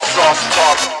You're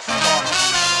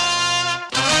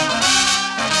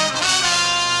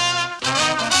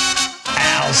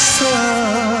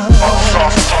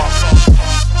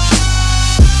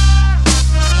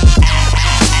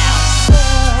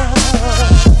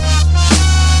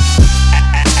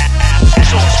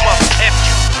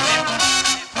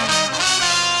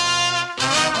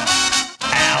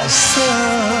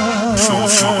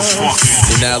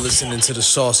now listening to the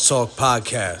Sauce Talk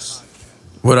Podcast.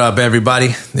 What up,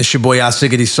 everybody? This your boy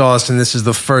Alcigity Sauce, and this is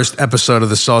the first episode of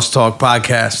the Sauce Talk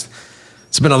Podcast.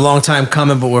 It's been a long time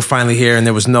coming, but we're finally here, and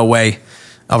there was no way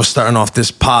I was starting off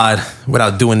this pod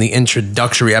without doing the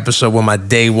introductory episode with my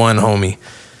day one homie.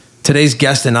 Today's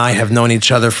guest and I have known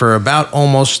each other for about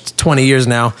almost 20 years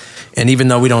now, and even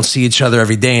though we don't see each other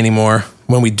every day anymore,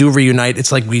 when we do reunite,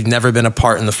 it's like we've never been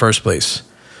apart in the first place.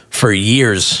 For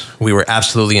years, we were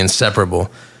absolutely inseparable.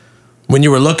 When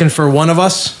you were looking for one of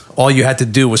us, all you had to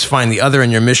do was find the other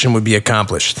and your mission would be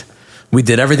accomplished. We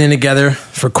did everything together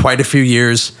for quite a few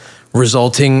years,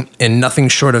 resulting in nothing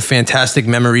short of fantastic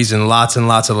memories and lots of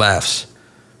laughs.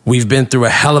 We've been through a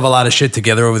hell of a lot of shit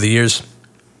together over the years,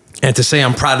 and to say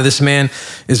I'm proud of this man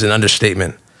is an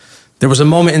understatement. There was a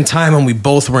moment in time when we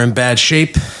both were in bad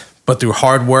shape, but through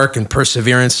hard work and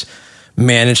perseverance,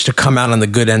 managed to come out on the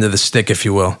good end of the stick, if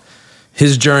you will.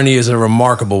 His journey is a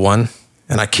remarkable one,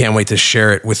 and I can't wait to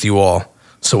share it with you all.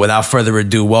 So without further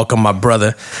ado, welcome my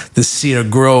brother, the Cedar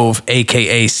Grove,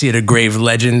 a.k.a. Cedar Grave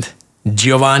legend,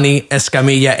 Giavonni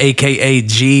Escamilla, a.k.a.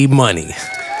 G Money.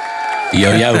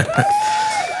 Yo, yo.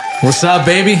 What's up,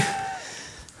 baby?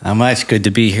 Not much. Good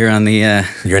to be here on the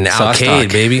You're in the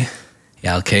Alcade, baby.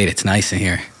 Yeah, Alcade. It's nice in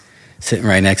here. Sitting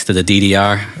right next to the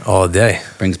DDR. All day.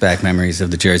 Brings back memories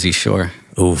of the Jersey Shore.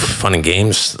 Ooh, fun and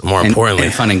games, more importantly.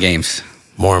 And fun and games.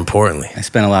 More importantly. I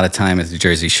spent a lot of time at the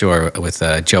Jersey Shore with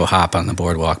Joe Hop on the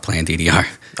boardwalk playing DDR.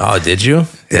 Oh, did you?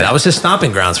 Yeah, that was his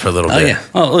stomping grounds for a little bit. Oh, yeah.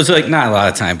 Well, it was like not a lot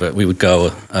of time, but we would go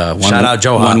Shout out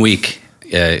Joe Hop. 1 week.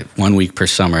 1 week per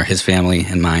summer. His family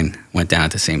and mine went down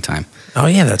at the same time. Oh,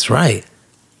 yeah, that's right.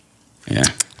 Yeah.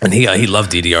 And he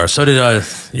loved DDR. So did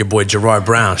your boy Gerard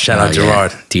Brown. Shout out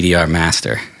Gerard. Yeah. DDR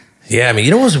master. Yeah, I mean,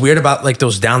 you know what's weird about like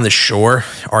those down the shore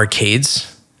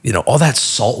arcades? You know, all that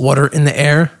salt water in the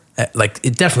air, like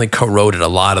it definitely corroded a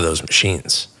lot of those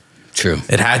machines. True.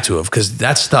 It had to have, because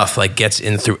that stuff like gets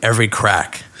in through every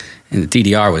crack. And the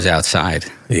DDR was outside.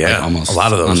 Yeah, like, almost a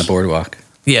lot of those on the boardwalk.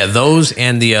 Yeah, those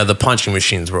and the punching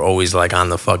machines were always like on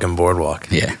the fucking boardwalk.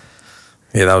 Yeah.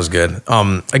 Yeah, that was good.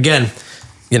 Again,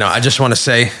 you know, I just want to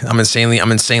say I'm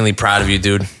insanely proud of you,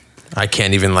 dude. I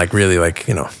can't even like really like,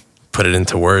 you know, put it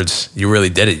into words. You really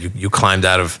did it. You climbed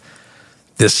out of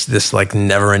this like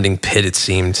never-ending pit, it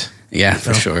seemed. Yeah,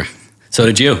 for sure. So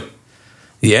did you.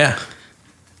 Yeah.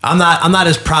 I'm not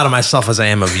as proud of myself as I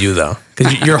am of you, though,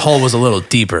 because your hole was a little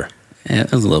deeper. Yeah,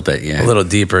 it was a little bit, yeah. A little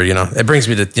deeper, you know. It brings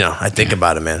me to, you know, I think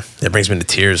about it, man. It brings me to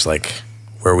tears, like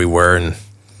where we were and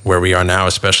where we are now,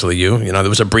 especially you. You know, there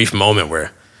was a brief moment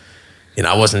where, you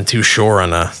know, I wasn't too sure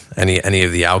on any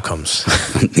of the outcomes.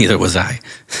 Neither was I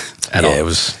at all. It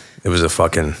was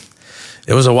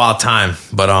a wild time.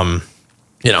 But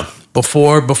you know,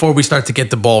 before we start to get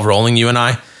the ball rolling, you and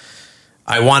I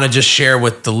want to just share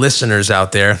with the listeners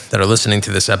out there that are listening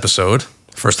to this episode.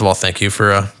 First of all, thank you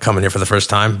for coming here for the first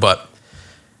time. But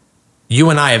you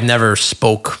and I have never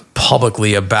spoke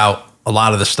publicly about a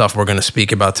lot of the stuff we're going to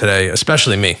speak about today,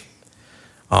 especially me.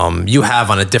 You have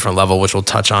on a different level, which we'll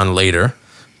touch on later,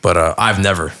 but I've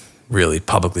never really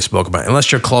publicly spoke about it.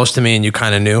 Unless you're close to me and you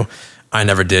kind of knew, I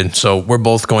never did. So we're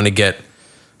both going to get,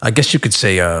 I guess you could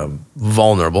say,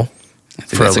 vulnerable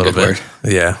for a little bit. Word.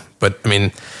 Yeah, but I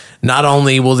mean, not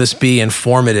only will this be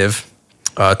informative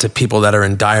to people that are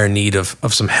in dire need of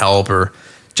some help or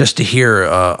just to hear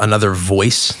another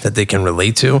voice that they can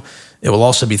relate to, it will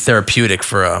also be therapeutic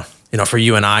for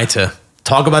you and I to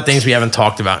talk about things we haven't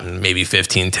talked about in maybe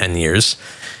 15, 10 years.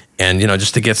 And, you know,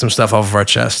 just to get some stuff off of our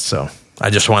chest. So I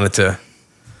just wanted to,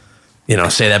 you know,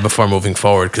 say that before moving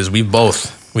forward, because we've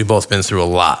both been through a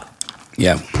lot.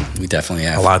 Yeah, we definitely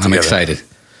have. A lot together. I'm excited.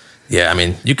 Yeah, I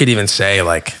mean, you could even say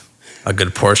like a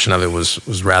good portion of it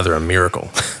was rather a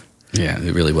miracle. Yeah,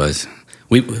 it really was.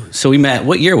 We met,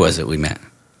 what year was it we met?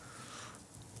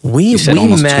 You said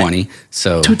almost met 20,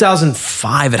 so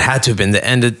 2005. It had to have been the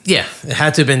end of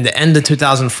the end of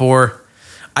 2004.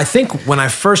 I think when I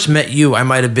first met you, I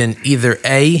might have been either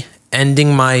A,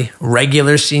 ending my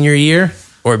regular senior year,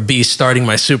 or B, starting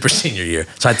my super senior year.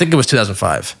 So I think it was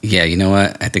 2005. Yeah, you know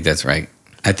what? I think that's right.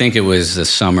 I think it was the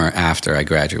summer after I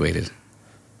graduated.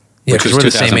 Yeah, because we're the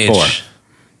same age.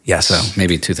 Yes. So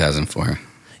maybe 2004.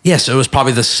 Yeah, so it was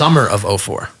probably the summer of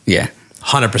 04. Yeah.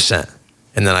 100%.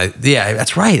 And then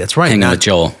that's right. Hanging with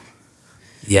Joel.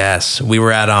 Yes, we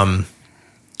were at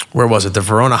where was it? The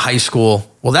Verona High School.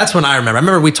 Well, that's when I remember. I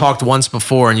remember we talked once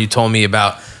before, and you told me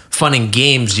about Fun and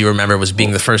Games. You remember was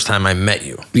being the first time I met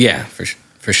you. Yeah,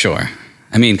 for sure.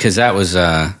 I mean, because that was,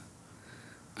 I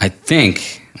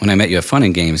think, when I met you at Fun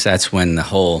and Games, that's when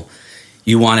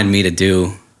you wanted me to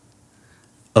do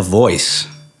a voice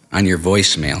on your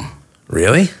voicemail.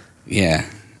 Really? Yeah,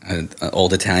 an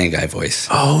old Italian guy voice.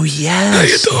 Oh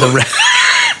yes.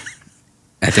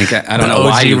 I think I don't know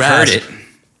why you heard it,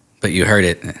 but you heard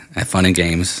it at Fun and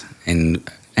Games, and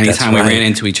anytime we ran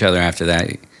into each other after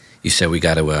that, you said we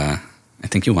got to. I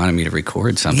think you wanted me to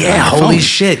record something. Yeah, holy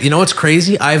shit! You know what's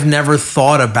crazy? I've never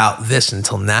thought about this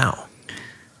until now.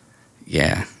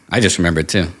 Yeah, I just remembered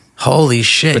too. Holy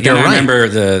shit! But then I remember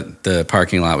the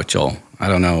parking lot with Joel. I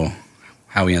don't know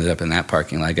how we ended up in that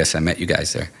parking lot. I guess I met you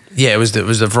guys there. Yeah, it was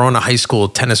the Verona High School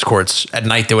tennis courts. At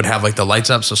night, they would have like the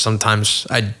lights up, so sometimes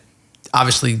I'd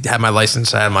obviously had my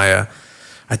license. I had my,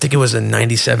 I think it was a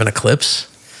 97 Eclipse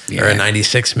or a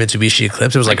 96 Mitsubishi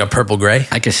Eclipse. It was like a purple gray.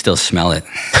 I could still smell it.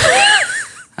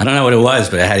 I don't know what it was,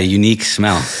 but it had a unique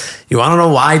smell. You want to know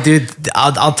why, dude?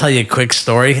 I'll tell you a quick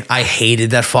story. I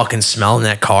hated that fucking smell in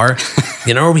that car.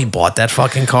 You know where we bought that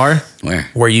fucking car? Where?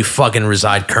 Where you fucking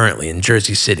reside currently, in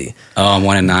Jersey City. Oh, I'm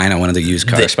 1 and 9 on one of the used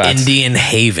car spots. Indian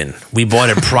Haven. We bought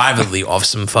it privately off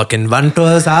some fucking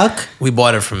Vantosak. We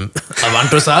bought it from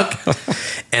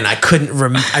Vantosak. And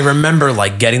I remember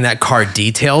like getting that car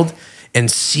detailed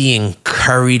and seeing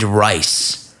curried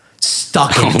rice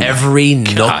stuck in every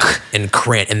nook and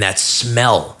cranny. And that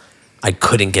smell, I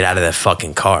couldn't get out of that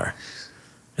fucking car.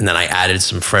 And then I added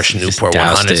some fresh Newport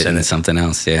 100s in something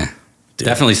else, yeah. Dude.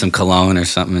 Definitely some cologne or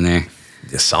something in there.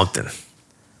 Just something.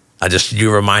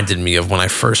 You reminded me of when I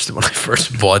first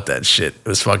bought that shit. It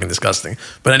was fucking disgusting.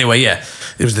 But anyway, yeah,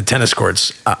 it was the tennis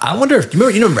courts. I wonder if you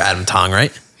remember Adam Tong,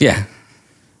 right? Yeah.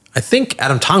 I think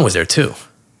Adam Tong was there too.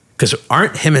 Because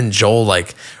aren't him and Joel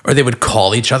or they would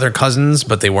call each other cousins,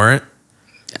 but they weren't?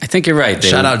 I think you're right.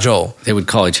 Shout out Joel. They would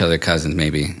call each other cousins,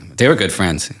 maybe. They were good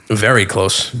friends. Very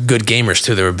close. Good gamers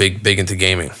too. They were big into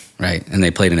gaming. Right, and they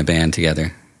played in a band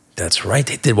together. That's right.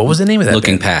 They did. What was the name of that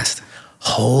Looking band? Past.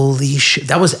 Holy shit.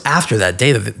 That was after that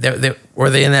day. Were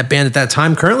they in that band at that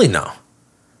time? Currently, no.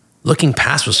 Looking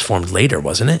Past was formed later,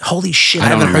 wasn't it? Holy shit. I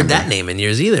haven't heard that name in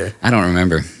years either. I don't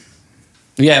remember.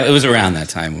 Yeah, it was around that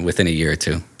time, within a year or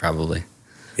two, probably.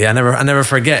 Yeah, I never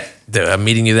forget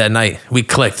meeting you that night. We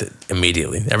clicked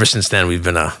immediately. Ever since then, we've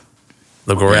been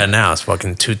look where we're at now. It's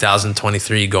fucking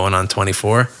 2023 going on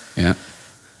 24. Yeah.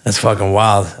 That's fucking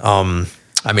wild.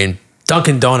 I mean,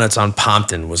 Dunkin' Donuts on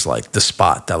Pompton was like the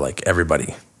spot that like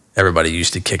everybody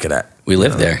used to kick it at. We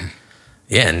lived there.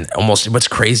 Yeah, and almost what's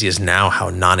crazy is now how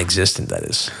non-existent that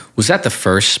is. Was that the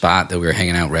first spot that we were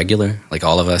hanging out regular? Like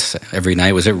all of us every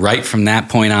night? Was it right from that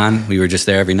point on? We were just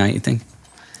there every night, you think?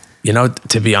 You know,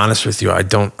 to be honest with you, I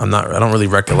don't really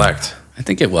recollect. I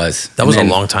think it was. That was a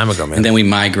long time ago, man. And then we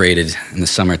migrated in the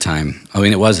summertime. I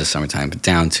mean, it was the summertime, but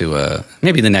down to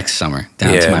maybe the next summer,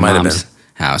 down to my mom's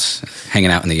house,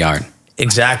 hanging out in the yard.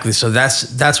 Exactly. So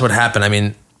that's what happened. I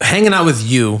mean, hanging out with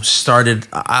you started,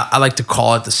 I like to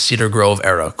call it the Cedar Grove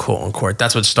era, quote unquote.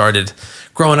 That's what started.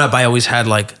 Growing up, I always had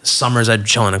like summers I'd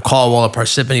chill in Caldwell or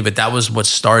Parsippany, but that was what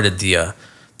started the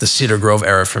Cedar Grove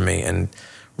era for me. And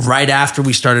right after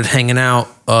we started hanging out,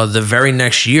 the very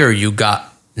next year, you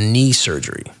got knee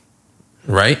surgery,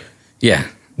 right? Yeah.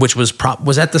 Which was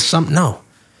was that the summer? No.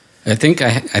 I think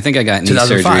I got knee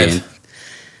 2005. Surgery.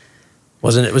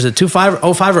 Wasn't it? Was it 05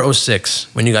 or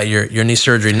 06 when you got your knee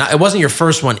surgery? It wasn't your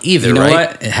first one either, right? You know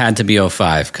what? It had to be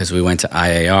 05 because we went to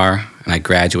IAR and I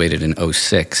graduated in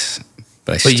 06.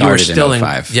 But started you were still in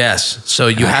 05. Yes. So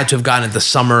you had to have gotten it the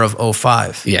summer of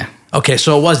 05. Yeah. Okay,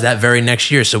 so it was that very next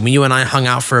year. So you and I hung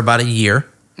out for about a year.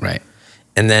 Right.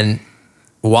 And then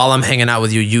while I'm hanging out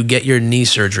with you, you get your knee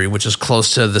surgery, which is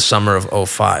close to the summer of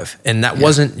 05. And that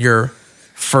wasn't your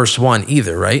first one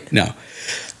either, right? No.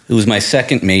 It was my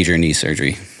second major knee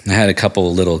surgery. I had a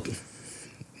couple little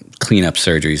cleanup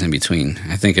surgeries in between.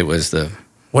 I think it was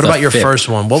What about your first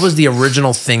one? What was the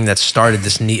original thing that started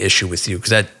this knee issue with you?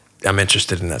 Because I'm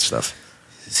interested in that stuff.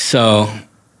 So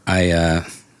I,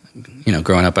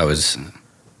 growing up, I was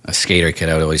a skater kid.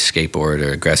 I would always skateboard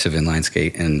or aggressive inline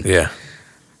skate. And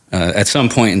at some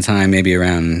point in time, maybe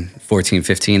around 14,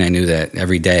 15, I knew that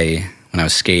every day when I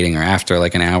was skating or after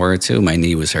like an hour or two, my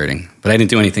knee was hurting. But I didn't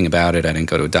do anything about it. I didn't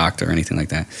go to a doctor or anything like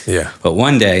that. Yeah. But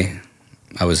one day,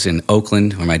 I was in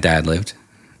Oakland where my dad lived.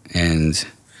 And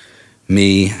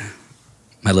me,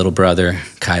 my little brother,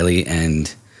 Kylie,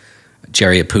 and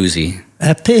Jerry Apuzzi,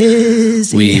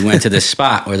 we went to this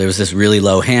spot where there was this really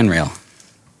low handrail.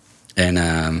 and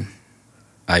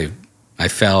I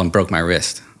fell and broke my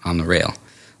wrist on the rail,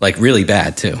 like really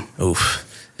bad too. Oof!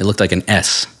 It looked like an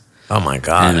S. Oh my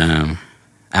God! And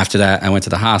after that, I went to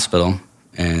the hospital,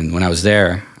 and when I was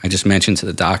there, I just mentioned to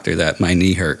the doctor that my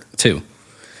knee hurt too.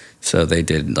 So they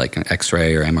did like an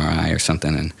X-ray or MRI or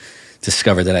something, and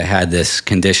discovered that I had this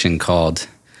condition called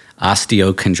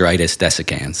osteochondritis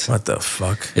dissecans. What the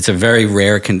fuck? It's a very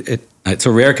rare it's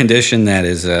a rare condition that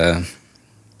is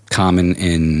common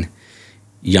in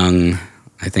young,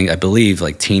 I believe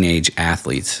like teenage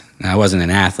athletes. Now, I wasn't an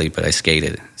athlete, but I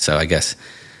skated, so I guess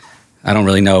I don't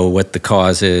really know what the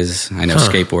cause is. I know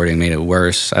skateboarding made it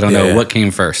worse. I don't know what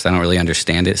came first. I don't really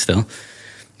understand it still.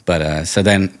 But so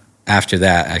then after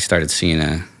that, I started seeing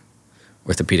a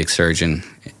orthopedic surgeon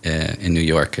in New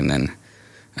York, and then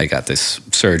I got this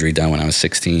surgery done when I was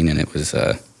 16, and it was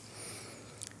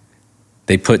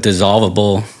they put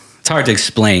dissolvable. It's hard to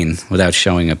explain without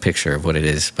showing a picture of what it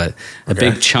is, but a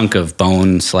big chunk of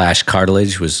bone /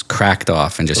 cartilage was cracked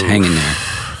off and just hanging there.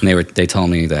 And they told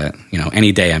me that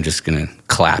any day I'm just gonna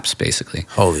collapse, basically.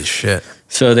 Holy shit!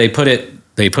 So they put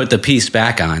the piece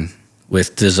back on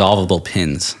with dissolvable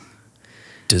pins.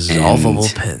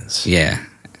 Dissolvable pins. Yeah.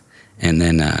 And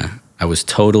then I was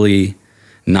totally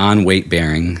non-weight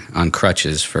bearing on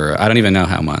crutches for I don't even know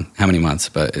how many months,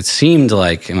 but it seemed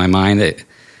like in my mind it.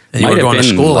 And you were going to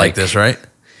school like this, right?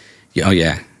 Oh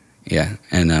yeah,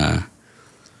 and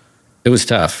it was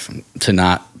tough to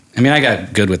not. I mean, I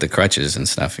got good with the crutches and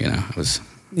stuff. It was.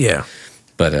 Yeah.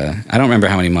 But I don't remember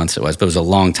how many months it was, but it was a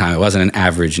long time. It wasn't an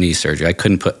average knee surgery. I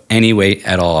couldn't put any weight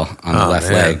at all on the left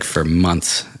leg for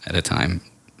months at a time.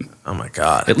 Oh my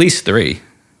God. At least 3.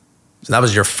 So that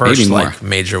was your first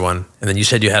major one, and then you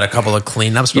said you had a couple of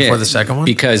cleanups before the second one.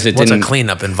 Because what's a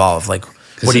cleanup involved? Like,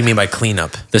 what do you mean by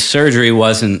cleanup? The surgery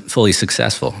wasn't fully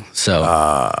successful,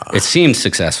 so it seemed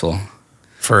successful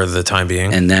for the time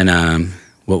being. And then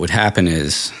what would happen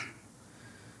is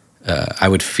I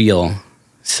would feel.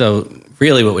 So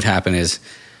really, what would happen is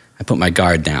I put my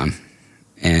guard down,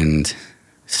 and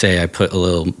say I put a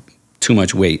little too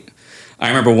much weight. I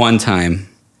remember one time.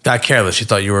 Got careless. You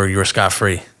thought you were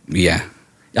scot-free. Yeah.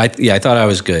 I thought I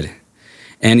was good.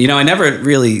 And, I never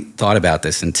really thought about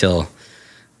this until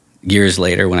years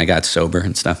later when I got sober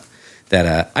and stuff,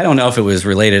 that I don't know if it was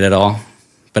related at all,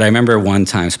 but I remember one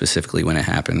time specifically when it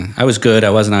happened. I was good. I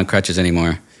wasn't on crutches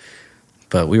anymore,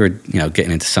 but we were,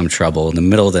 getting into some trouble in the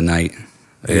middle of the night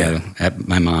at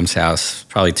my mom's house,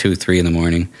 probably 2, 3 in the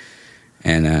morning.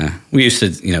 And we used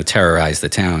to, terrorize the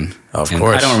town. Of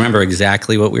course. I don't remember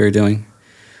exactly what we were doing,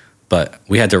 but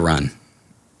we had to run.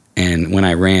 And when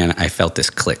I ran, I felt this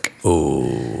click.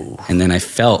 Ooh. And then I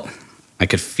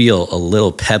could feel a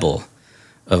little pebble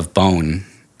of bone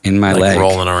in my leg.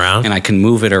 Rolling around? And I can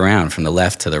move it around from the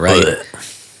left to the right. Ugh.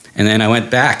 And then I went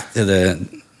back to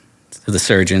the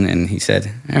surgeon, and he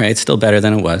said, all right, it's still better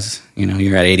than it was.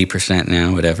 You're at 80%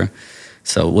 now, whatever.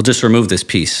 So we'll just remove this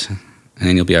piece, and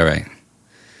then you'll be all right.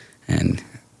 And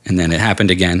then it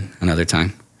happened again another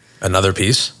time. Another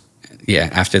piece? Yeah,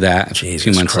 after that, Jesus a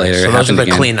few months later. So those are the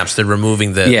cleanups. They're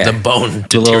removing the bone deteriorating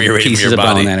from your body. The little pieces of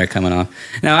bone that are coming off.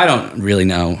 Now, I don't really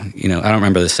know. I don't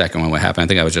remember the second one, what happened. I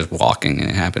think I was just walking and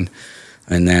it happened.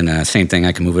 And then same thing,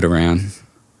 I can move it around.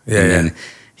 Yeah, then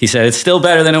he said, it's still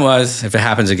better than it was. If it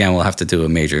happens again, we'll have to do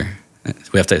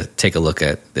we have to take a look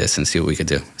at this and see what we could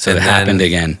do. So it happened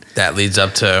again. That leads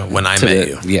up to when I met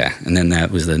you. Yeah, and then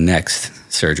that was the next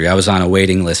surgery. I was on a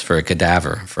waiting list for a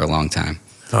cadaver for a long time.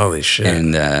 Holy shit.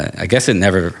 And I guess they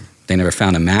never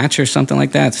found a match or something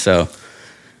like that. So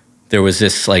there was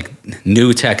this like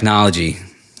new technology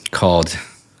called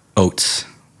oats,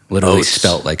 literally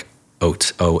spelt like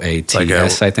oats,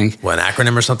 OATS, I think. What, an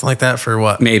acronym or something like that for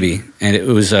what? Maybe. And it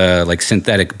was like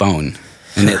synthetic bone.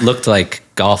 And it looked like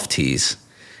golf tees.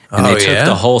 And they took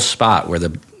the whole spot where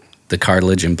the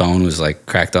cartilage and bone was like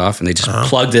cracked off, and they just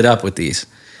plugged it up with these.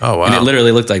 Oh, wow. And it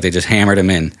literally looked like they just hammered them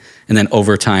in. And then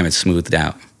over time, it smoothed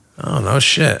out. Oh, no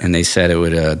shit. And they said it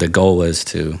would. The goal was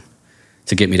to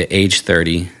get me to age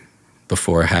 30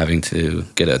 before having to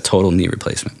get a total knee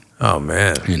replacement. Oh,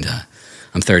 man. And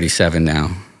I'm 37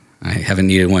 now. I haven't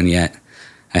needed one yet.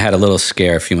 I had a little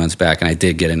scare a few months back, and I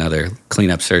did get another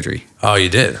cleanup surgery. Oh, you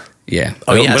did? Yeah.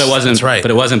 Oh, yes, but it wasn't. That's right.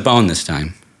 But it wasn't bone this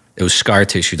time. It was scar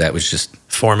tissue that was just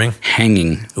forming,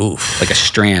 hanging, oof, like a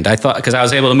strand. I thought, because I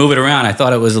was able to move it around, I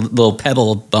thought it was a little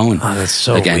pebble bone. Oh, that's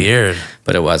so weird.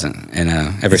 But it wasn't. And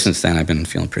ever since then, I've been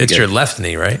feeling pretty good. It's your left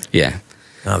knee, right? Yeah.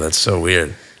 Oh, that's so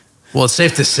weird. Well, it's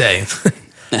safe to say,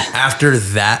 after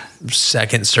that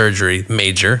second surgery,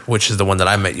 major, which is the one that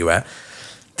I met you at,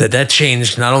 that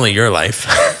changed not only your life,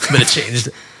 but it changed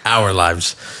our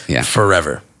lives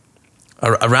forever.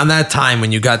 around that time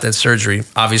when you got that surgery,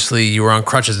 obviously you were on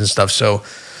crutches and stuff. So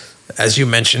as you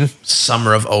mentioned,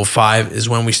 summer of 2005 is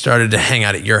when we started to hang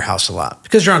out at your house a lot.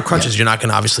 Because you're on crutches, you're not going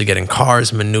to obviously get in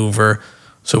cars, maneuver.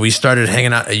 So we started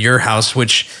hanging out at your house,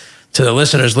 which to the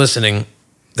listeners listening,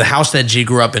 the house that G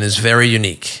grew up in is very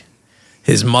unique.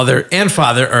 His mother and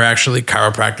father are actually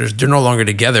chiropractors. They're no longer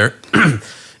together.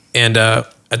 And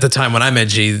at the time when I met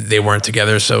G, they weren't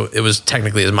together. So it was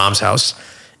technically his mom's house.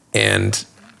 And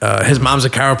his mom's a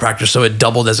chiropractor, so it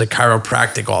doubled as a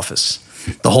chiropractic office.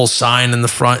 The whole sign in the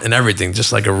front and everything,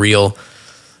 just like a real,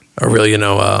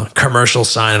 commercial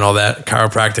sign and all that,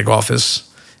 chiropractic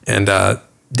office. And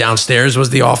downstairs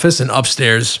was the office, and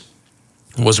upstairs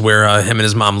was where him and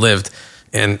his mom lived.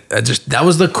 And that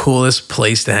was the coolest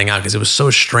place to hang out because it was so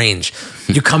strange.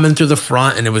 You come in through the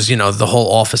front and it was, the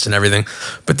whole office and everything.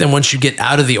 But then once you get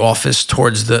out of the office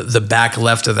towards the back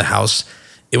left of the house,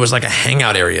 it was like a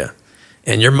hangout area.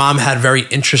 And your mom had very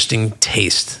interesting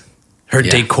taste. Her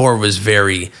decor was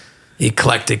very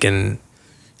eclectic and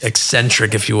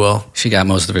eccentric, if you will. She got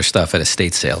most of her stuff at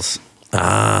estate sales.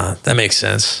 Ah, that makes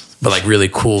sense. But like really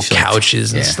cool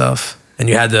couches and stuff. And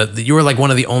you had you were like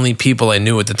one of the only people I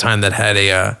knew at the time that had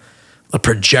a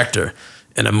projector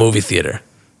in a movie theater.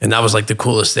 And that was like the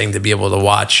coolest thing to be able to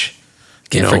watch.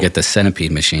 Can't forget the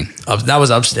centipede machine. That was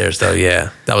upstairs though,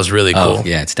 yeah. That was really cool. Oh,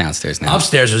 yeah, it's downstairs now.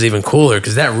 Upstairs was even cooler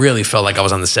because that really felt like I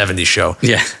was on the 70s show.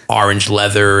 Yeah. Orange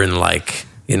leather and like,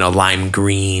 lime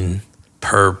green,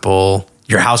 purple.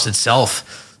 Your house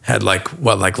itself had like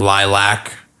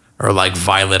lilac or like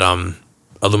violet,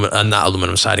 not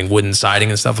aluminum siding, wooden siding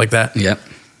and stuff like that. Yep.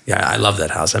 Yeah, I love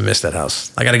that house. I miss that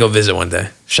house. I got to go visit one day.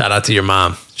 Shout out to your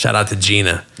mom. Shout out to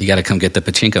Gina. You got to come get the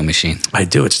pachinko machine. I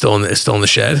do. It's still in the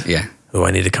shed. Yeah. Oh,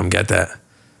 I need to come get that.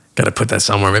 Got to put that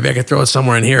somewhere. Maybe I could throw it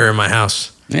somewhere in here in my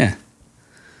house. Yeah.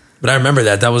 But I remember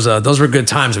that. That was those were good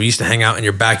times. We used to hang out in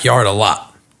your backyard a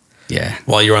lot. Yeah.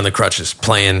 While you were on the crutches,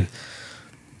 playing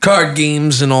card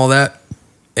games and all that.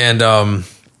 And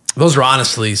those were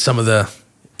honestly some of the,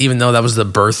 even though that was the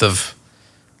birth of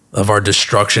our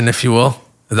destruction, if you will.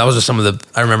 That was just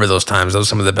I remember those times. Those were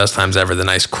some of the best times ever. The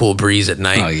nice cool breeze at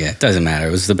night. Oh yeah, it doesn't matter.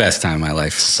 It was the best time of my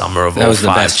life. Summer of 2005, that was the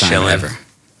best time chilling. ever.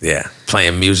 Yeah,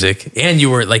 playing music. And you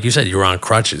were, like you said, you were on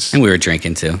crutches. And we were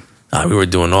drinking too. We were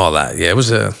doing all that. Yeah, it was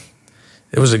a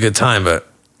good time, but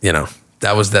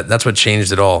that's what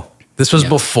changed it all. This was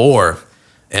before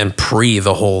and pre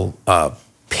the whole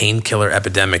painkiller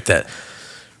epidemic that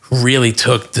really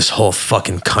took this whole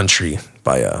fucking country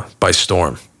by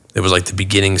storm. It was like the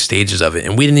beginning stages of it,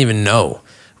 and we didn't even know.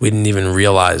 We didn't even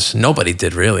realize. Nobody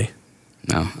did, really.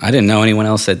 No, I didn't know anyone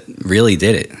else that really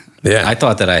did it. Yeah. I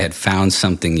thought that I had found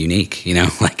something unique,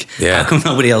 how come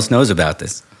nobody else knows about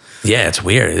this? Yeah, it's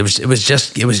weird. It was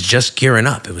just gearing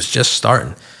up. It was just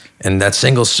starting. And that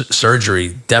single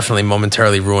surgery definitely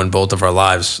momentarily ruined both of our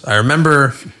lives. I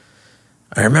remember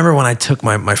when I took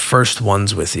my first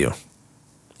ones with you.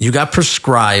 You got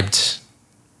prescribed,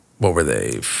 what were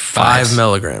they? 5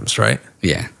 milligrams, right?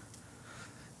 Yeah.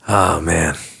 Oh,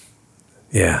 man.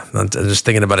 Yeah, I'm just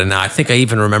thinking about it now. I think I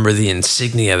even remember the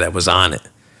insignia that was on it.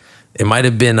 It might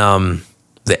have been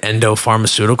the Endo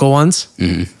pharmaceutical ones.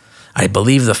 Mm-hmm. I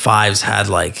believe the 5s had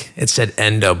it said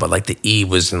Endo, but like the E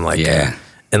was in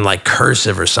in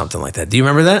cursive or something like that. Do you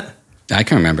remember that? I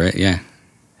can remember it, yeah.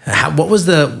 What was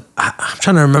I'm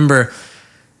trying to remember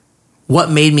what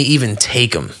made me even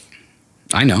take them.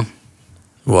 I know.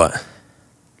 What?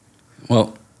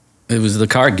 Well, it was the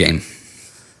card game.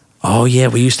 Oh, yeah.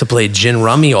 We used to play gin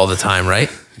rummy all the time, right?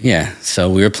 Yeah. So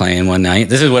we were playing one night.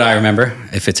 This is what I remember,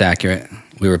 if it's accurate.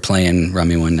 We were playing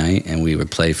rummy one night, and we would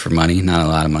play for money. Not a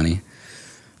lot of money.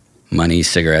 Money,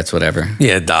 cigarettes, whatever.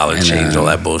 Yeah, dollar change, all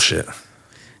that bullshit.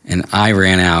 And I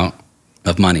ran out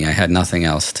of money. I had nothing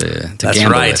else to gamble with. That's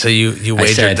right. So you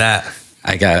wagered that.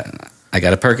 I got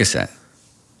a Percocet.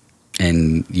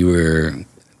 And you were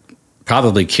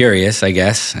probably curious, I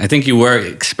guess. I think you were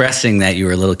expressing that you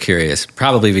were a little curious,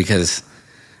 probably because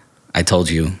I told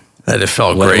you that it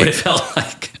felt what great. It felt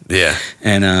like. Yeah.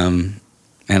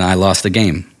 And I lost the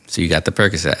game, so you got the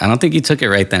Percocet. I don't think you took it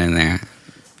right then and there.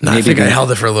 No, I think I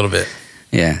held it for a little bit.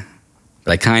 Yeah,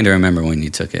 but I kind of remember when you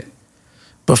took it.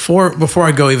 Before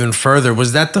I go even further,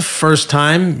 was that the first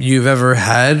time you've ever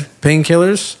had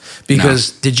painkillers?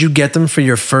 Because did you get them for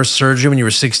your first surgery when you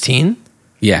were 16?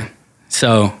 Yeah.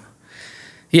 So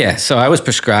I was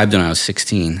prescribed when I was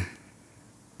 16,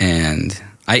 and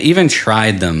I even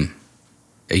tried them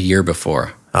a year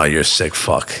before. Oh, you're a sick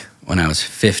fuck. When I was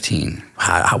 15.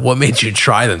 What made you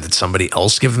try them? Did somebody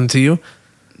else give them to you?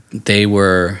 They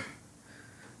were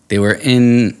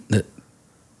in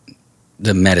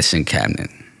the medicine cabinet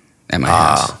at my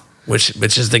house.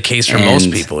 Which is the case for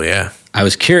most people, yeah. I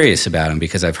was curious about him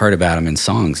because I've heard about him in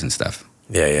songs and stuff.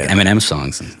 Yeah. Eminem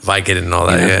songs. And, Vicodin and all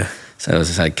that, yeah. So it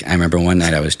was like, I remember one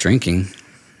night I was drinking,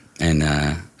 and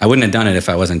I wouldn't have done it if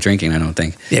I wasn't drinking, I don't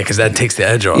think. Yeah, because that takes the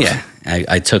edge off. Yeah,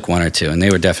 I took one or two, and they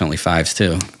were definitely 5s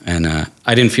too. And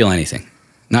I didn't feel anything.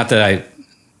 Not that I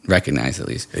recognized, at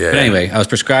least. Yeah. But anyway, I was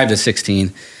prescribed at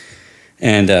 16,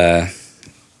 and I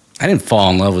didn't fall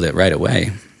in love with it right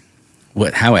away.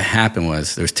 How it happened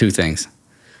was, there was two things.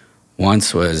 One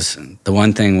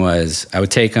thing was I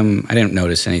would take them, I didn't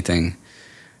notice anything,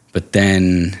 but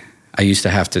then I used to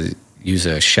have to use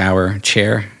a shower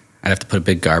chair. I'd have to put a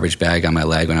big garbage bag on my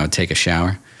leg when I would take a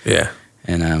shower. Yeah.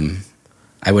 And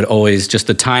I would always, just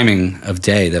the timing of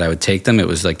day that I would take them, it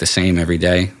was like the same every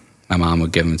day. My mom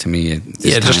would give them to me.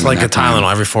 Just like a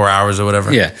Tylenol every 4 hours or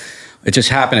whatever. Yeah. It just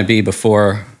happened to be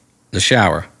before the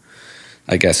shower,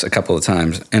 I guess, a couple of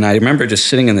times. And I remember just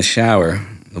sitting in the shower,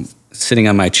 sitting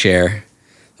on my chair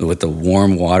with the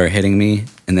warm water hitting me,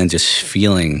 and then just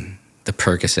feeling the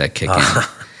Percocet kick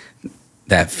in.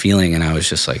 That feeling, and I was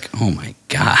just like, oh my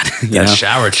God. That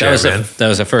shower chair, man. That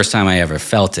was the first time I ever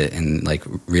felt it and like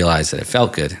realized that it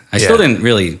felt good. I still didn't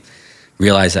really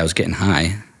realize I was getting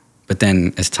high. But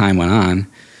then as time went on,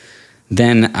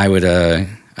 then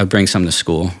I'd bring some to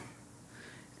school.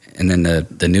 And then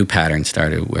the new pattern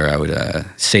started where I would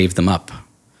save them up.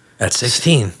 At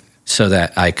 16? So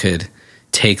that I could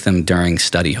take them during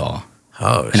study hall.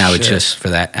 Oh, and I would just, for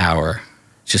that hour,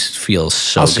 just feel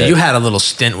so good. So you had a little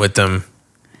stint with them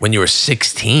when you were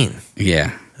 16?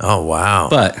 Yeah. Oh, wow.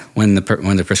 But when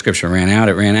the prescription ran out,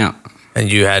 it ran out.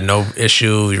 And you had no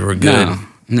issue? You were good?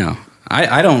 No.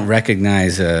 I don't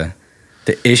recognize the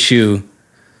issue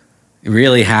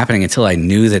really happening until I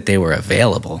knew that they were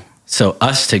available. So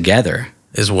us together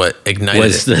is what ignited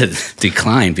was the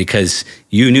decline, because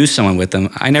you knew someone with them.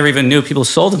 I never even knew people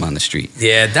sold them on the street.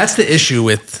 Yeah, that's the issue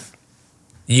with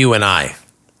you and I.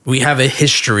 We have a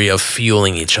history of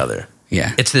fueling each other.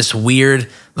 Yeah. It's this weird,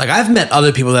 like I've met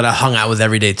other people that I hung out with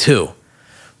every day too,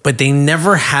 but they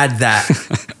never had that.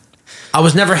 I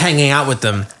was never hanging out with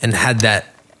them and had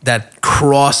that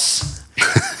cross,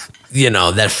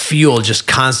 that fuel just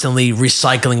constantly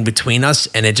recycling between us,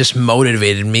 and it just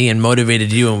motivated me and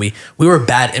motivated you, and we were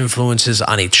bad influences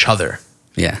on each other.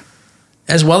 Yeah.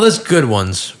 As well as good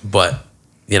ones, but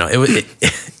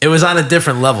it was on a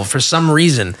different level. For some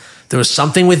reason, there was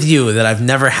something with you that I've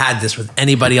never had this with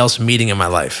anybody else meeting in my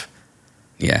life.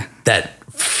 Yeah. That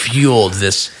fueled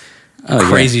this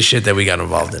crazy shit that we got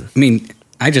involved in. I mean,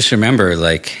 I just remember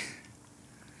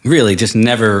really just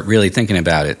never really thinking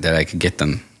about it, that I could get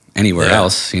them anywhere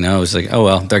else. It was like, oh,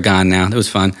 well, they're gone now. It was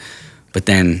fun. But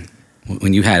then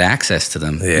when you had access to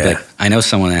them, like, I know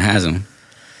someone that has them.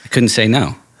 I couldn't say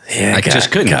no. Yeah, I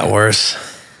just couldn't. It got worse.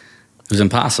 It was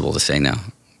impossible to say no.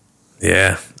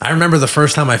 Yeah. I remember the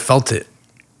first time I felt it.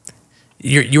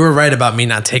 You were right about me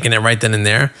not taking it right then and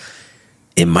there.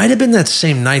 It might have been that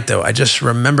same night, though. I just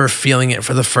remember feeling it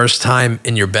for the first time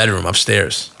in your bedroom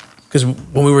upstairs. Because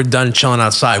when we were done chilling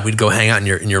outside, we'd go hang out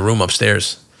in your room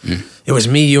upstairs. Mm. It was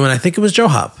me, you, and I think it was Joe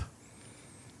Hop.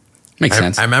 Makes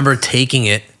sense. I remember taking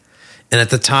it, and at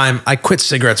the time, I quit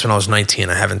cigarettes when I was 19.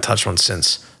 I haven't touched one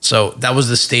since. So that was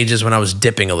the stages when I was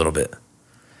dipping a little bit.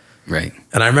 Right.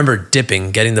 And I remember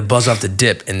dipping, getting the buzz off the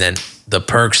dip, and then the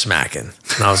perk smacking.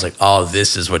 And I was like, oh,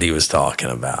 this is what he was talking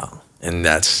about. And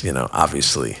that's,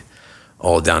 obviously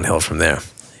all downhill from there.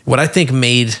 What I think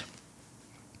made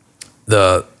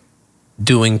the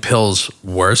doing pills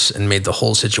worse and made the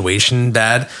whole situation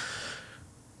bad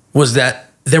was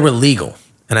that they were legal.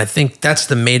 And I think that's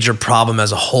the major problem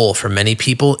as a whole for many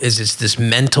people, is it's this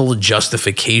mental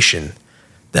justification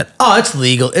that, oh, it's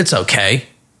legal, it's okay.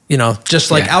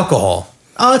 Just like alcohol.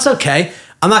 Oh, it's okay.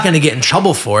 I'm not going to get in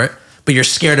trouble for it, but you're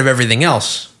scared of everything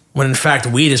else. When in fact,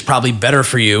 weed is probably better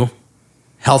for you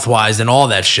health-wise than all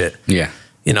that shit. Yeah.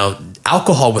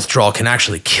 Alcohol withdrawal can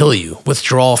actually kill you.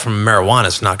 Withdrawal from marijuana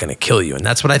is not going to kill you. And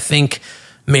that's what I think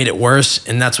made it worse.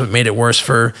 And that's what made it worse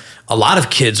for a lot of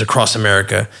kids across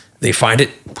America. They find it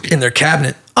in their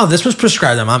cabinet. Oh, this was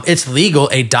prescribed to Mom. It's legal.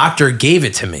 A doctor gave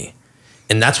it to me.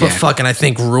 And that's what fucking, I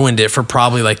think, ruined it for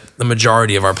probably like the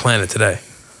majority of our planet today.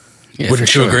 Yeah,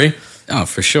 Wouldn't you agree? Oh,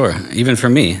 for sure. Even for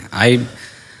me. I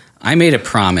made a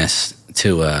promise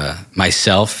to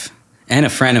myself and a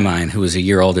friend of mine who was a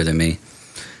year older than me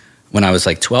when I was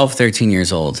like 12, 13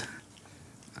 years old.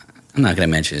 I'm not going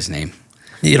to mention his name.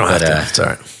 You don't have to. It's all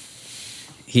right.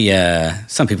 He,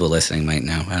 some people listening might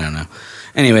know. I don't know.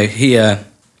 Anyway,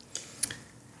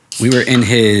 we were in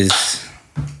his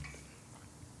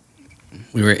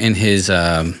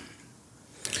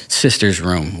sister's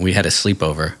room. We had a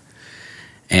sleepover.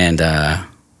 And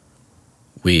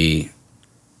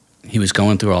he was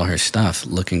going through all her stuff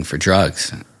looking for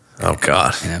drugs. Oh,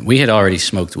 God. And we had already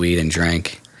smoked weed and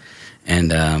drank.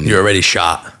 And you were already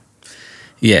shot.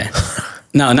 Yeah.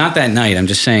 No, not that night. I'm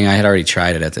just saying I had already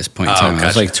tried it at this point in time. Gotcha. I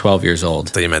was like 12 years old.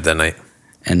 I thought you meant that night.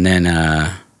 And then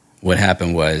what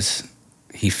happened was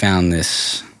he found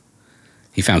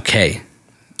K.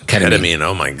 Ketamine.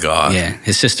 Oh, my God. Yeah.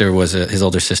 His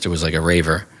older sister was like a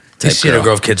raver. These Cedar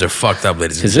Grove kids are fucked up,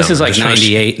 ladies and gentlemen. Because this is like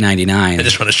 98, 99. I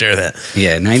just want to share that.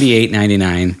 Yeah, 98,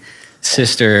 99.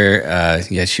 Sister,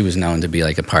 she was known to be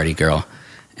like a party girl.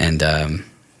 And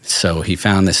so he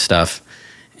found this stuff,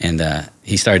 and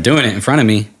he started doing it in front of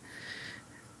me.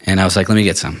 And I was like, let me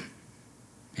get some.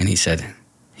 And he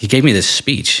gave me this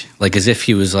speech, like as if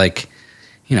he was like,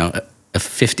 a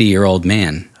 50-year-old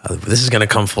man. This is going to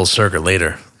come full circle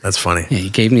later. That's funny. Yeah, he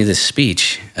gave me this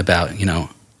speech about,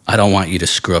 I don't want you to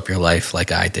screw up your life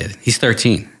like I did. He's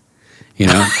 13, and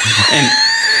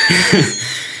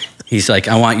he's like,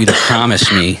 I want you to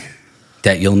promise me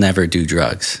that you'll never do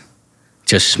drugs.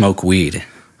 Just smoke weed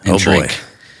and drink. Boy.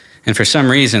 And for some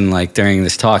reason, like during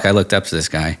this talk, I looked up to this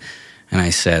guy and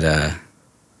I said,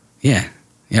 yeah,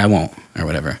 I won't, or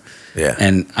whatever. Yeah.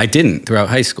 And I didn't throughout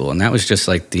high school. And that was just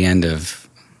like the end of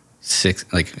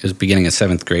it was beginning of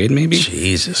 7th grade, maybe.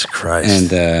 Jesus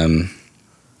Christ. And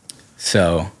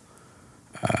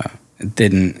it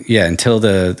didn't, until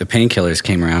the painkillers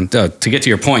came around. To get to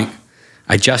your point,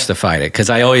 I justified it because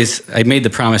I made the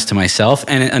promise to myself.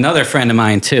 And another friend of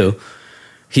mine too,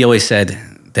 he always said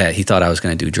that he thought I was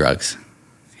going to do drugs.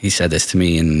 He said this to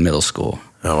me in middle school.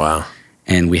 Oh, wow.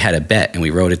 And we had a bet and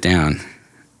we wrote it down.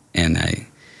 And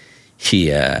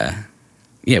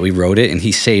we wrote it and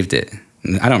he saved it.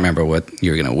 I don't remember what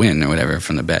you were going to win or whatever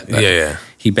from the bet. But yeah.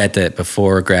 He bet that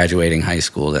before graduating high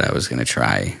school that I was going to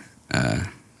try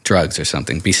drugs or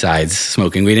something besides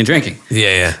smoking weed and drinking.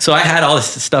 Yeah. So I had all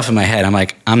this stuff in my head. I'm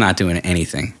like, I'm not doing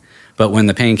anything. But when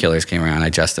the painkillers came around, I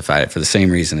justified it for the same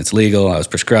reason. It's legal. I was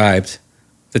prescribed.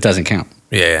 It doesn't count.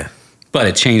 Yeah. But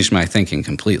it changed my thinking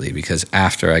completely because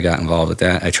after I got involved with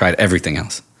that, I tried everything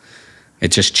else.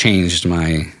 It just changed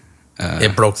my...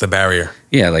 it broke the barrier.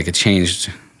 Yeah, like it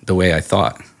changed the way I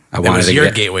thought. It was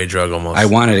your gateway drug almost. I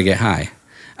wanted to get high.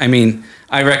 I mean,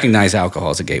 I recognize alcohol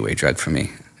as a gateway drug for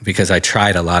me because I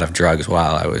tried a lot of drugs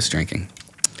while I was drinking.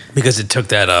 Because it took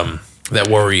that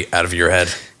worry out of your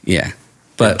head. Yeah.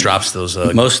 But it drops those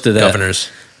most of governors.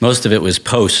 Most of it was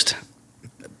post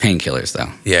painkillers,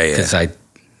 though. Yeah. Because I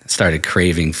started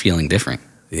craving feeling different.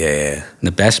 Yeah. And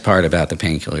the best part about the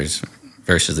painkillers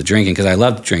versus the drinking, because I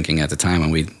loved drinking at the time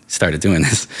when we started doing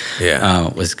this,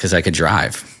 was because I could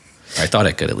drive. I thought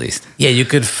I could at least. Yeah, you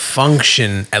could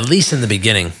function, at least in the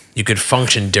beginning, you could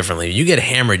function differently. You get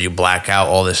hammered, you black out,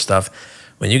 all this stuff.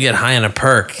 When you get high on a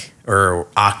perk or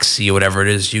oxy or whatever it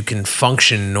is, you can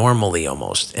function normally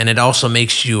almost. And it also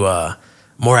makes you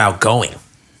more outgoing,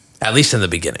 at least in the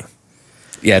beginning.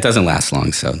 Yeah, it doesn't last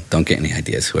long, so don't get any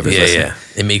ideas, whoever's listening. Yeah,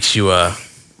 it makes you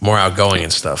more outgoing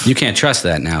and stuff. You can't trust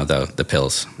that now, though, the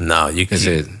pills. No, you can. Because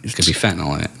it could be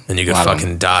fentanyl in it. And you could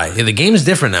fucking die. Yeah, the game's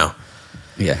different now.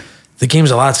 Yeah. The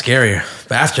game's a lot scarier.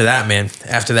 But after that, man,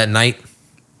 after that night,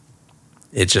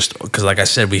 it just, because like I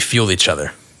said, we fueled each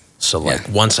other. So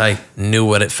once I knew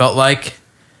what it felt like,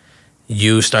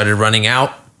 you started running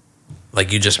out.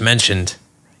 Like you just mentioned,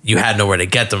 you had nowhere to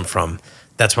get them from.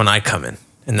 That's when I come in.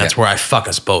 And that's where I fuck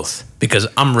us both. Because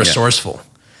I'm resourceful.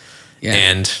 Yeah.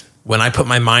 And when I put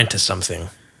my mind to something,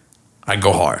 I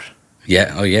go hard.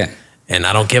 Yeah. Oh, yeah. And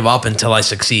I don't give up until I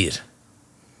succeed.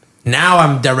 Now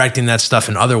I'm directing that stuff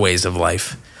in other ways of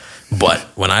life. But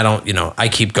when I don't, I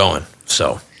keep going.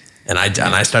 So, and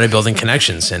I started building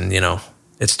connections. And,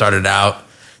 it started out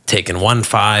taking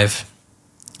 1.5.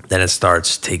 Then it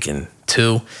starts taking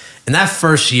 2. And that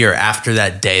first year after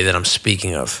that day that I'm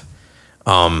speaking of,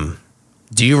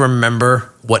 do you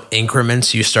remember what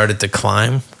increments you started to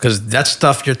climb? Because that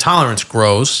stuff, your tolerance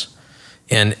grows,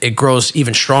 and it grows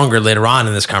even stronger later on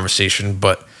in this conversation.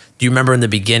 But do you remember in the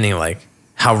beginning, like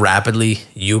how rapidly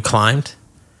you climbed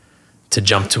to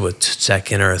jump to a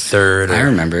second or a third? I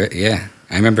remember it. Yeah,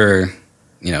 I remember,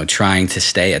 trying to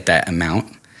stay at that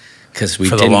amount because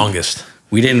for the longest.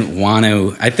 We didn't want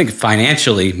to. I think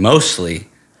financially, mostly,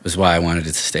 was why I wanted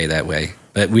it to stay that way.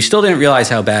 But we still didn't realize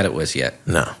how bad it was yet.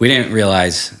 No. We didn't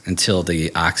realize until the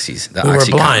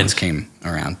Oxycontins came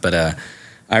around. But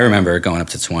I remember going up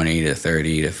to 20 to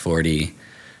 30 to 40.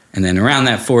 And then around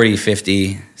that 40,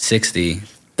 50, 60,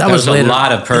 that was a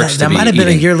lot of perks to be eating. That might have been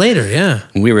a year later, yeah.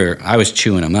 I was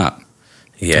chewing them up.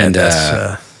 Yeah,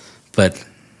 and but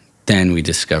then we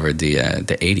discovered the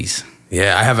 80s.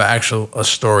 Yeah, I have a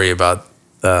story about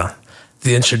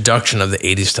the introduction of the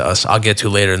 80s to us, I'll get to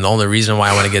later. And the only reason why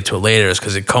I want to get to it later is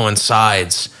because it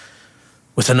coincides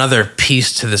with another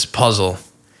piece to this puzzle.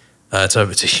 It's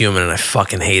a human, and I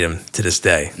fucking hate him to this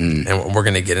day. And we're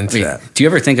going to get into that. Do you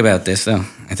ever think about this, though?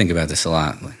 I think about this a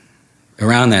lot.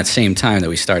 Around that same time that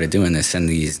we started doing this and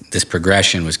this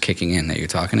progression was kicking in that you're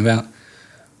talking about,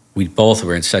 we both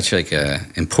were in such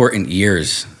important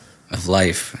years of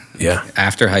life. Yeah.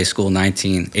 After high school,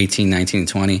 18, 19, and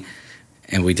 20,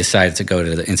 and we decided to go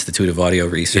to the Institute of Audio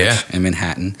Research in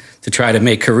Manhattan to try to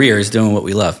make careers doing what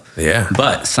we love. Yeah.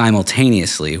 But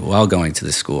simultaneously, while going to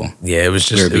the school, it was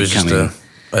just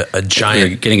a giant. We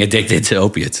were getting addicted to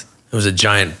opiates. It was a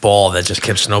giant ball that just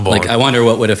kept snowballing. I wonder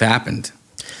what would have happened.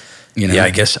 Yeah, I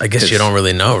guess you don't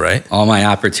really know, right? All my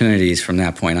opportunities from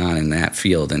that point on in that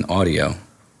field in audio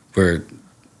were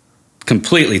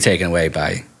completely taken away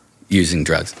by using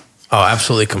drugs. Oh,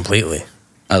 absolutely, completely.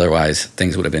 Otherwise,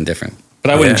 things would have been different.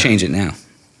 But I wouldn't change it now.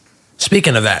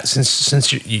 Speaking of that,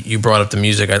 since you brought up the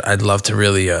music, I'd love to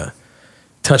really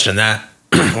touch on that.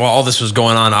 While all this was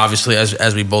going on, obviously,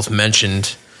 as we both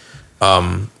mentioned,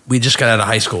 we just got out of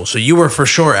high school. So you were for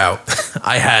sure out.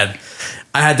 I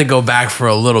had to go back for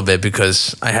a little bit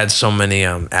because I had so many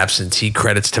absentee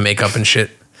credits to make up and shit.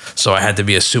 So I had to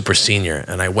be a super senior.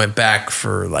 And I went back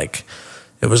for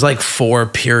it was 4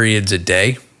 periods a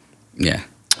day. Yeah.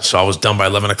 So I was done by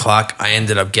 11 o'clock. I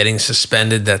ended up getting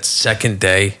suspended that second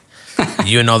day.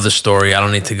 You know the story. I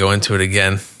don't need to go into it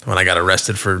again. When I got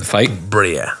arrested for fight?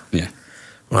 Yeah.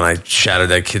 When I shattered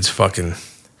that kid's fucking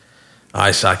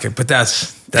eye socket. But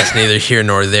that's neither here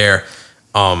nor there.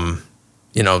 Some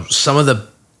of the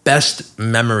best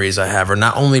memories I have are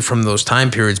not only from those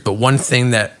time periods, but one thing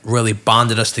that really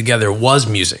bonded us together was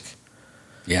music.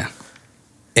 Yeah.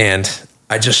 And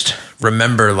I just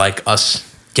remember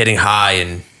us getting high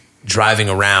and driving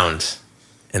around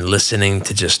and listening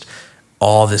to just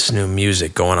all this new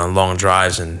music, going on long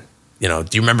drives. And, do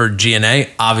you remember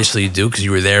G&A? Obviously you do, because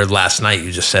you were there last night,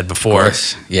 you just said before. Of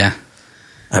course, yeah.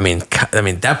 I mean,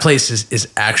 that place is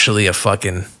actually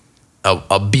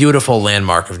a beautiful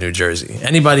landmark of New Jersey.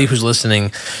 Anybody who's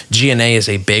listening, G&A is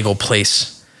a bagel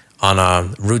place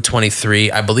on Route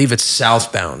 23. I believe it's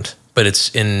southbound, but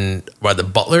it's in the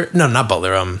Butler? No, not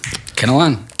Butler.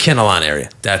 Kinnelon area.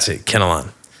 That's it,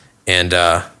 Kinnelon. And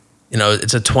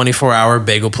it's a 24-hour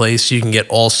bagel place. You can get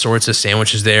all sorts of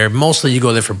sandwiches there. Mostly you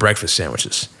go there for breakfast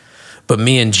sandwiches. But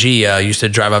me and G used to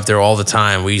drive up there all the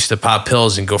time. We used to pop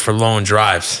pills and go for long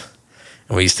drives.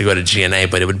 And we used to go to G&A,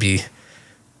 but it would be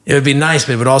nice,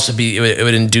 but it would also it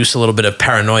would induce a little bit of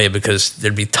paranoia because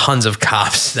there'd be tons of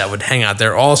cops that would hang out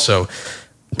there also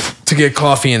to get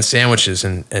coffee and sandwiches.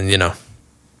 And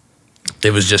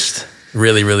it was just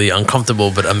really, really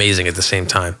uncomfortable, but amazing at the same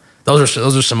time. Those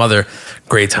are some other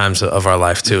great times of our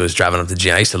life too, is driving up to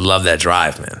G&A. I used to love that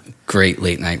drive, man. Great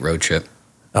late night road trip.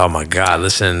 Oh my God,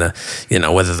 listening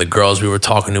to, whether the girls we were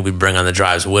talking to, we'd bring on the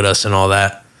drives with us and all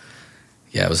that.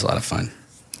 Yeah, it was a lot of fun.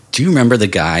 Do you remember the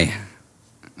guy?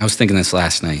 I was thinking this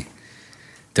last night.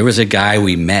 There was a guy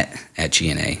we met at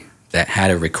G&A that had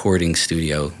a recording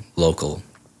studio local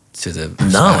to the No,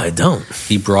 spot. I don't.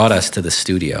 He brought us to the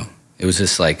studio. It was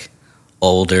this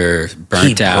older,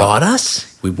 burnt out. He brought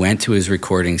us? We went to his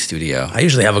recording studio. I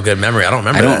usually have a good memory. I don't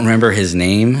remember his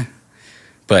name,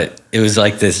 but it was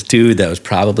this dude that was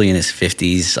probably in his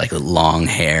 50s, with long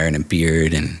hair and a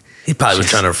beard. And he probably was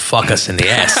trying to fuck us in the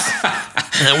ass.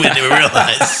 And we didn't even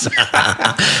realize.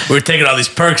 We were taking all these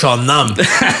perks all numb.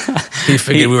 He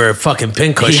figured we were fucking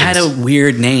pincushions. He had a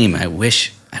weird name. I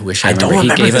wish I remember.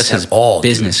 He gave us his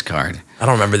business card. I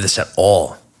don't remember this at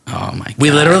all. Oh my God.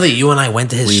 We literally, you and I went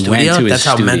to his studio? That's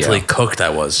how studio. mentally cooked I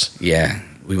was. Yeah,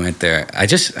 we went there. I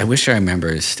wish I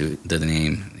remember the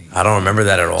name. I don't remember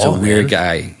that at all. He's a weird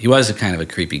guy. He was a kind of a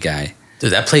creepy guy.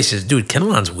 Dude, that place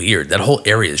Kinnelon's weird. That whole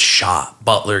area is shot.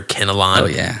 Butler, Kinnelon. Oh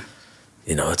yeah.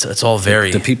 It's all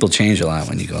very. The people change a lot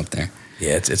when you go up there.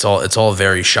 Yeah, it's all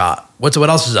very shot. What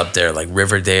else is up there? Like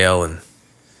Riverdale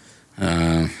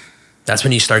and. That's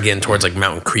when you start getting towards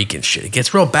Mountain Creek and shit. It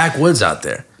gets real backwoods out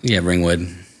there. Yeah,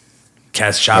 Ringwood.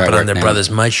 Cats chopping on their brother's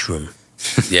mushroom.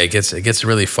 Yeah, it gets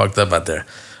really fucked up out there.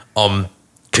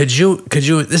 Could you?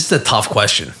 This is a tough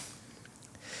question.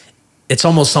 It's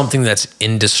almost something that's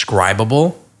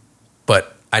indescribable,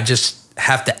 but I just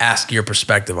have to ask your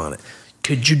perspective on it.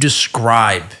 Could you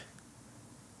describe?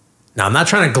 Now, I'm not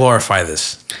trying to glorify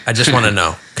this. I just want to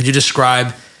know. Could you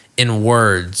describe in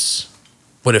words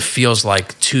what it feels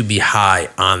like to be high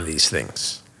on these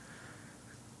things?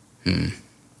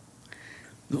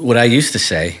 What I used to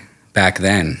say back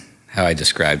then, how I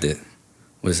described it,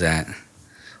 was that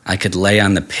I could lay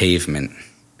on the pavement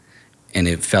and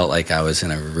it felt like I was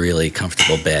in a really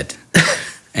comfortable bed.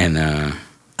 And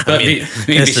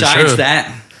besides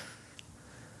that,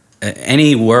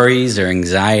 any worries or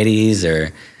anxieties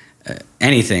or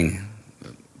anything,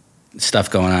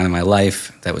 stuff going on in my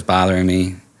life that was bothering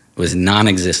me was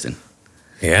non-existent.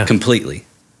 Yeah. Completely.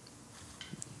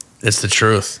 It's the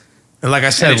truth. And like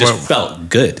I said, it just felt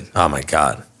good. Oh my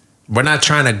God. We're not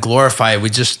trying to glorify it.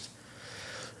 We just,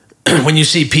 when you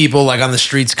see people like on the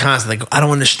streets constantly, like, I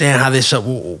don't understand how this,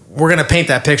 we're going to paint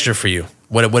that picture for you,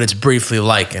 what it's briefly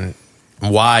like and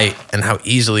why and how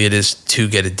easily it is to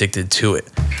get addicted to it.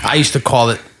 I used to call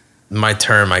it, my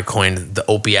term I coined, the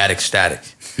opiatic static.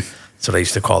 That's what I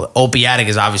used to call it. Opiatic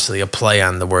is obviously a play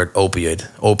on the word opioid,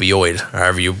 or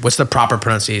however what's the proper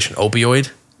pronunciation?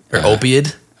 Opioid or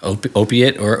opiate?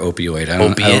 Opiate or opioid? I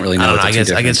don't really know. I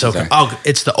get so.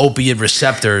 It's the opiate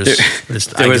receptors.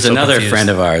 There was another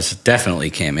friend of ours. Definitely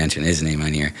can't mention his name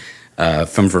on here.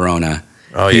 From Verona.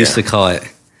 He used to call it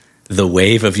the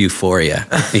wave of euphoria.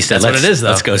 He said, what it is, though.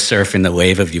 Let's go surf in the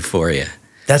wave of euphoria.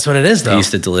 That's what it is, though. He used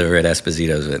to deliver at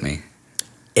Esposito's with me.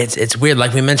 It's weird.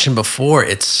 Like we mentioned before,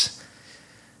 it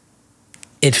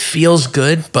feels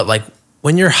good, but like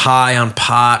when you're high on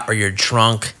pot or you're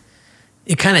drunk,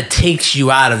 it kind of takes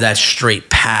you out of that straight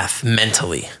path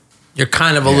mentally. You're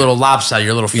kind of a little lopsided.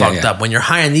 You're a little fucked up. When you're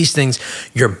high on these things,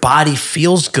 your body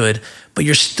feels good, but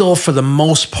you're still, for the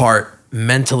most part,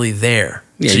 mentally there.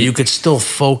 So you could still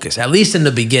focus, at least in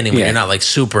the beginning when you're not like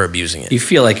super abusing it. You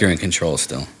feel like you're in control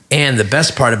still. And the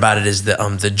best part about it is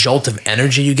the jolt of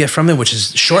energy you get from it, which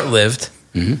is short-lived,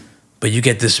 but you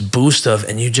get this boost of,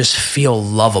 and you just feel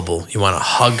lovable. You want to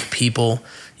hug people.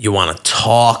 You want to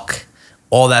talk.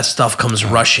 All that stuff comes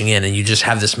rushing in, and you just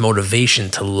have this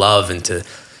motivation to love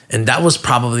and that was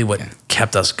probably what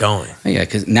kept us going. Yeah,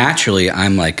 because naturally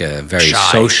I'm like a very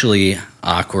socially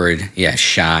awkward,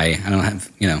 shy. I don't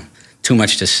have, too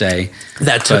much to say.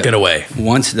 That took it away.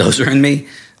 Once those were in me,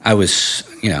 I was,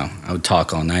 I would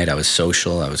talk all night. I was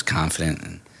social. I was confident.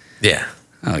 And,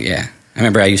 Oh, yeah. I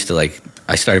remember I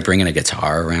started bringing a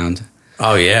guitar around.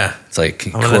 Oh, yeah. It's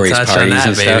like Corey's parties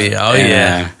and baby. Stuff. Oh,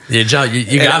 yeah. You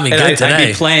got me good today. I'd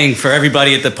be playing for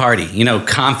everybody at the party,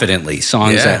 confidently,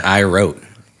 songs that I wrote.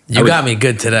 You got me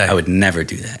good today. I would never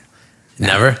do that.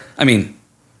 Never? I mean,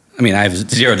 I have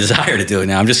zero desire to do it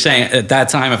now. I'm just saying, at that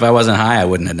time, if I wasn't high, I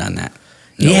wouldn't have done that.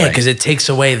 No because it takes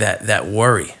away that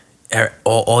worry.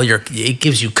 It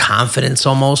gives you confidence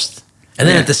almost. And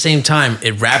then at the same time,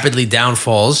 it rapidly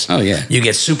downfalls. Oh, yeah. You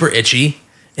get super itchy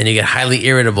and you get highly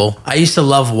irritable. I used to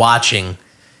love watching,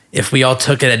 if we all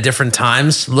took it at different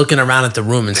times, looking around at the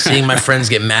room and seeing my friends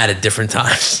get mad at different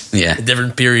times. Yeah. At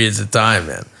different periods of time,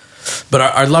 man. But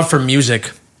our love for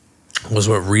music was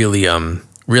what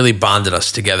really bonded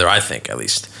us together, I think, at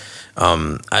least.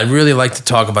 I'd really like to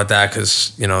talk about that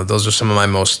because, those are some of my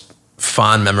most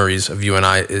fond memories of you and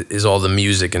I, is all the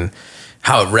music and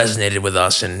how it resonated with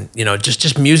us. And,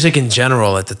 just music in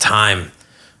general at the time.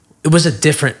 It was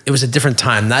a different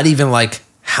time, not even like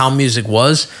how music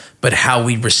was, but how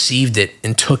we received it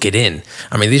and took it in.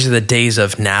 I mean, these are the days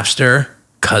of Napster,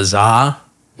 Kazaa,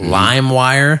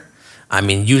 LimeWire. I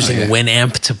mean, using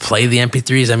Winamp to play the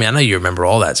MP3s. I mean, I know you remember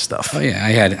all that stuff. Oh yeah,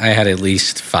 I had at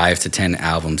least 5 to 10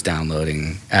 albums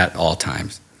downloading at all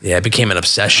times. Yeah, it became an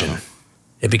obsession.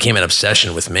 It became an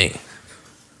obsession with me,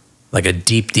 like a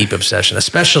deep, deep obsession.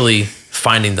 Especially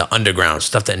finding the underground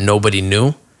stuff that nobody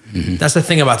knew. That's the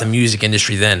thing about the music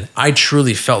industry. Then I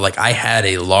truly felt like I had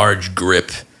a large grip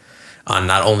on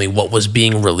not only what was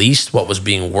being released, what was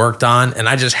being worked on, and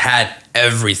I just had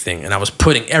everything, and I was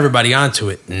putting everybody onto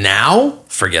it. Now,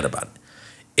 forget about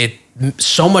it.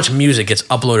 So much music gets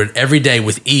uploaded every day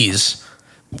with ease.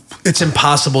 It's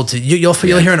impossible to you'll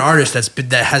hear an artist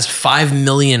that has 5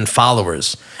 million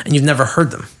followers, and you've never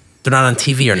heard them. They're not on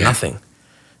TV or nothing.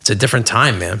 It's a different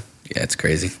time, man. Yeah, it's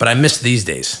crazy. But I miss these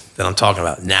days that I'm talking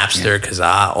about. Napster,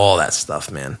 Kazaa, all that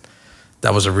stuff, man.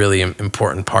 That was a really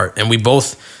important part. And we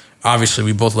both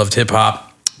loved hip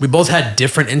hop. We both had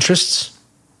different interests.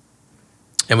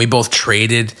 And we both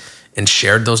traded and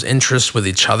shared those interests with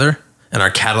each other. And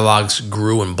our catalogs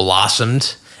grew and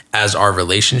blossomed as our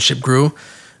relationship grew.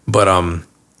 But,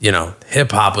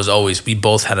 hip hop was always, we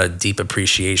both had a deep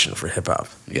appreciation for hip hop.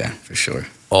 Yeah, for sure.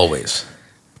 Always.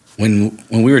 When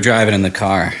we were driving in the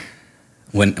car,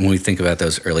 when we think about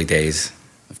those early days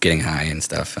of getting high and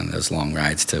stuff and those long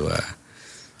rides to,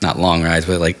 not long rides,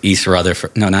 but like East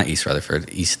Rutherford. No, not East Rutherford.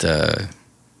 East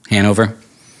Hanover.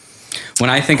 When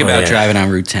I think about driving on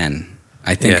Route 10,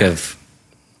 I think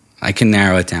I can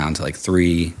narrow it down to like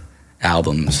 3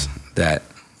 albums that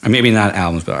Or maybe not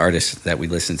albums, but artists that we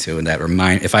listen to and that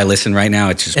remind. If I listen right now,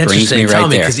 it just brings me Tell right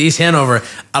me, there. Because East Hanover,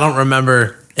 I don't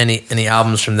remember any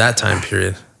albums from that time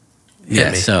period.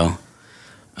 So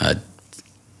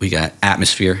we got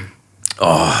Atmosphere.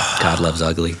 Oh, God Loves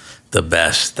Ugly. The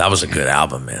best. That was a good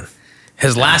album, man.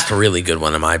 His last really good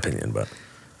one, in my opinion. But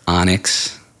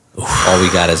Onyx. All We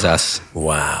Got Is Us.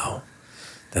 Wow,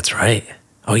 that's right.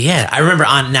 Oh yeah, I remember.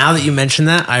 Now that you mentioned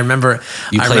that, I remember.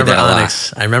 You played that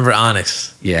Onyx. a lot. I remember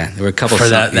Onyx. Yeah, there were a couple for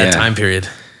that time period.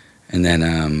 And then,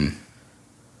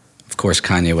 of course,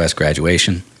 Kanye West,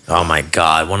 Graduation. Oh my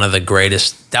God, one of the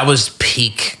greatest. That was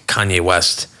peak Kanye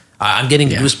West. I'm getting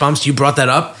goosebumps. You brought that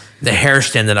up. The hair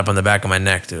standing up on the back of my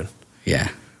neck, dude. Yeah.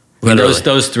 I mean,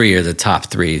 those three are the top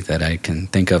three that I can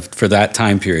think of for that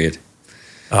time period.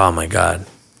 Oh my God.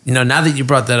 Now that you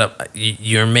brought that up,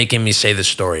 you're making me say the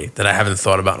story that I haven't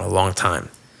thought about in a long time.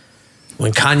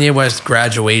 When Kanye West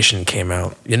Graduation came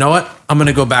out, you know what? I'm going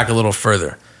to go back a little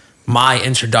further. My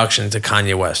introduction to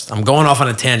Kanye West. I'm going off on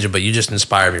a tangent, but you just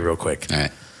inspired me real quick. All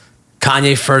right.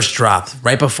 Kanye first dropped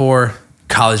right before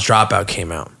College Dropout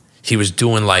came out. He was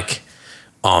doing like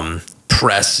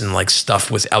press and like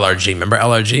stuff with LRG. Remember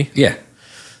LRG? Yeah.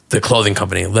 The clothing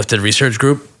company, Lifted Research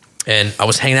Group. And I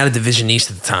was hanging out at Division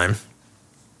East at the time.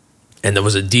 And there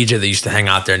was a DJ that used to hang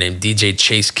out there named DJ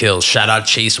Chase Kills. Shout out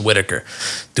Chase Whitaker.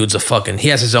 Dude's he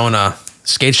has his own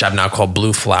skate shop now called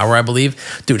Blue Flower, I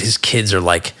believe. Dude, his kids are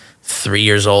like 3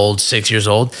 years old, 6 years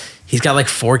old. He's got like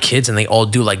 4 kids and they all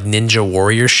do like Ninja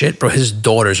Warrior shit. Bro, his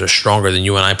daughters are stronger than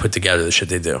you and I put together, the shit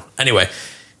they do. Anyway,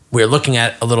 we're looking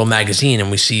at a little magazine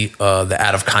and we see the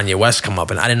ad of Kanye West come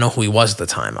up. And I didn't know who he was at the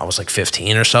time. I was like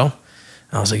 15 or so.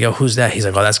 And I was like, yo, who's that? He's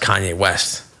like, oh, that's Kanye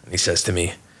West. And he says to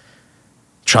me,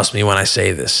 trust me when I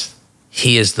say this,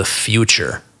 he is the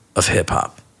future of hip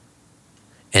hop.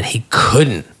 And he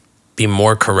couldn't be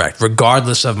more correct.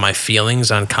 Regardless of my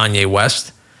feelings on Kanye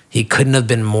West, he couldn't have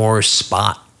been more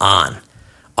spot on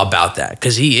about that.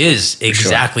 Because he is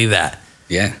exactly that.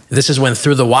 Yeah. This is when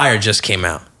Through the Wire just came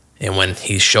out. And when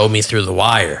he showed me Through the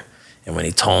Wire, and when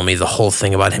he told me the whole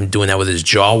thing about him doing that with his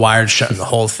jaw wired shut and the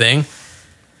whole thing,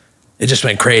 it just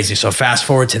went crazy. So fast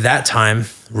forward to that time,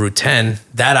 Route 10,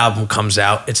 that album comes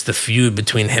out. It's the feud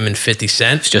between him and 50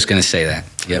 Cent. I was just going to say that.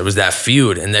 Yeah, it was that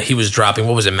feud. And that he was dropping,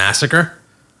 what was it, Massacre?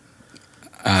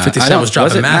 50 Cent was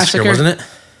dropping Massacre, wasn't it?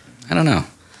 I don't know.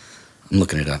 I'm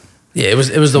looking it up. Yeah, it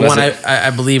was the one I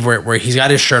believe where he's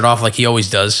got his shirt off like he always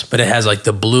does, but it has like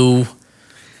the blue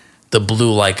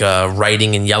like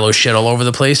writing in yellow shit all over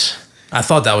the place. I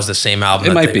thought that was the same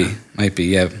album. It might be,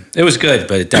 yeah. It was good,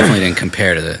 but it definitely didn't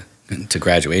compare to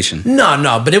Graduation.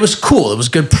 No, but it was cool. It was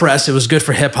good press. It was good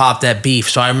for hip hop, that beef.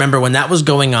 So I remember when that was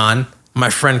going on, my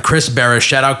friend Chris Berra,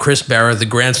 shout out Chris Berra, the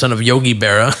grandson of Yogi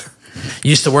Berra,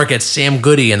 used to work at Sam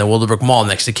Goody in the Willowbrook Mall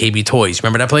next to KB Toys.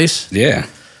 Remember that place? Yeah.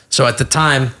 So at the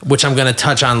time, which I'm going to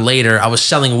touch on later, I was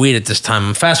selling weed at this time.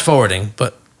 I'm fast forwarding,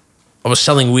 but I was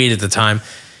selling weed at the time.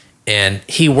 And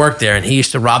he worked there, and he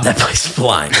used to rob that place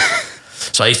blind.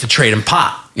 So I used to trade him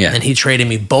pot. Yeah. And he traded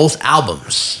me both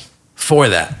albums for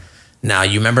that. Now,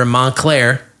 you remember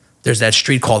Montclair, there's that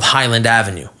street called Highland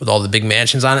Avenue with all the big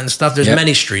mansions on it and stuff. There's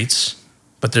many streets,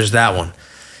 but there's that one.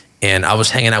 And I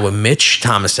was hanging out with Mitch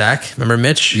Tomasak. Remember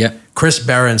Mitch? Yeah. Chris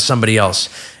Berra and somebody else.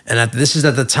 And this is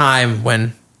at the time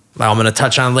when, I'm going to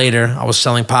touch on later, I was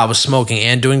selling pot, I was smoking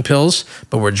and doing pills,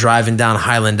 but we're driving down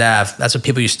Highland Ave. That's what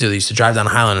people used to do. They used to drive down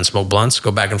Highland and smoke blunts,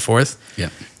 go back and forth. Yeah.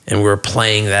 And we were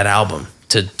playing that album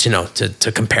to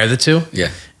compare the two. Yeah.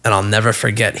 And I'll never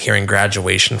forget hearing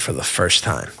Graduation for the first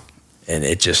time. And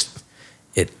it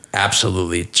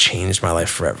absolutely changed my life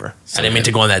forever. So I didn't mean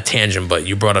to go on that tangent, but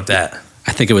you brought up that.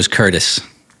 I think it was Curtis.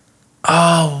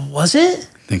 Oh, was it?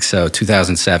 I think so.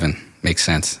 2007. Makes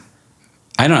sense.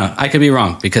 I don't know. I could be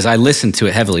wrong because I listened to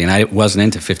it heavily and I wasn't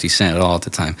into 50 Cent at all at the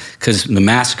time because the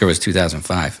Massacre was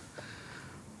 2005.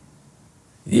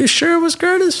 You sure it was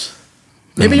Curtis?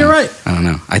 Maybe you're right. I don't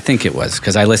know. I think it was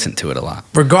because I listened to it a lot.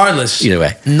 Regardless, either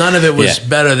way, none of it was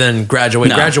better than Graduation.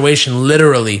 No. Graduation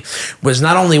literally was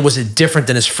not only was it different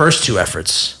than his first two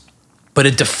efforts, but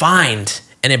it defined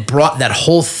and it brought that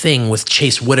whole thing with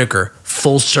Chase Whitaker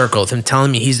full circle of him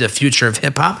telling me he's the future of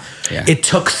hip hop. Yeah. It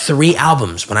took 3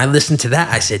 albums. When I listened to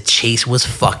that, I said Chase was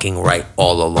fucking right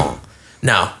all along.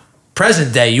 Now,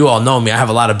 present day, you all know me. I have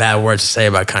a lot of bad words to say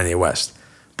about Kanye West,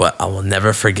 but I will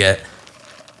never forget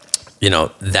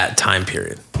that time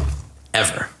period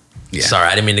ever. Yeah. Sorry,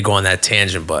 I didn't mean to go on that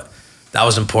tangent, but that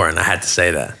was important. I had to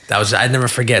say that. I'd never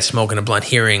forget smoking a blunt,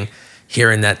 hearing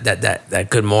that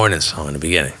Good Morning song in the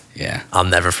beginning. Yeah. I'll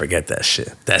never forget that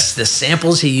shit. The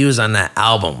samples he used on that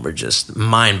album were just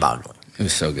mind-boggling. It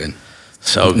was so good.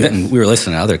 So we were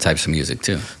listening to other types of music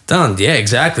too. Yeah,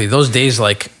 exactly. Those days,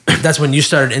 like, that's when you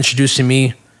started introducing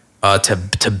me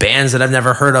to bands that I've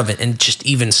never heard of, and just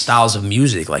even styles of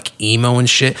music like emo and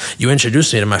shit. You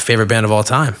introduced me to my favorite band of all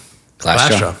time,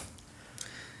 Glass Jaw.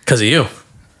 Because of you.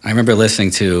 I remember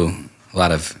listening to a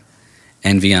lot of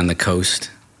Envy on the Coast.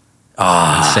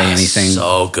 Say Anything.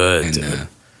 So good, and, dude.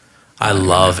 I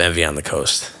love Envy on the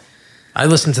Coast. I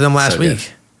listened to them last week. Good.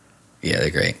 Yeah,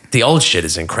 they're great. The old shit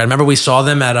is incredible. Remember we saw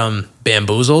them at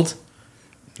Bamboozled?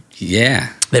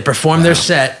 Yeah. They performed their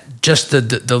set, just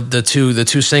the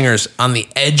two singers on the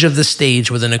edge of the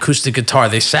stage with an acoustic guitar.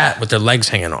 They sat with their legs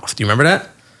hanging off. Do you remember that?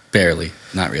 Barely.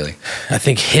 Not really. I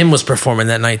think him was performing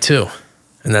that night too.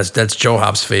 And that's Joe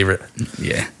Hop's favorite.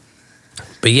 Yeah.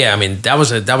 But yeah, I mean, that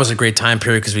was a great time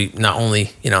period because we not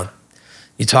only,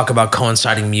 you talk about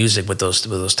coinciding music with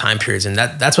those time periods, and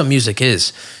that's what music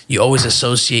is. You always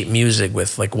associate music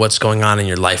with like what's going on in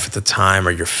your life at the time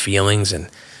or your feelings, and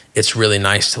it's really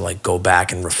nice to like go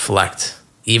back and reflect,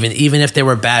 even if there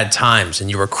were bad times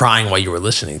and you were crying while you were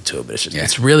listening to it. But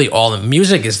it's really all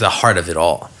music is the heart of it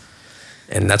all,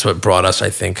 and that's what brought us,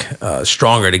 I think,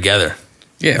 stronger together.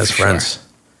 Yeah, as friends. Sure.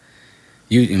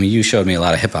 You showed me a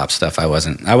lot of hip hop stuff. I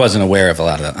wasn't aware of a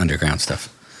lot of the underground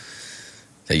stuff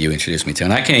that you introduced me to,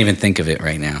 and I can't even think of it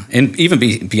right now. And even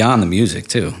beyond the music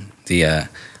too.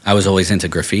 I was always into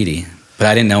graffiti, but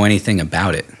I didn't know anything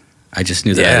about it. I just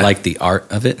knew that I liked the art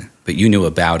of it, but you knew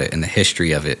about it and the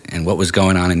history of it and what was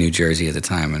going on in New Jersey at the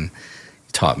time, and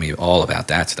you taught me all about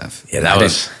that stuff. Yeah,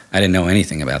 I didn't know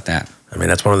anything about that. I mean,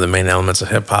 that's one of the main elements of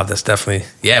hip hop. That's definitely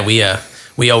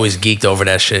we always geeked over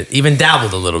that shit. Even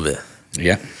dabbled a little bit.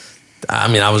 Yeah. I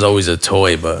mean, I was always a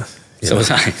toy, but so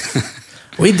was I.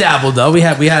 We dabbled though. We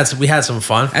had some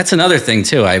fun. That's another thing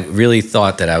too. I really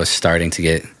thought that I was just starting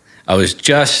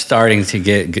to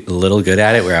get a little good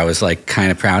at it, where I was like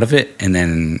kind of proud of it, and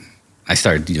then I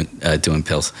started doing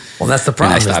pills. Well, that's the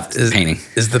problem. And I stopped painting.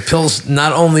 Is the pills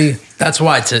not only? That's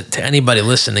why to anybody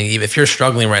listening, even if you're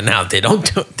struggling right now,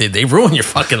 they ruin your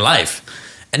fucking life.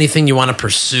 Anything you want to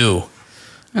pursue,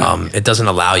 it doesn't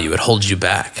allow you. It holds you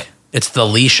back. It's the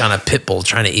leash on a pit bull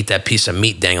trying to eat that piece of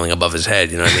meat dangling above his head.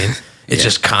 You know what I mean? It's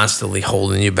just constantly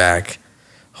holding you back,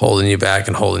 and holding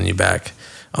you back.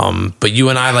 But you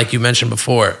and I, like you mentioned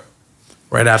before,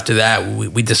 right after that,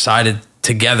 we decided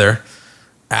together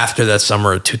after that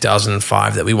summer of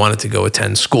 2005 that we wanted to go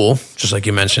attend school, just like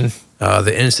you mentioned,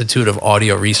 the Institute of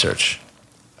Audio Research.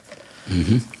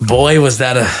 Mm-hmm. Boy, was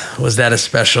that a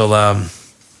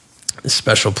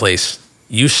special place.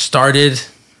 You started.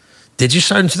 Did you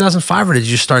start in 2005 or did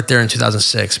you start there in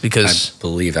 2006? Because I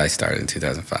believe I started in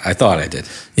 2005. I thought I did.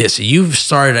 Yeah, so you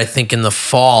started, I think, in the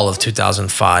fall of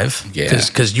 2005. Yeah.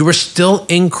 Because you were still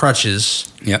in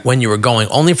crutches when you were going,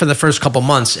 only for the first couple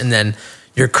months, and then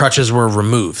your crutches were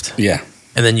removed. Yeah.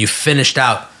 And then you finished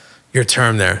out your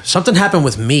term there. Something happened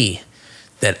with me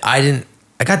that I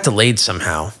got delayed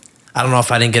somehow. I don't know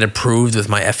if I didn't get approved with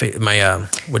my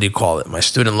what do you call it? My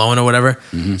student loan or whatever.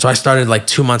 Mm-hmm. So I started like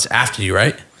 2 months after you,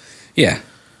 right? Yeah,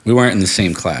 we weren't in the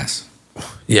same class.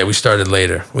 Yeah, we started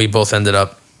later. We both ended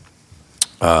up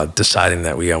deciding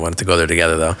that we wanted to go there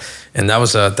together, though, and that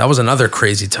was another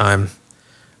crazy time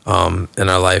in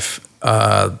our life.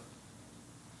 That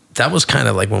was kind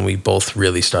of like when we both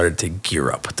really started to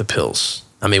gear up with the pills.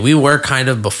 I mean, we were kind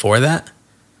of before that,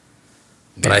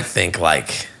 but I think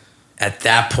like at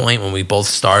that point when we both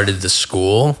started the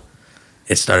school,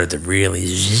 it started to really.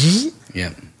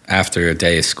 Yeah, after a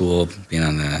day of school, being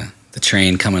on the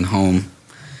train coming home,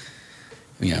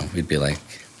 we'd be like,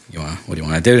 what do you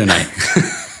want to do tonight?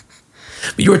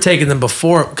 But you were taking them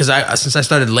before, because since I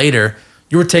started later,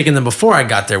 you were taking them before I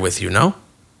got there with you, no?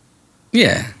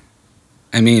 Yeah.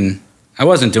 I mean, I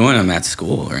wasn't doing them at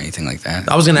school or anything like that.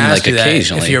 I was going to ask you that,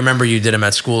 if you remember you did them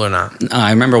at school or not. I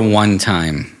remember one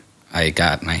time I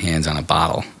got my hands on a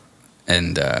bottle,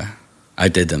 and I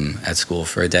did them at school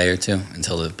for a day or two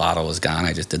until the bottle was gone.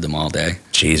 I just did them all day.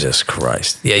 Jesus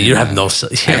Christ! Yeah, you have no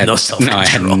self-control. No, I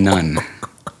had none.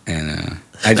 And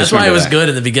that's why it was good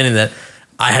in the beginning that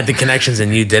I had the connections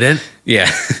and you didn't.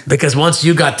 Yeah, because once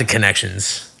you got the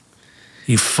connections,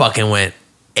 you fucking went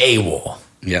AWOL.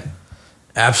 Yep,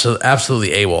 absolutely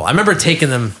AWOL. I remember taking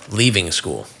them leaving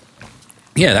school.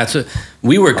 Yeah, that's what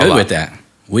we were good with that.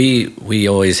 We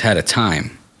always had a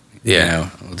time. Yeah,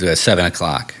 we'll do it at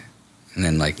 7:00. And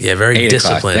then very 8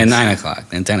 disciplined. Then 9:00,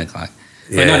 then 10:00.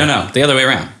 Yeah. But no, the other way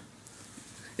around.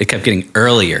 It kept getting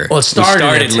earlier. Well, it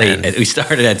started late. We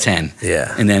started at 10.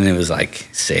 Yeah. And then it was like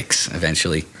 6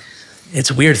 eventually. It's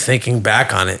weird thinking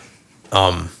back on it,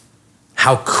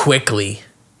 how quickly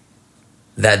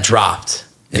that dropped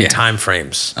in time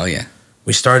frames. Oh, yeah.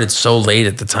 We started so late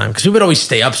at the time because we would always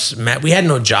stay up. We had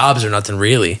no jobs or nothing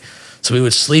really. So we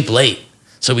would sleep late.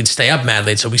 So we'd stay up mad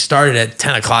late. So we started at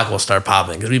 10 o'clock, we'll start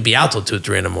popping because we'd be out till 2 or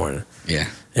 3 in the morning. Yeah.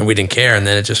 And we didn't care. And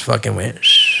then it just fucking went.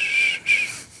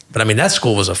 But I mean, that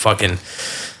school was a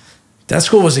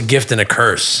gift and a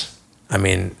curse. I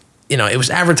mean, you know, it was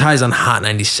advertised on Hot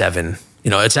 97.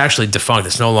 You know, it's actually defunct.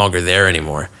 It's no longer there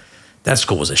anymore. That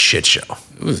school was a shit show.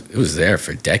 It was there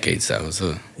for decades.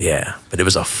 Yeah, but it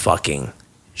was a fucking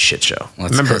shit show. Well,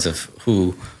 it's because of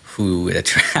who it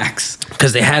attracts.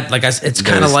 Because they had, like, it's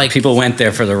kind of like... People went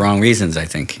there for the wrong reasons, I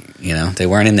think. You know, they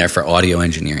weren't in there for audio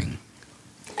engineering.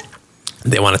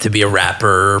 They wanted to be a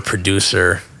rapper or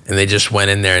producer, and they just went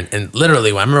in there. And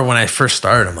literally, I remember when I first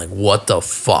started, I'm like, what the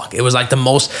fuck? It was like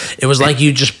like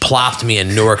you just plopped me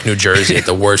in Newark, New Jersey at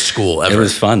the worst school ever. It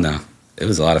was fun, though. It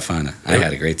was a lot of fun. I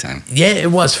had a great time. Yeah, it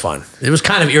was fun. It was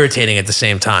kind of irritating at the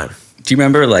same time. Do you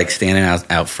remember, like, standing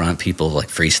out front, people, like,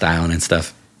 freestyling and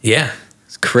stuff? Yeah.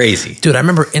 It's crazy. Dude, I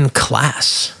remember in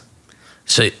class.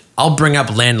 So I'll bring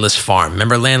up Landless Farm.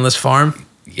 Remember Landless Farm?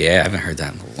 Yeah, I haven't heard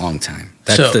that in a long time.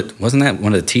 Wasn't that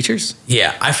one of the teachers?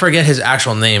 Yeah, I forget his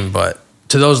actual name, but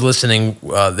to those listening,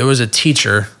 there was a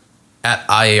teacher at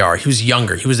IAR. He was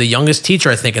younger. He was the youngest teacher,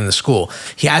 I think, in the school.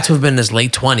 He had to have been in his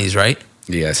late 20s, right?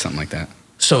 Yeah, something like that.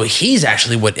 So he's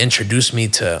actually what introduced me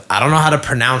to, I don't know how to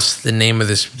pronounce the name of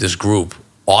this group,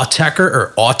 Autecker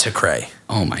or Auticray.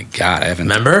 Oh my God,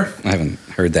 Remember? I haven't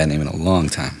heard that name in a long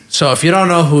time. So if you don't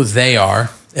know who they are,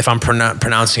 if I'm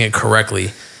pronouncing it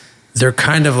correctly, they're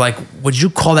kind of like, would you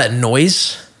call that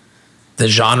noise? The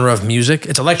genre of music?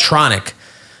 It's electronic,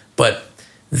 but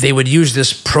they would use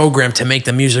this program to make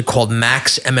the music called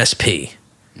Max MSP.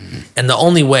 Mm-hmm. And the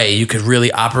only way you could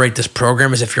really operate this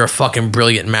program is if you're a fucking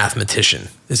brilliant mathematician.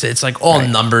 It's like all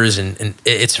numbers and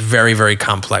it's very, very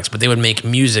complex, but they would make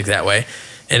music that way.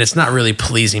 And it's not really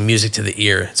pleasing music to the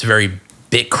ear. It's very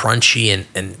bit crunchy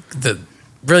and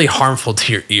really harmful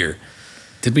to your ear.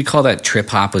 Did we call that trip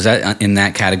hop? Was that in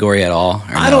that category at all?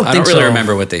 I don't really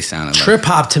remember what they sounded like. Trip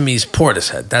hop to me is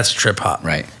Portishead. That's trip hop.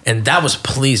 Right. And that was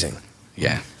pleasing.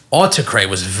 Yeah. Autocray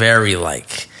was very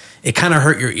like, it kind of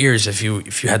hurt your ears if you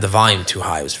had the volume too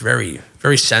high. It was very,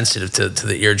 very sensitive to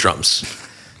the eardrums.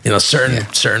 You know,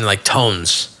 certain like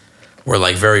tones were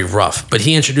like very rough. But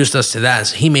he introduced us to that.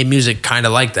 So he made music kind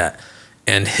of like that.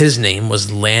 And his name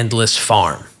was Landless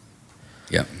Farm.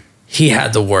 Yep. He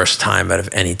had the worst time out of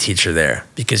any teacher there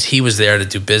because he was there to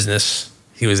do business.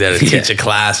 He was there to teach a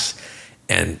class.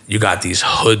 And you got these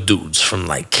hood dudes from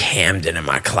like Camden in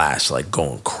my class, like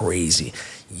going crazy,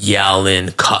 yelling,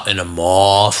 cutting him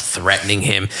off, threatening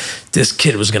him. This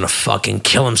kid was going to fucking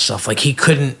kill himself. Like he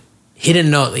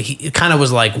didn't know. He kind of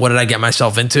was like, what did I get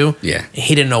myself into? Yeah.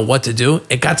 He didn't know what to do.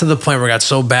 It got to the point where it got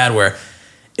so bad where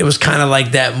it was kind of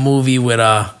like that movie with,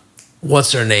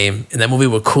 what's her name? In that movie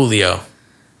with Coolio.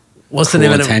 What's the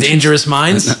name of it? Dangerous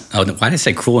Minds? Oh, why did I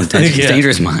say Cruel Intentions? Yeah.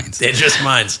 Dangerous Minds. Dangerous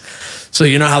Minds. So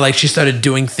you know how like she started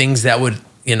doing things that would,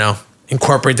 you know,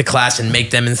 incorporate the class and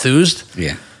make them enthused?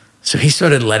 Yeah. So he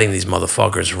started letting these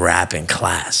motherfuckers rap in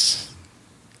class.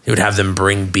 He would have them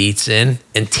bring beats in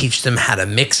and teach them how to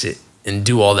mix it and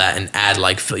do all that and add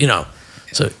like, you know.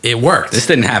 So it worked. This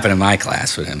didn't happen in my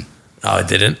class with him. Oh, it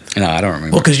didn't? No, I don't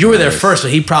remember. Well, because you were there first, so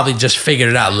he probably just figured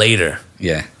it out later.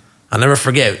 Yeah. I'll never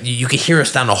forget. You could hear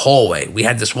us down the hallway. We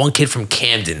had this one kid from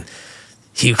Camden.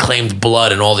 He claimed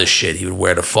blood and all this shit. He would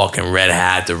wear the fucking red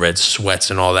hat, the red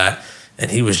sweats and all that. And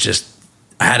he was just...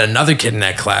 I had another kid in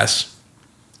that class.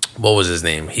 What was his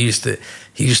name? He used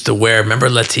to wear... Remember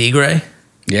La Tigre?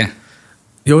 Yeah.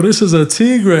 Yo, this is a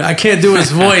tigre. I can't do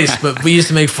his voice, but we used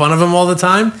to make fun of him all the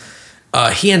time.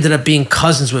 He ended up being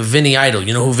cousins with Vinny Idol.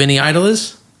 You know who Vinny Idol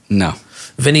is? No.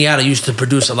 Vinny Idol used to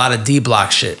produce a lot of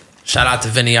D-Block shit. Shout out to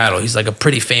Vinny Idol. He's like a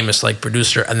pretty famous like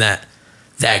producer on that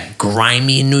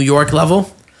grimy New York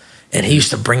level. And he used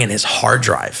to bring in his hard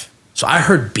drive. So I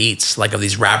heard beats like of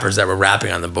these rappers that were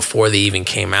rapping on them before they even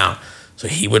came out. So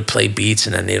he would play beats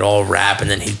and then they'd all rap and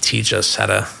then he'd teach us how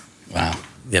to,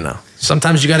 you know,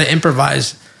 sometimes you got to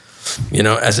improvise, you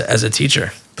know, as a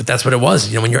teacher. But that's what it was.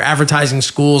 You know, when you're advertising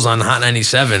schools on Hot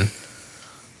 97,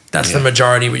 that's the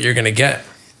majority what you're going to get.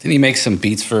 Didn't he make some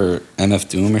beats for MF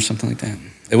Doom or something like that?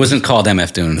 It wasn't called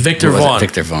MF Doom. Victor Vaughn.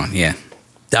 Victor Vaughn, yeah.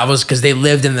 That was because they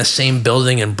lived in the same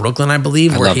building in Brooklyn, I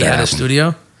believe, where he had a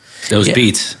studio. Those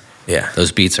beats. Yeah.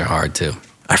 Those beats are hard, too.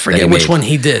 I forget which one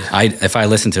he did. If I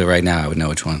listened to it right now, I would know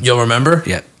which one. You'll remember?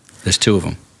 Yeah. There's two of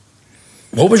them.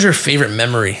 What was your favorite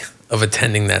memory of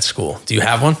attending that school? Do you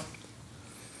have one?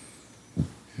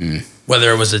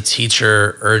 Whether it was a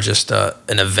teacher or just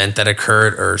an event that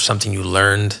occurred or something you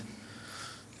learned.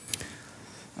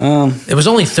 It was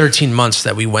only 13 months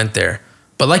that we went there.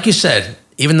 But like you said,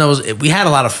 even though we had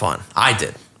a lot of fun, I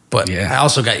did. But I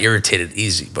also got irritated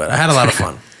easy. But I had a lot of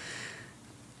fun.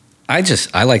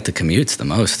 I like the commutes the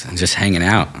most, and just hanging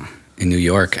out in New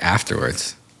York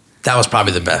afterwards. That was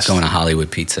probably the best. Going to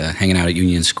Hollywood Pizza, hanging out at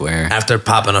Union Square. After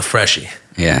popping a freshie.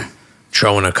 Yeah.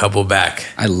 Throwing a couple back.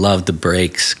 I loved the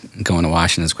breaks, going to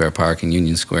Washington Square Park and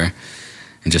Union Square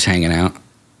and just hanging out.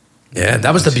 Yeah,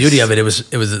 that was the beauty of it. It was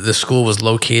the school was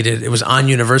located. It was on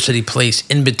University Place,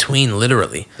 in between,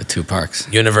 literally. The two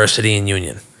parks. University and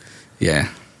Union. Yeah.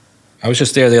 I was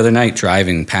just there the other night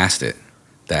driving past it.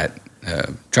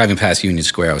 Driving past Union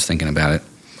Square, I was thinking about it.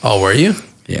 Oh, were you?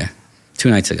 Yeah. 2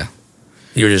 nights ago.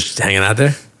 You were just hanging out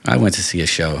there? I went to see a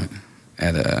show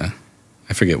at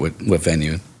I forget what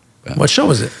venue. What show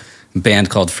was it? A band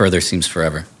called Further Seems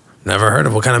Forever. Never heard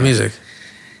of. What kind of music?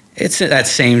 It's that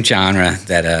same genre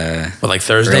that... What, like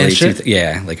Thursday and shit?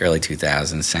 Like early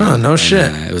 2000s. Oh, no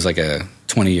shit. It was like a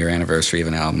 20-year anniversary of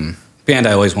an album. Band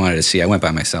I always wanted to see. I went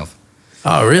by myself.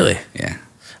 Oh, really? Yeah.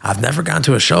 I've never gone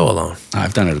to a show alone.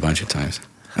 I've done it a bunch of times.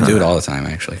 I do it all the time,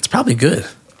 actually. It's probably good.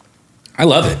 I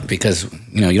love it because,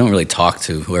 you don't really talk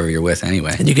to whoever you're with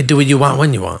anyway. And you can do what you want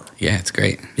when you want. Yeah, it's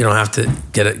great. You don't have to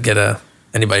get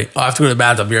anybody, I have to go to the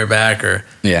bathroom, I'll be right back, or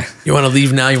yeah. You want to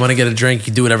leave now, you want to get a drink,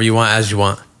 you do whatever you want as you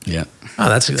want. Yeah. Oh,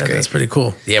 that's pretty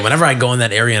cool. Yeah, whenever I go in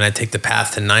that area and I take the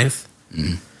path to 9th,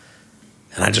 and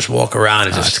I just walk around,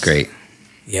 it's great.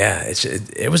 Yeah,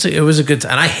 it was a good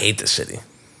time. And I hate the city.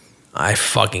 I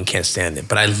fucking can't stand it.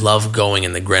 But I love going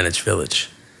in the Greenwich Village.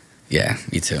 Yeah,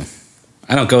 me too.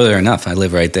 I don't go there enough. I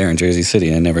live right there in Jersey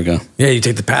City. I never go. Yeah, you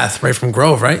take the path right from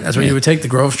Grove, right? That's where you would take the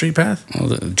Grove Street path? Well,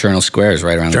 the Journal Square is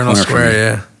right around the corner. Journal Square,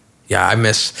 yeah. Yeah, I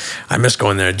miss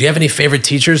going there. Do you have any favorite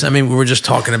teachers? I mean, we were just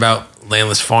talking about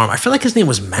Landless Farm. I feel like his name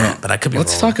was Matt, but I could be wrong.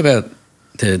 Let's talk about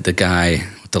the guy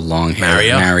with the long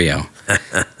hair. Mario.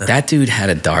 That dude had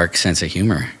a dark sense of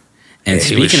humor. And yeah,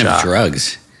 speaking of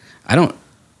drugs, I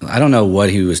don't know what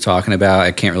he was talking about.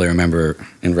 I can't really remember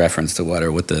in reference to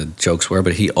what the jokes were,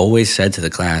 but he always said to the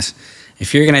class,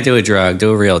 if you're going to do a drug,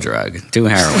 do a real drug. Do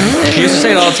heroin. He used to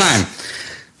say it all the time.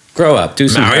 Grow up, do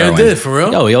some heroin. Mario did, for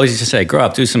real? No, he always used to say, grow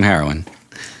up, do some heroin.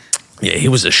 Yeah, he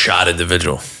was a shot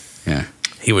individual. Yeah.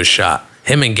 He was shot.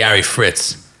 Him and Gary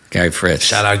Fritz. Gary Fritz.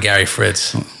 Shout out Gary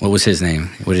Fritz. What was his name?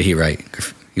 What did he write?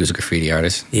 He was a graffiti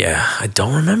artist? Yeah, I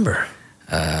don't remember.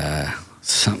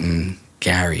 Something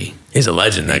Gary. He's a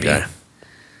legend, that guy.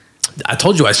 I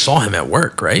told you I saw him at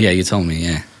work, right? Yeah, you told me,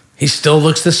 yeah. He still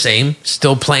looks the same,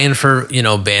 still playing for,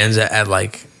 bands at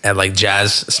like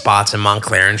jazz spots in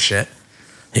Montclair and shit.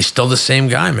 He's still the same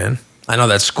guy, man. I know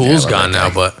that school's gone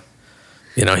now, but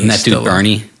he's and that still dude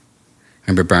Bernie.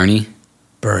 Remember Bernie?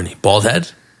 Bernie. Bald head?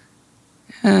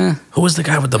 Who was the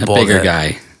guy with the bald bigger head?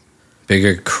 Guy.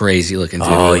 Bigger, crazy looking dude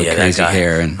with crazy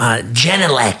hair. And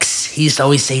Genelex. He used to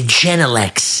always say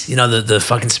Genelex. You know, the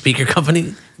fucking speaker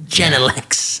company?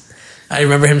 Genelex. Yeah. I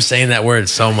remember him saying that word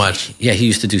so much. Yeah, he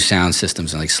used to do sound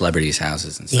systems in like celebrities'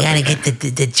 houses and stuff. You gotta get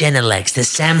the Genelex, the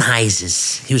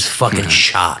Samheises. He was fucking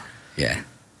shot. Yeah.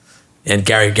 And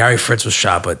Gary Fritz was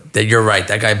shot, but you're right,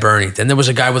 that guy Bernie. Then there was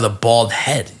a guy with a bald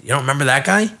head. You don't remember that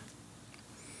guy?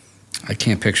 I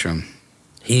can't picture him.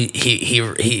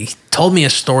 He told me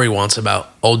a story once about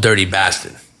Old Dirty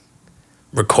Bastard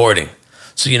recording.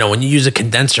 So, when you use a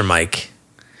condenser mic,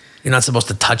 you're not supposed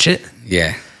to touch it.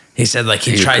 Yeah. He said,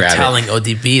 he tried telling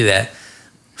ODB that,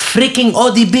 freaking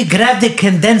ODB, grab the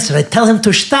condenser. I tell him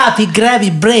to stop. He grab, he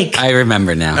break. I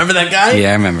remember now. Remember that guy? Yeah,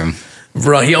 I remember him.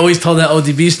 Bro, he always told that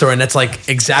ODB story, and that's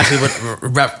exactly what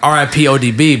RIP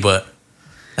ODB, but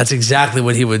that's exactly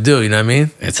what he would do. You know what I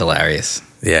mean? It's hilarious.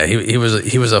 Yeah, he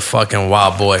was a fucking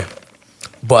wild boy.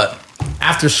 But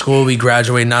after school, we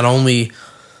graduated. Not only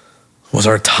was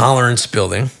our tolerance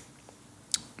building,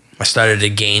 I started to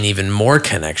gain even more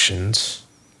connections.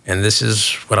 And this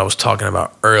is what I was talking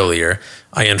about earlier.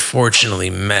 I unfortunately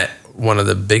met one of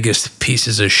the biggest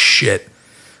pieces of shit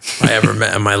I ever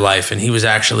met in my life. And he was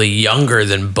actually younger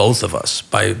than both of us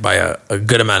by a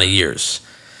good amount of years.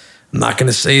 I'm not going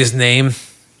to say his name,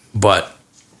 but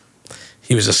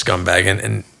he was a scumbag.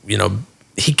 And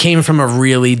he came from a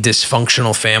really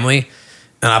dysfunctional family.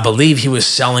 And I believe he was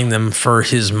selling them for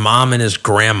his mom and his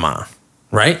grandma,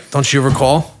 right? Don't you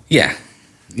recall? Yeah.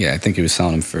 Yeah, I think he was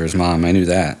selling them for his mom. I knew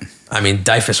that. I mean,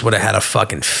 Dyfus would have had a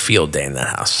fucking field day in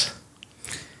that house.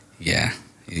 Yeah.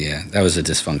 Yeah, that was a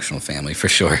dysfunctional family for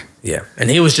sure. Yeah, and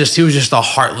he was just a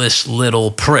heartless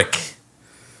little prick.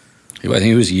 I think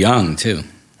he was young too.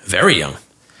 Very young.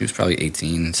 He was probably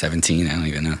 18, 17, I don't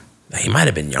even know. He might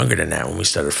have been younger than that when we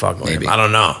started fucking with him. I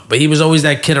don't know. But he was always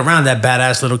that kid around, that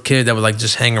badass little kid that would like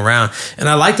just hang around. And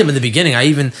I liked him in the beginning.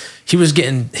 He was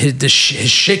getting his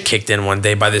shit kicked in one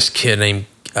day by this kid named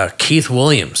Keith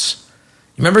Williams.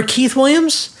 You remember Keith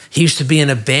Williams? He used to be in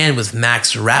a band with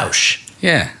Max Rausch.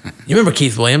 Yeah. You remember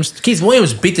Keith Williams? Keith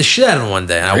Williams beat the shit out of him one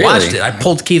day. And I watched it. I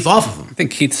pulled Keith off of him. I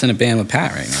think Keith's in a band with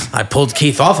Pat right now. I pulled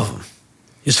Keith off of him.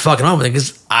 He was fucking off with it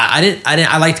because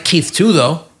I liked Keith too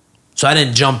though. So I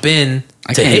didn't jump in.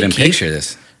 I can't even picture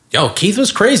this. Yo, Keith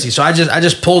was crazy. So I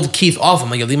just pulled Keith off him.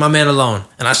 Like, leave my man alone.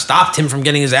 And I stopped him from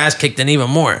getting his ass kicked in even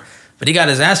more. But he got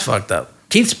his ass fucked up.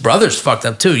 Keith's brother's fucked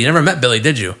up too. You never met Billy,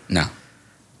 did you? No.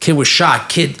 Kid was shot.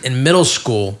 Kid in middle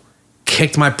school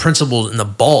kicked my principal in the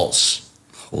balls.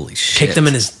 Holy shit. Kicked him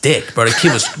in his dick. Bro, the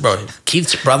kid was,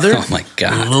 Keith's brother. Oh my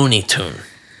God. Looney Tune.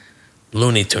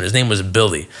 His name was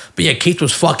Billy. But yeah, Keith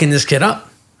was fucking this kid up.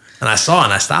 And I saw it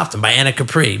and I stopped him by Anna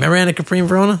Capri. Remember Anna Capri in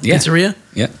Verona? Yeah. Pizzeria?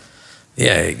 Yeah.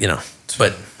 Yeah, you know.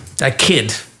 But that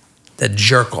kid, that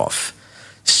jerk off,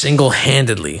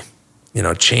 single-handedly, you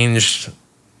know, changed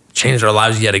our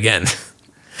lives yet again.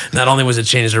 Not only was it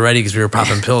changed already because we were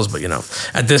popping pills, but, you know,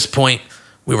 at this point,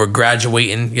 we were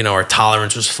graduating. You know, our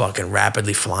tolerance was fucking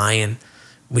rapidly flying.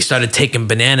 We started taking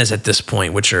bananas at this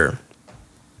point, which are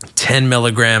 10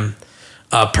 milligram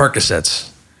Percocets.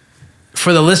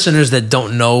 For the listeners that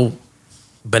don't know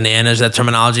bananas, that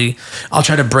terminology, I'll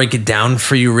try to break it down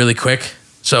for you really quick.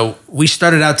 So we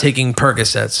started out taking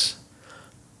Percocets.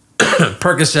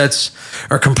 Percocets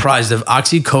are comprised of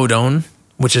oxycodone,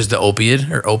 which is the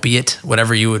opiate,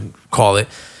 whatever you would call it.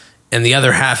 And the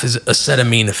other half is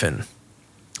acetaminophen.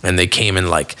 And they came in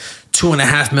like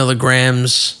 2.5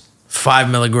 milligrams, 5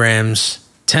 milligrams,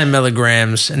 10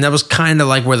 milligrams. And that was kind of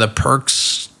like where the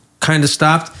perks kind of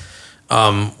stopped.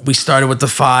 We started with the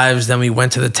 5s, then we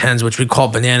went to the 10s, which we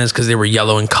called bananas because they were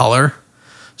yellow in color.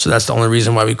 So that's the only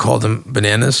reason why we called them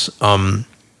bananas.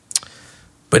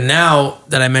 But now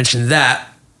that I mentioned that,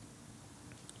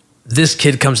 this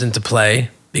kid comes into play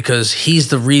because he's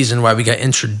the reason why we got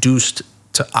introduced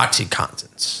to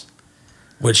OxyContins,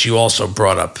 which you also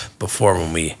brought up before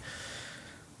when we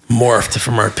morphed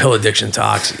from our pill addiction to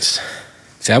oxys.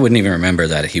 See, I wouldn't even remember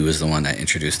that he was the one that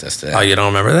introduced us to that. Oh, you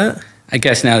don't remember that? I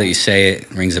guess now that you say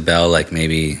it, rings a bell, like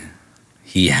maybe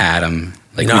he had them.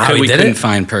 Like, you know we couldn't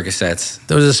find Percocets.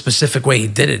 There was a specific way he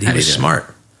did it. He was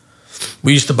smart.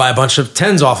 We used to buy a bunch of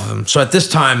 10s off of him. So at this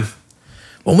time,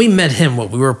 when we met him,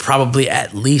 we were probably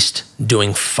at least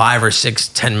doing 5 or 6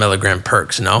 10 milligram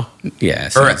perks, no? Yeah.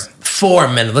 Or 4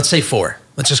 minutes. Let's say 4.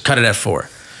 Let's just cut it at 4.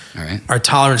 All right. Our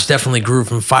tolerance definitely grew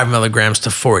from 5 milligrams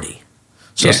to 40.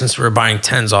 So since we were buying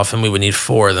 10s off him, we would need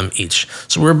 4 of them each.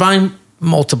 So we were buying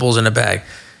multiples in a bag.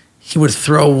 He would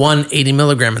throw 1 80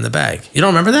 milligram in the bag. You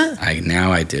don't remember that?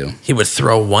 Now I do. He would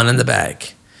throw 1 in the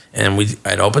bag. And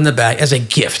I'd open the bag as a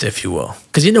gift, if you will.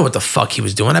 Because you know what the fuck he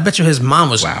was doing. I bet you his mom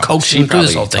was coaxing through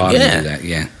this whole thing.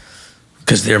 Yeah.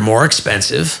 Because they're more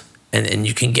expensive and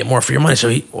you can get more for your money. So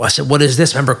I said, what is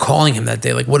this? I remember calling him that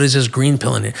day. Like, what is this green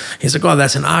pill in here? He's like, oh,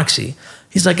 that's an oxy.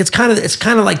 He's like, it's kind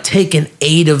of like taking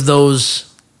 8 of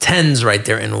those 10s right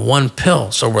there in one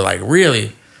pill. So we're like,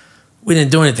 really? We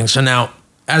didn't do anything. So now,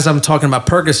 as I'm talking about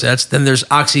Percocets, then there's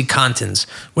OxyContins,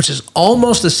 which is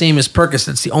almost the same as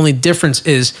Percocets. The only difference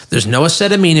is there's no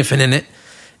acetaminophen in it,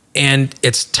 and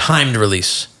it's timed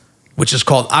release, which is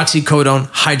called oxycodone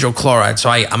hydrochloride. So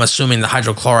I'm assuming the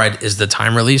hydrochloride is the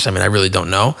time release. I mean, I really don't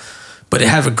know, but it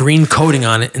have a green coating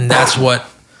on it, and that's what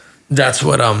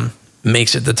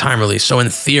makes it the time release. So in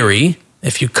theory,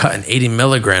 if you cut an 80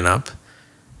 milligram up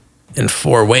in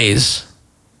 4 ways,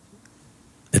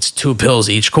 it's 2 pills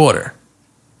each quarter.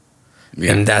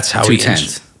 Yeah. And that's how 2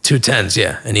 10s. 2 10s,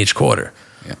 yeah, in each quarter.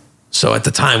 Yeah. So at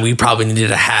the time, we probably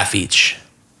needed a half each.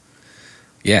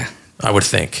 Yeah. I would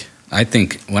think. I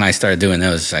think when I started doing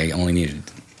those, I only needed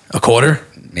a quarter?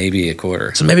 Maybe a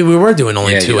quarter. So maybe we were doing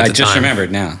only 2 at the time. I just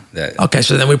remembered now. Okay,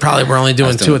 so then we probably were only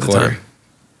doing 2 at the time.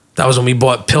 That was when we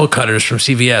bought pill cutters from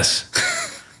CVS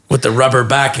with the rubber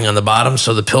backing on the bottom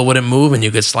so the pill wouldn't move and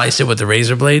you could slice it with the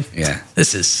razor blade. Yeah.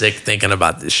 This is sick thinking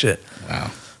about this shit.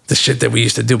 Wow. The shit that we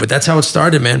used to do. But that's how it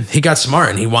started, man. He got smart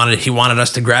and he wanted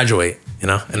us to graduate, you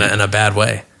know, in a bad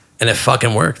way. And it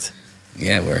fucking worked.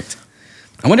 Yeah, it worked.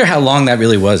 I wonder how long that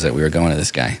really was that we were going to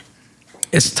this guy.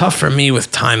 It's tough for me with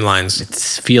timelines. It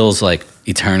feels like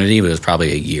eternity, but it was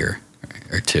probably a year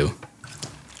or 2.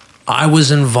 I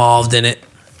was involved in it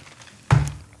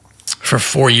for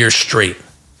 4 years straight.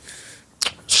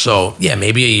 So, yeah,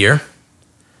 maybe a year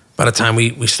by the time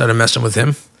we started messing with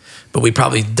him. But we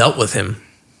probably dealt with him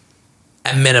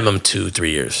at minimum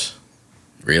 2-3 years.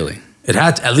 Really? It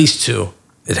had at least 2.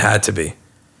 It had to be.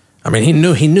 I mean,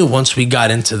 he knew once we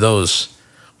got into those,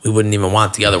 we wouldn't even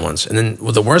want the other ones. And then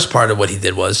the worst part of what he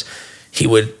did was he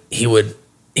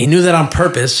knew that on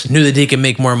purpose, knew that he could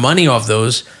make more money off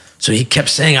those. So he kept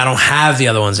saying, I don't have the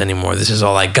other ones anymore. This is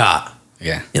all I got.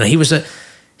 Yeah. You know, he was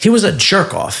a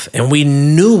jerk off, and we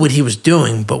knew what he was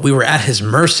doing, but we were at his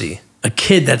mercy. A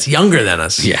kid that's younger than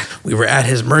us. Yeah. We were at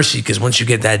his mercy because once you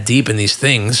get that deep in these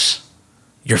things,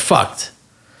 you're fucked.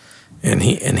 And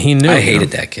he knew. I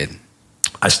hated that kid.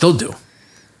 I still do.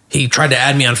 He tried to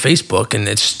add me on Facebook, and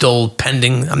it's still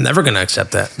pending. I'm never going to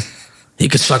accept that. He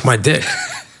could suck my dick.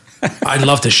 I'd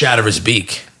love to shatter his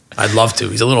beak. I'd love to.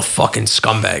 He's a little fucking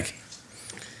scumbag.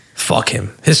 Fuck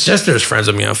him. His sister is friends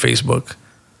with me on Facebook.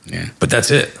 Yeah. But that's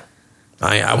it.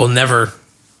 I will never,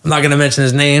 I'm not going to mention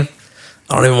his name.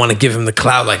 I don't even want to give him the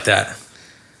clout like that.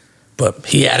 But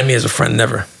he added me as a friend,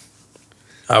 never.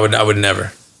 I would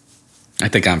never. I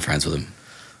think I'm friends with him.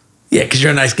 Yeah, because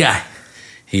you're a nice guy.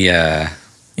 You're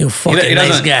a fucking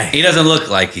nice guy. He doesn't look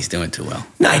like he's doing too well.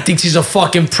 No, he thinks he's a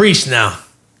fucking priest now.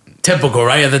 Typical,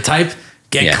 right? You're the type,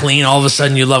 get clean, all of a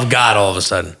sudden you love God all of a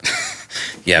sudden.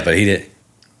 Yeah, but he did.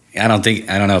 I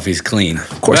don't know if he's clean.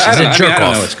 Of course, he's a jerk off. I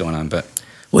don't know what's going on, but.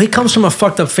 Well, he comes from a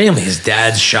fucked up family. His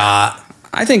dad's shot.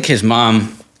 I think his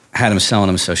mom had him selling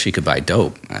him so she could buy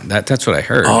dope. That's what I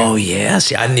heard. Oh, yeah.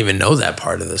 See, I didn't even know that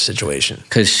part of the situation.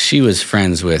 Because she was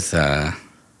friends with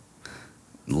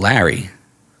Larry.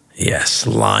 Yes,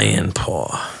 Lion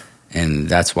Paw. And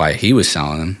that's why he was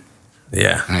selling them.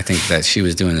 Yeah. And I think that she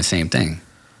was doing the same thing.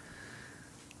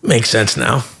 Makes sense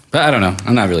now. But I don't know.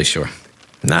 I'm not really sure.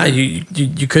 Nah, you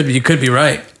could be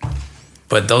right.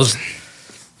 But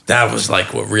that was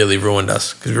like what really ruined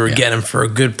us, because we were getting him for a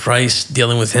good price,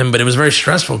 dealing with him. But it was very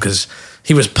stressful because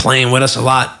he was playing with us a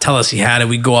lot, tell us he had it.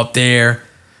 We'd go up there.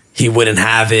 He wouldn't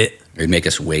have it. He'd make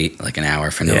us wait like an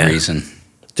hour for no reason.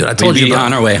 Dude, I told We'd you be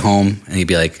on our way home, and he'd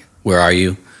be like, where are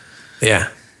you? Yeah.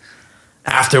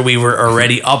 After we were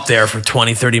already up there for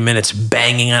 20, 30 minutes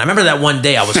banging on. I remember that one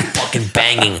day I was fucking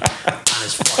banging on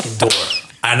his fucking door.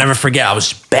 I never forget. I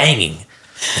was banging,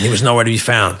 and he was nowhere to be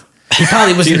found. He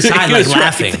probably was inside he like was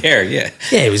laughing. Right there, yeah.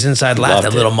 Yeah, he was inside laughing.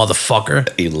 That little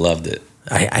motherfucker. He loved it.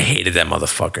 I hated that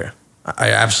motherfucker. I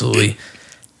absolutely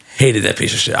hated that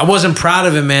piece of shit. I wasn't proud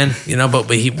of him, man. You know, but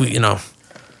we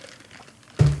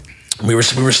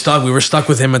were stuck. We were stuck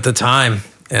with him at the time,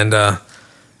 and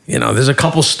there's a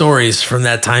couple stories from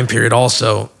that time period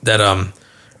also that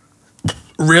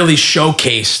really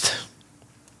showcased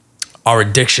our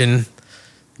addiction,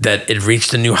 that it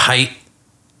reached a new height,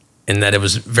 and that it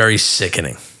was very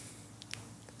sickening.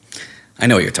 I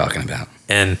know what you're talking about,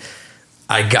 and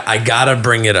I gotta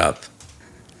bring it up.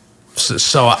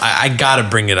 So I gotta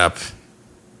bring it up.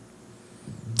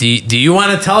 Do you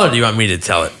want to tell it, or do you want me to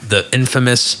tell it? The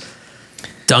infamous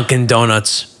Dunkin'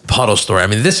 Donuts puddle story. I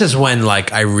mean, this is when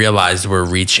I realized we're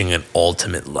reaching an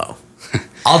ultimate low.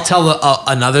 I'll tell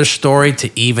another story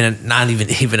to not even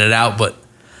even it out, but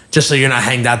just so you're not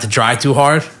hanged out to dry too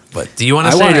hard. But do you want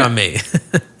to say it on me?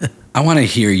 I want to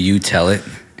hear you tell it,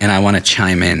 and I want to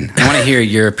chime in. I want to hear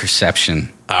your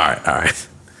perception. All right.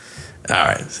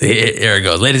 So here it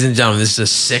goes. Ladies and gentlemen, this is a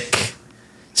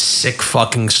sick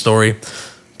fucking story.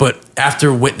 But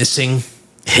after witnessing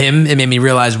him, it made me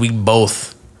realize we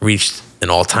both reached an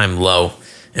all-time low.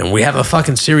 And we have a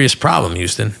fucking serious problem,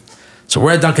 Houston. So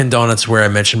we're at Dunkin' Donuts, where I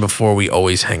mentioned before we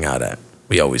always hang out at.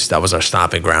 That was our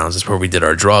stomping grounds. It's where we did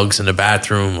our drugs in the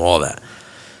bathroom, all that.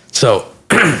 So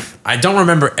I don't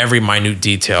remember every minute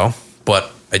detail,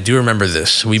 but I do remember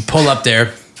this. We pull up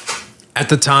there. At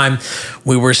the time,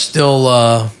 we were still,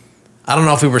 I don't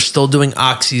know if we were still doing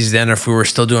oxys then or if we were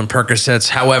still doing Percocets.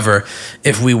 However,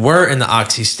 if we were in the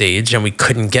oxy stage and we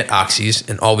couldn't get oxys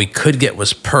and all we could get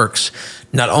was perks,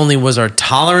 not only was our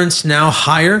tolerance now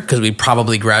higher, because we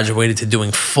probably graduated to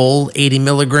doing full 80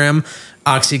 milligram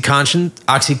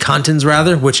Oxycontins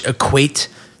rather, which equate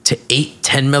to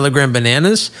 10 milligram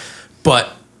bananas,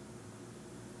 but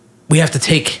we have to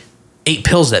take 8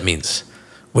 pills, that means,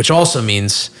 which also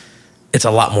means it's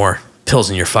a lot more pills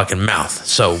in your fucking mouth.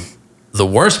 So the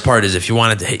worst part is if you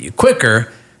wanted to hit you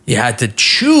quicker, you had to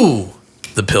chew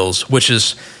the pills, which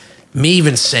is, me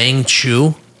even saying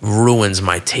chew ruins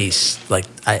my taste.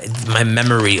 My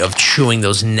memory of chewing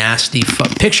those nasty,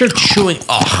 picture chewing,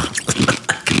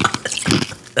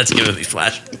 that's giving me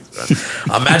flashbacks.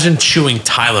 Imagine chewing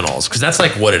Tylenols, because that's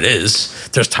what it is.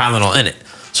 There's Tylenol in it.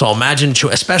 So imagine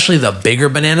chewing, especially the bigger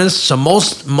bananas. So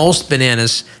most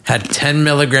bananas had 10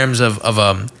 milligrams of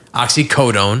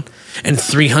oxycodone and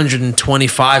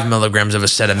 325 milligrams of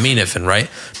acetaminophen, right?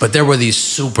 But there were these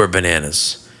super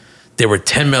bananas. There were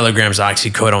 10 milligrams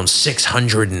oxycodone,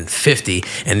 650,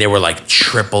 and they were like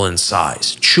triple in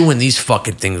size. Chewing these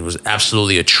fucking things was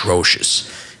absolutely atrocious.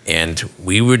 And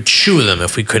we would chew them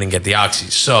if we couldn't get the oxy.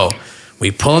 So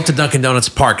we pull up to Dunkin' Donuts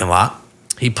parking lot.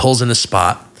 He pulls in a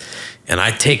spot, and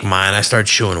I take mine. I start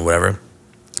chewing or whatever.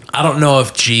 I don't know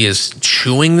if G is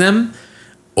chewing them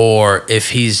or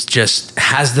if he's just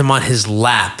has them on his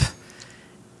lap.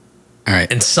 All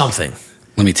right. And something.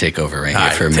 Let me take over right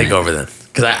here for a minute. Take over then.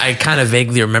 Because I kind of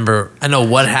vaguely remember, I know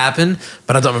what happened,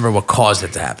 but I don't remember what caused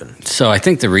it to happen. So I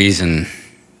think the reason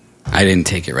I didn't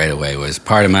take it right away was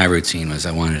part of my routine was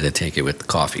I wanted to take it with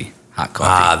coffee, hot coffee.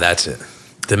 Ah, that's it.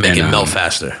 To make it melt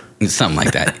faster. Something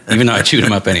like that, even though I chewed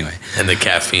them up anyway. And the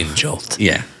caffeine jolt.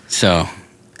 Yeah. So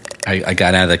I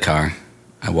got out of the car.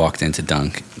 I walked into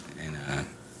Dunk, and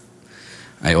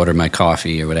I ordered my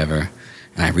coffee or whatever,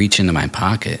 and I reach into my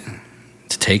pocket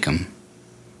to take them,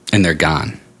 and they're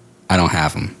gone. I don't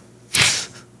have them.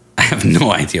 I have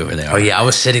no idea where they are. Oh, yeah. I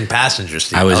was sitting passenger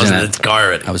seat. I was in the car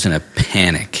already. I was in a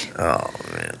panic. Oh,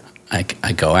 man.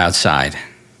 I go outside.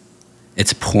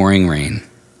 It's pouring rain.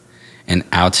 And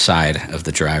outside of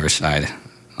the driver's side,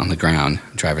 on the ground,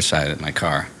 driver's side of my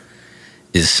car,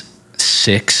 is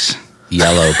 6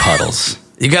 yellow puddles.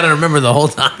 You got to remember the whole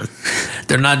time,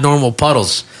 they're not normal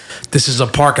puddles. This is a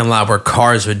parking lot where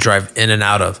cars would drive in and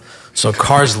out of. So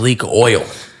cars leak oil.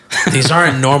 These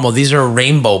aren't normal. These are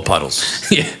rainbow puddles.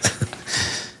 Yeah,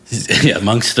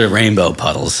 amongst the rainbow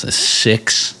puddles,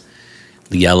 6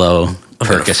 yellow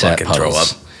Percocet puddles. Throw up.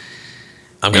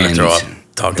 I'm going to throw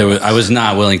up. I was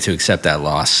not willing to accept that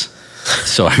loss.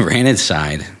 So I ran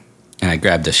inside, and I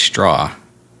grabbed a straw,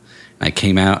 and I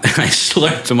came out, and I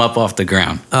slurped them up off the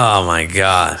ground. Oh, my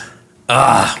God.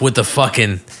 With the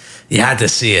fucking... You had to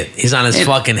see it. He's on his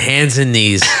fucking hands and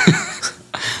knees.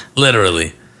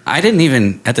 Literally. I didn't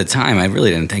even, at the time, I really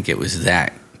didn't think it was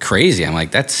that crazy. I'm like,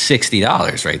 that's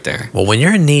 $60 right there. Well, when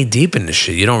you're knee deep in this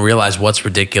shit, you don't realize what's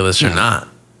ridiculous or not.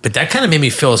 But that kind of made me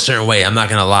feel a certain way. I'm not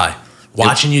going to lie.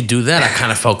 Watching you do that, I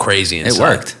kind of felt crazy inside. It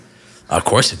worked. Of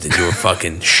course it did. You were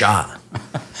fucking shot.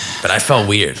 But I felt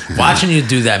weird. Watching you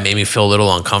do that made me feel a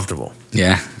little uncomfortable.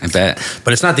 Yeah, I bet.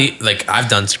 But it's not I've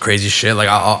done some crazy shit. Like,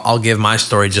 I'll give my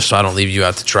story just so I don't leave you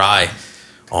out to dry.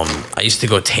 I used to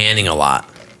go tanning a lot.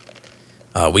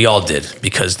 We all did,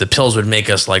 because the pills would make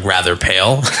us like rather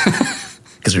pale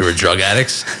because we were drug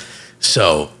addicts.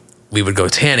 So we would go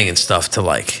tanning and stuff to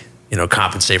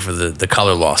compensate for the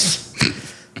color loss.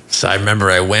 So I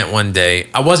remember I went one day.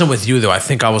 I wasn't with you though. I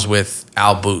think I was with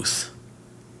Al Booth.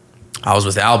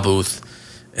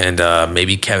 And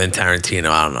maybe Kevin Tarantino.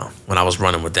 I don't know. When I was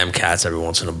running with them cats every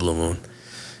once in a blue moon.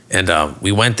 And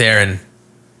we went there and,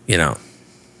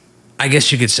 I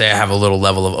guess you could say I have a little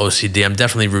level of OCD. I'm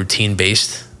definitely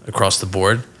routine-based across the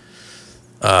board.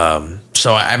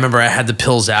 So I remember I had the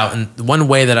pills out, and one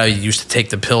way that I used to take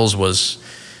the pills was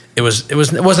it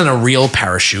wasn't a real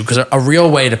parachute, because a real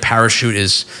way to parachute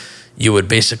is you would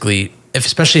basically,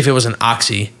 especially if it was an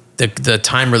oxy, the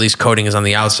time release coating is on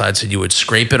the outside, so you would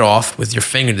scrape it off with your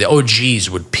finger. The OGs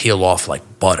would peel off like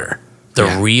butter.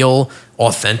 The real,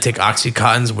 authentic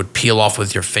Oxycontins would peel off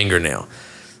with your fingernail.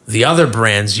 The other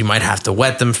brands, you might have to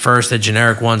wet them first. The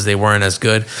generic ones, they weren't as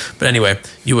good. But anyway,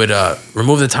 you would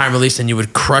remove the time release, and you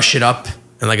would crush it up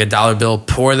in like a dollar bill,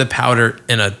 pour the powder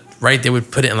in they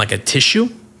would put it in like a tissue.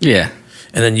 Yeah.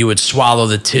 And then you would swallow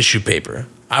the tissue paper.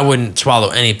 I wouldn't swallow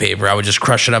any paper. I would just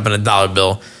crush it up in a dollar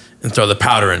bill and throw the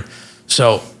powder in.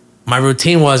 So my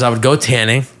routine was I would go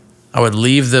tanning. I would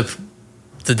leave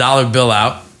the dollar bill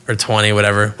out, or 20,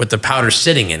 whatever, with the powder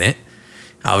sitting in it.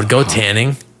 I would go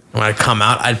tanning. When I come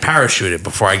out, I'd parachute it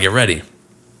before I get ready.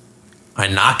 I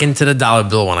knock into the dollar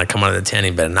bill when I come out of the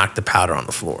tanning bed and knock the powder on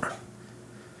the floor.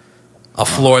 A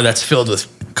floor that's filled with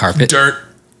carpet, dirt,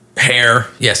 hair.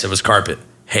 Yes, it was carpet,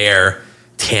 hair,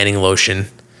 tanning lotion.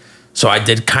 So I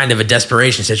did kind of a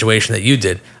desperation situation that you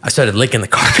did. I started licking the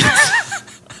carpet.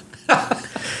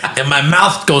 And my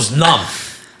mouth goes numb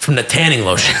from the tanning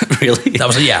lotion. Really?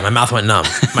 My mouth went numb.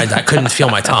 I couldn't feel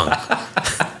my tongue.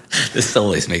 This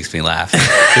always makes me laugh,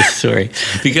 this story.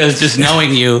 Because just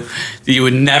knowing you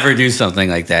would never do something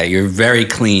like that. You're very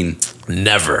clean.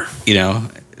 Never.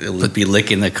 It would be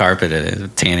licking the carpet at a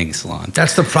tanning salon.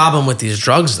 That's the problem with these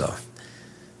drugs, though.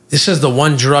 This is the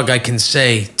one drug I can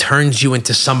say turns you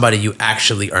into somebody you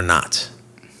actually are not.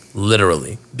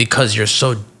 Literally. Because you're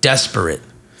so desperate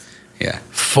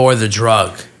for the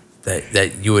drug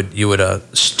that you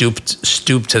would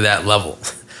stoop to that level.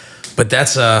 But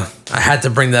that's I had to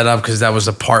bring that up because that was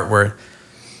a part where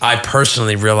I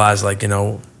personally realized,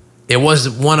 it was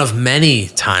one of many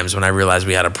times when I realized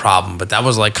we had a problem. But that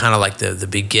was kind of the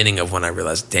beginning of when I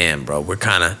realized, damn, bro, we're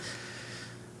kind of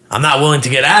I'm not willing to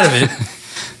get out of it.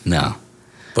 No.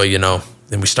 But,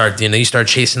 then you start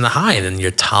chasing the high, and then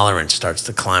your tolerance starts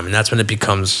to climb. And that's when it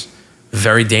becomes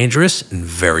very dangerous and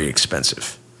very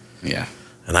expensive. Yeah.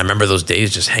 And I remember those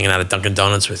days just hanging out at Dunkin'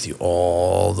 Donuts with you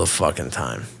all the fucking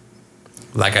time.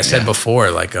 Like I said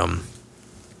before, like one of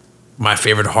my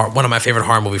favorite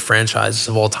horror movie franchises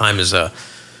of all time is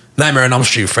Nightmare on Elm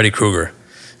Street with Freddy Krueger.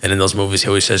 And in those movies, he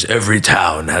always says, every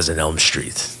town has an Elm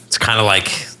Street. It's kind of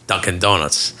like Dunkin'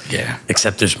 Donuts. Yeah.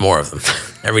 Except there's more of them.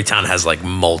 Every town has like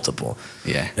multiple.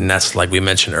 Yeah. And that's like we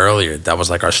mentioned earlier, that was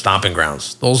like our stomping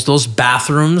grounds. Those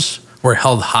bathrooms were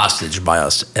held hostage by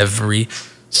us every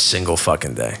single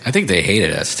fucking day. I think they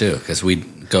hated us too, because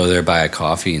we'd go there, buy a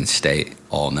coffee, and stay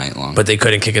all night long. But they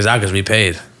couldn't kick us out because we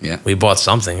paid. Yeah. We bought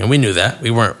something, and we knew that.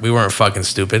 We weren't fucking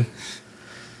stupid.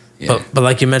 Yeah. But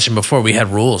like you mentioned before, we had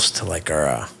rules to like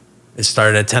our it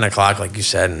started at 10 o'clock, like you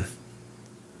said, and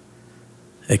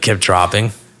it kept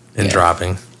dropping and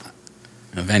dropping.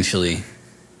 Eventually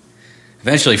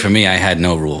for me, I had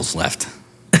no rules left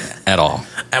at all.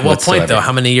 At what point, though,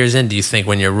 how many years in do you think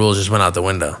when your rules just went out the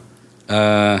window?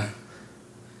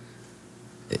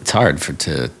 It's hard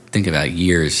to think about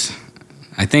years.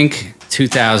 I think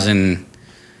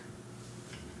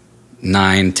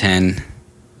 2009, 10.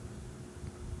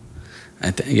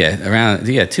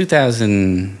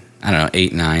 2000. I don't know,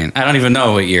 8, 9. I don't even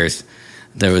know what years.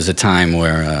 There was a time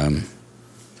where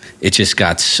it just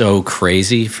got so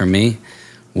crazy for me,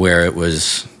 where it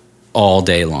was all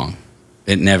day long.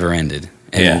 It never ended.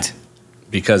 And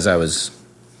because I was,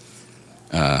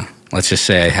 let's just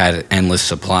say I had endless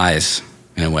supplies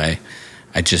in a way,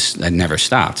 I never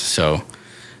stopped. So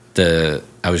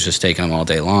I was just taking them all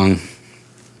day long,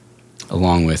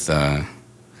 along with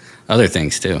other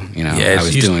things too. I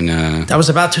was doing. That was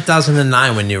about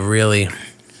 2009 when you really.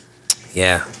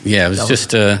 Yeah. Yeah, it was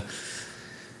just.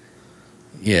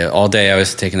 All day I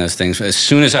was taking those things. As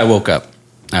soon as I woke up,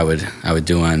 I would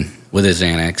do one with a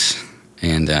Xanax,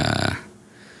 and then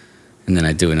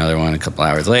I'd do another one a couple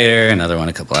hours later, another one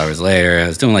a couple hours later. I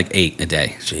was doing like 8 a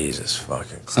day. Jesus fucking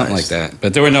Christ. Something like that.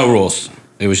 But there were no rules.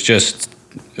 It was just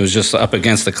up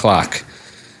against the clock.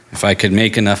 If I could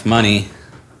make enough money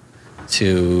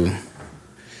to,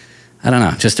 I don't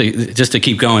know, just to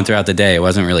keep going throughout the day. It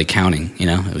wasn't really counting,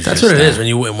 It was That's what it is.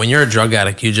 When you're a drug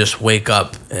addict, you just wake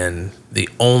up and the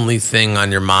only thing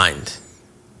on your mind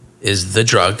is the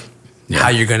drug, how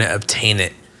you're going to obtain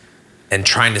it, and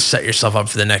trying to set yourself up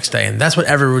for the next day. And that's what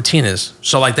every routine is.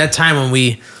 So like that time when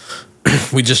we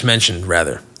just mentioned,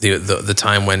 rather, the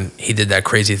time when he did that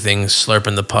crazy thing,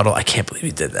 slurping the puddle. I can't believe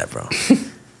he did that, bro.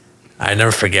 I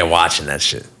never forget watching that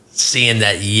shit. Seeing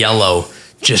that yellow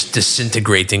just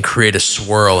disintegrate and create a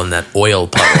swirl in that oil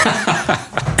puddle.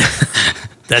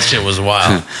 That shit was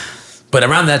wild. But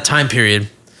around that time period,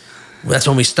 that's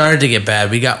when we started to get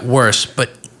bad. We got worse.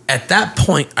 But at that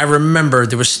point, I remember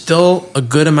there was still a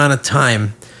good amount of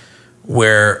time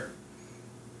where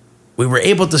we were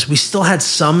able to, we still had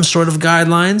some sort of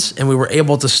guidelines, and we were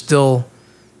able to still,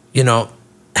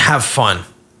 have fun.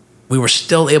 We were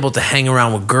still able to hang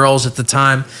around with girls at the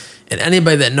time. And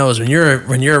anybody that knows, when you're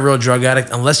a real drug addict,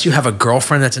 unless you have a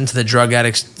girlfriend that's into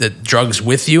the drugs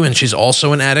with you, and she's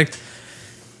also an addict,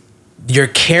 your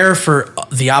care for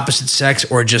the opposite sex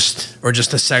or just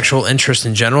a sexual interest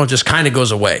in general just kind of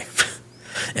goes away.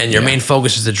 And your main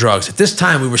focus is the drugs. At this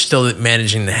time, we were still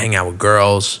managing to hang out with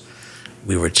girls.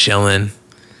 We were chilling.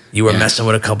 You were messing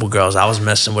with a couple girls. I was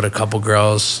messing with a couple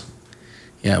girls.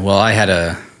 Yeah,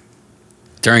 well,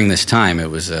 during this time, it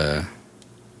was at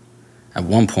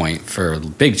one point, for a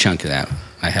big chunk of that,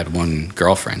 I had one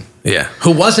girlfriend. Yeah.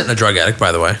 Who wasn't a drug addict,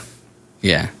 by the way.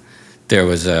 Yeah. There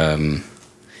was one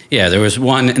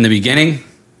in the beginning.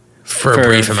 For a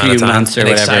brief amount of time. Months or an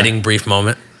whatever. Exciting brief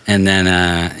moment. And then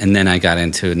I got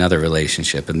into another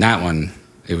relationship, and that one,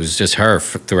 it was just her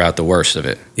throughout the worst of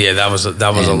it. Yeah, that was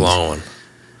a long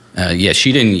one.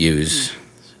 She didn't use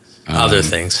other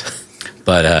things.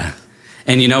 But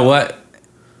and you know what?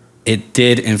 It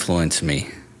did influence me.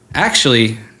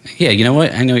 Actually, you know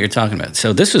what? I know what you're talking about.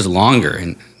 So this was longer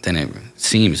than it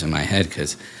seems in my head,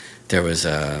 because there was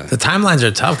the timelines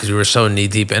are tough because we were so knee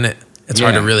deep in it. It's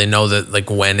hard to really know that like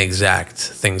when exact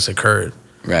things occurred.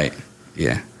 Right.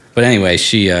 Yeah. But anyway,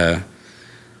 it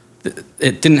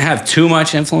didn't have too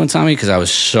much influence on me because I was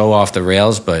so off the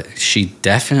rails, but she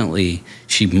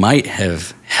might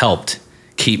have helped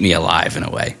keep me alive in a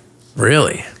way.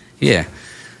 Really? Yeah.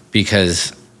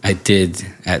 Because I did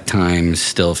at times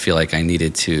still feel like I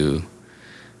needed to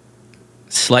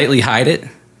slightly hide it.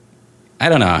 I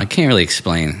don't know. I can't really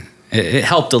explain. It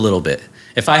helped a little bit.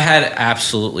 If I had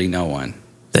absolutely no one,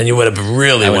 then you would have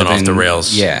really went off the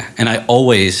rails. Yeah, and I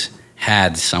always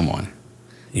had someone.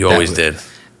 You always did.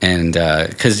 And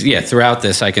because, throughout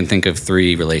this, I can think of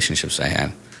 3 relationships I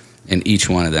had. In each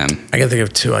one of them. I can think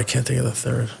of 2. I can't think of the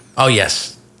third. Oh,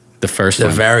 yes. The first one.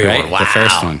 The very one. Wow. The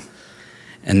first one.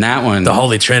 And that one. The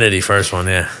Holy Trinity first one,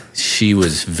 yeah. She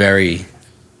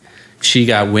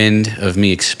got wind of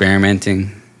me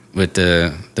experimenting with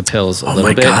the pills a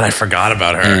little bit. Oh, my God, I forgot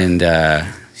about her. And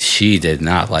she did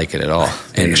not like it at all.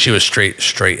 And she was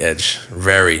straight edge.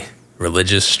 Very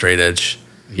religious, straight edge.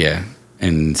 Yeah.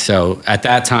 And so at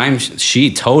that time,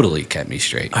 she totally kept me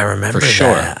straight. I remember that. For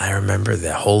sure. I remember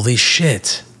that. Holy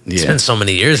shit. It's been so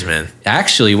many years, man.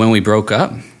 Actually, when we broke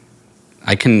up,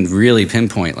 I can really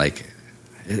pinpoint, like,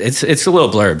 it's a little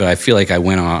blurred, but I feel like I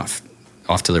went off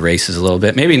to the races a little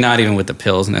bit. Maybe not even with the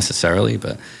pills necessarily,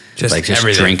 but just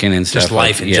drinking and stuff. Just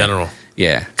life in general.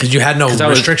 Yeah. Because you had no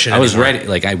restriction. I was ready.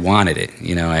 Like, I wanted it,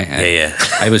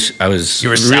 I was you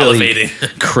were really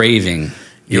salivating. Craving.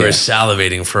 You were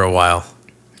salivating for a while.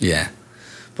 Yeah.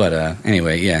 But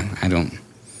anyway,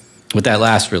 with that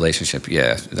last relationship,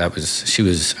 she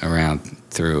was around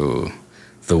through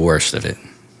the worst of it,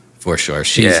 for sure.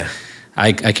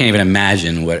 I can't even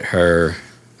imagine what her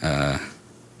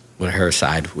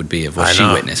side would be of what she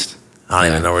witnessed. I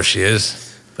don't even know where she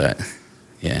is. But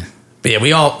yeah,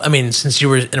 we all, since you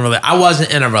were in a relationship, I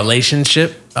wasn't in a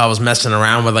relationship. I was messing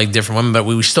around with like different women, but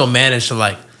we still managed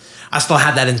to I still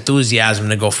had that enthusiasm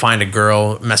to go find a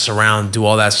girl, mess around, do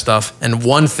all that stuff. And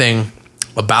one thing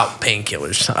about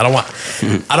painkillers, I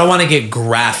don't want to get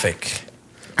graphic,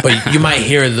 but you might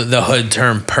hear the hood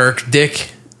term perk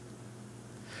dick.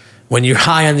 When you're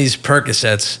high on these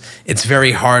Percocets, it's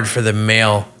very hard for the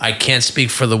male. I can't speak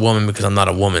for the woman because I'm not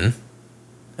a woman,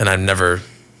 and I've never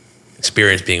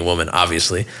experienced being a woman,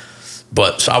 obviously.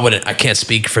 But so I can't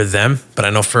speak for them, but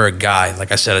I know for a guy,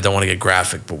 like I said, I don't want to get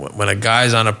graphic, but when a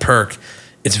guy's on a perk,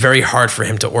 it's very hard for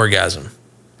him to orgasm.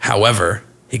 However,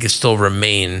 he could still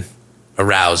remain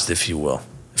aroused, if you will,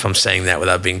 if I'm saying that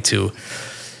without being too.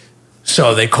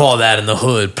 So they call that in the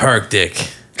hood perk dick.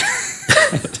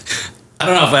 I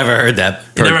don't know if I ever heard that.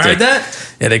 You never heard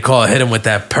that? Yeah, they hit him with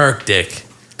that perk dick.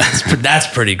 That's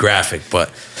pretty graphic, but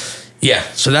yeah.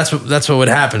 So that's what would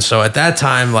happen. So at that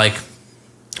time, like,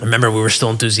 I remember we were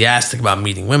still enthusiastic about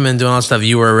meeting women, doing all that stuff.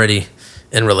 You were already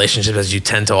in relationships, as you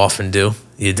tend to often do.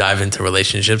 You dive into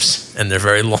relationships, and they're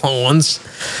very long ones.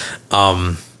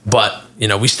 But,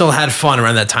 we still had fun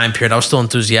around that time period. I was still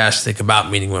enthusiastic about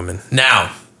meeting women.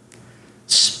 Now,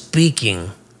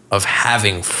 speaking of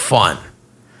having fun,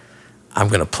 I'm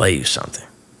going to play you something.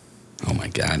 Oh, my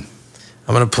God.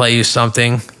 I'm going to play you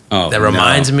something that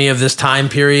reminds me of this time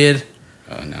period.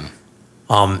 Oh,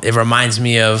 no. It reminds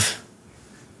me of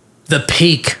the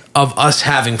peak of us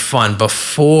having fun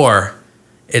before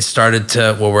it started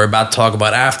to, what we're about to talk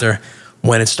about after,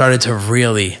 when it started to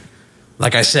really,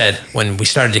 like I said, when I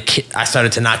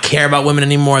started to not care about women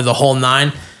anymore, the whole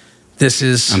 9. I'm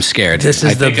scared. This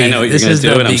is the beginning.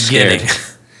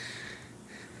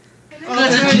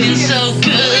 Cause it feels so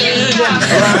good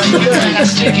when I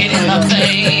stick it in my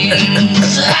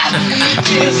veins.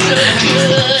 Feels so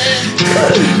good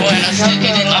when I stick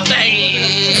it in my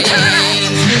veins.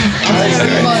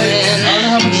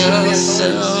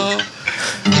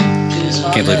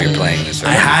 I can't believe you're playing this.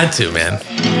 I had to, man.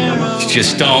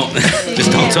 Just don't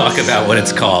talk about what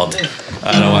it's called.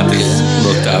 I don't want this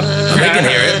looked up. They can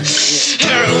hear it.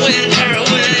 Heroin.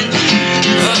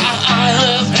 I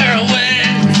love heroin.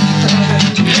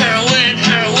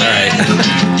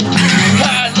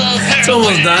 It's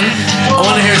almost done. I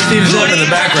want to hear Steve Zip in the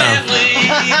background.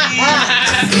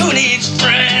 Who needs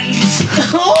friends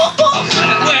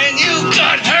when you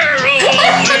got heroin?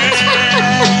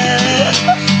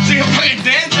 So you play a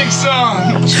dancing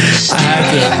song. I had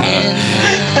to.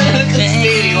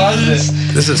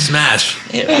 This is Smash.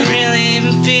 It really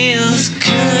feels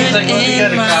good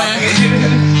in my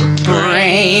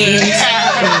brain.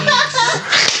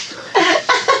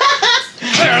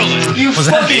 Was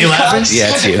that me laughing?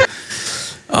 Yeah, it's you.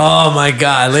 Oh my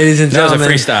God, ladies and gentlemen. That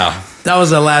was a freestyle. That was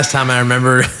the last time I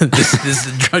remember this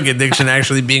drug addiction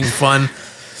actually being fun.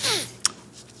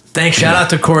 Shout out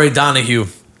to Corey Donahue.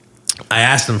 I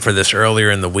asked him for this earlier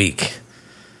in the week,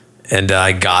 and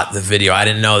I got the video. I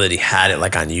didn't know that he had it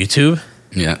like on YouTube.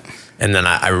 Yeah. And then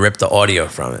I ripped the audio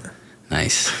from it.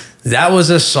 Nice. That was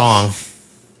a song.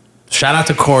 Shout out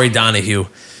to Corey Donahue.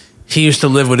 He used to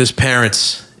live with his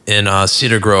parents in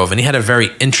Cedar Grove, and he had a very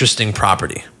interesting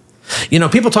property.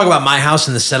 People talk about my house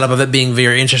and the setup of it being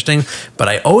very interesting, but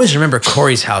I always remember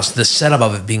Corey's house, the setup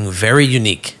of it being very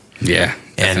unique. Yeah,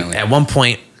 definitely. And at one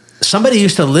point, somebody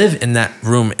used to live in that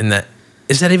room in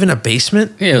Is that even a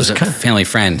basement? Yeah, it was a family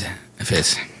friend of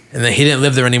his. And then he didn't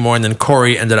live there anymore, and then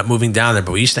Corey ended up moving down there,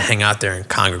 but we used to hang out there and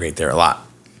congregate there a lot.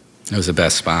 It was the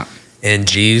best spot. And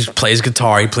G plays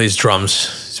guitar, he plays drums.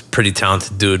 He's a pretty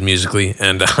talented dude musically.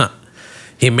 And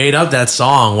he made up that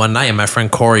song one night, and my friend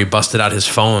Corey busted out his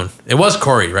phone. It was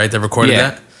Corey, right, that recorded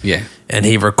that? Yeah. And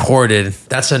he recorded,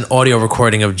 that's an audio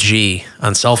recording of G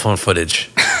on cell phone footage,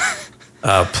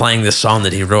 playing this song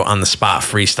that he wrote on the spot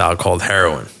freestyle called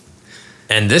Heroin.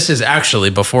 And this is actually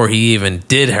before he even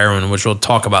did heroin, which we'll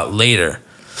talk about later.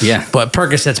 Yeah. But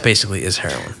Percocets basically is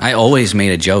heroin. I always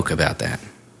made a joke about that.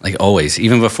 Like always,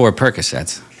 even before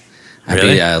Percocets. I'd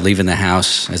be leaving the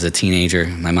house as a teenager.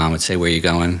 My mom would say, "Where are you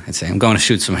going?" I'd say, "I'm going to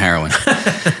shoot some heroin."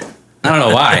 I don't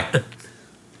know why.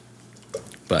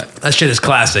 But that shit is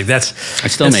classic. I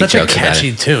still make such jokes a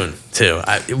catchy tune, too.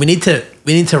 We need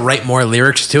to write more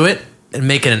lyrics to it and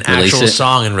make it an actual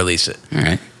song and release it. All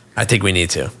right. I think we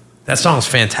need to. That song's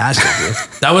fantastic,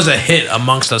 dude. That was a hit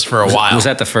amongst us for a while. Was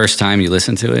that the first time you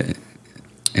listened to it?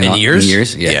 In years? In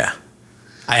years? Yeah.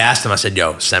 I asked him, I said,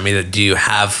 yo, send me do you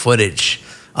have footage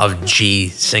of G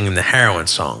singing the heroin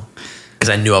song? Because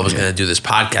I knew I was going to do this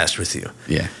podcast with you.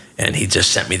 Yeah. And he just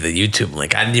sent me the YouTube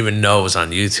link. I didn't even know it was on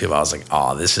YouTube. I was like,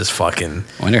 oh, this is fucking...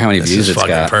 I wonder how many views it's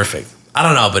got. Perfect. I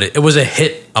don't know, but it was a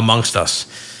hit amongst us.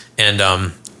 And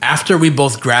after we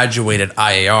both graduated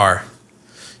IAR...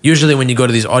 Usually when you go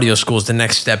to these audio schools, the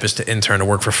next step is to intern to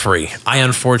work for free. I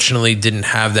unfortunately didn't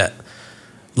have that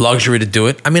luxury to do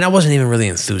it. I mean, I wasn't even really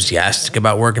enthusiastic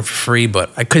about working for free, but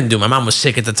I couldn't do it. My mom was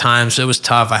sick at the time, so it was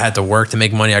tough. I had to work to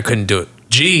make money. I couldn't do it.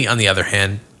 G, on the other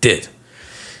hand, did.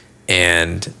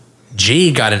 And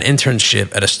G got an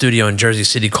internship at a studio in Jersey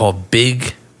City called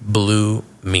Big Blue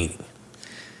Meanie.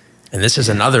 And this is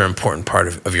another important part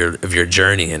of your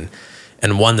journey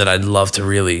and one that I'd love to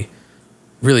really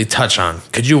touch on.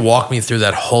 Could you walk me through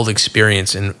that whole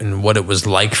experience and what it was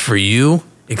like for you,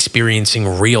 experiencing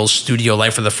real studio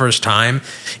life for the first time?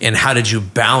 And how did you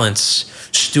balance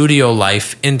studio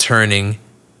life, interning,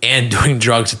 and doing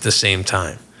drugs at the same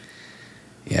time?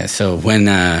 Yeah, so when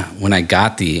I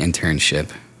got the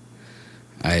internship,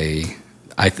 I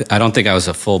don't think I was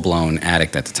a full-blown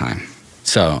addict at the time.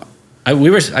 So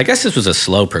I guess this was a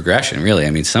slow progression, really.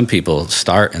 I mean, some people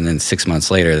start and then 6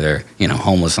 months later they're,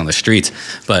 homeless on the streets.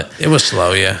 But it was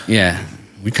slow, yeah. Yeah,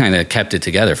 we kind of kept it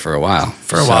together for a while.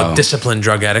 Disciplined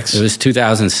drug addicts. It was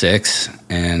 2006,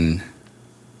 and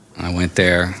I went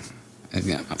there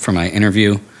for my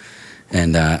interview,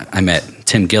 and I met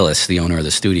Tim Gillis, the owner of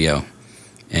the studio.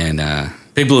 And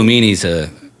Big Blue Meanie's I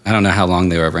don't know how long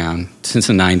they were around, since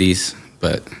the 90s,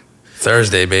 but...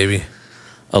 Thursday, baby.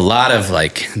 A lot of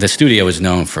the studio was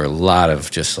known for a lot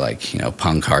of just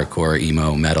punk, hardcore,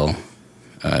 emo, metal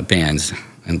bands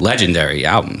and legendary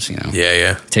albums,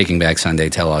 Yeah. Taking Back Sunday,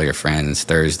 Tell All Your Friends,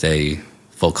 Thursday,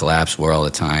 Full Collapse, War All the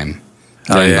Time.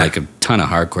 A ton of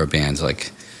hardcore bands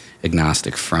like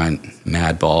Agnostic Front,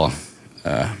 Madball,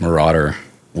 Marauder,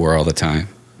 War All the Time.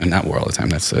 And not War All the Time,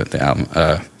 that's the album,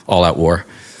 All Out War.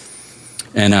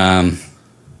 And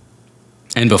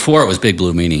before it was Big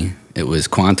Blue Meanie, it was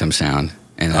Quantum Sound.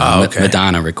 And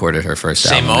Madonna recorded her first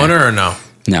album. Same owner or no?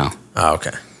 No. Oh,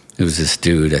 okay. It was this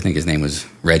dude, I think his name was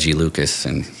Reggie Lucas,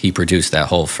 and he produced that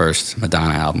whole first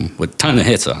Madonna album with a ton of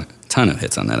hits on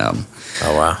that album.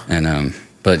 Oh, wow. And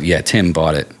but yeah, Tim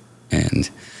bought it. And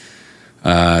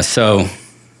I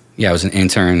was an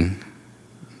intern,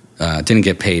 didn't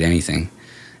get paid anything.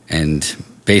 And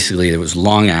basically it was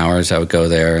long hours. I would go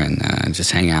there and just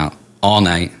hang out all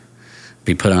night,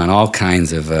 be put on all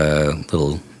kinds of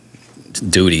little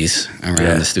duties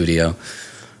around the studio,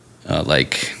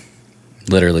 like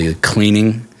literally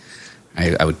cleaning.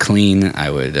 I would clean,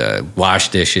 I would wash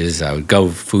dishes, I would go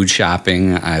food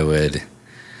shopping, I'd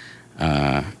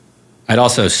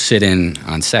also sit in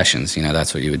on sessions.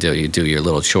 That's what you would do. You do your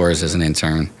little chores as an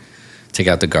intern, take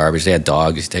out the garbage. They had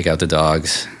dogs, take out the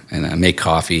dogs, and make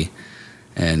coffee.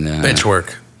 And bench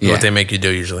work, what they make you do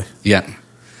usually. Yeah.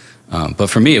 But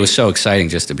for me, it was so exciting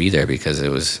just to be there because it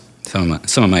was some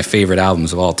of my favorite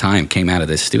albums of all time came out of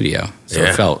this studio. So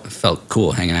it felt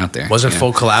cool hanging out there. Wasn't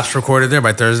Full Collapse recorded there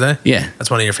by Thursday? Yeah. That's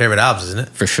one of your favorite albums, isn't it?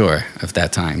 For sure, of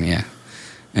that time, yeah.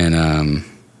 And,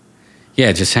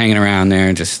 just hanging around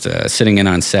there, just sitting in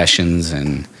on sessions.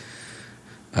 And,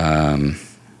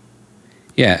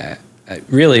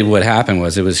 really what happened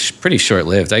was it was pretty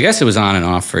short-lived. I guess it was on and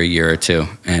off for a year or two.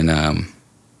 And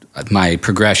my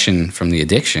progression from the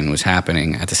addiction was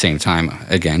happening at the same time,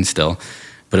 again, still.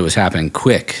 But it was happening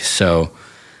quick, so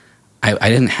I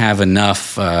didn't have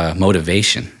enough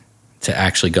motivation to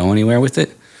actually go anywhere with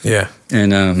it. Yeah.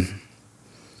 And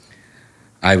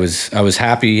I was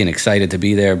happy and excited to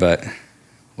be there, but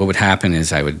what would happen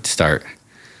is I would start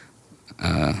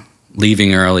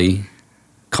leaving early,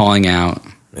 calling out,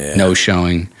 no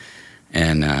showing,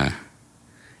 and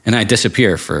I'd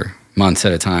disappear for months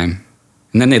at a time,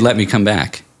 and then they'd let me come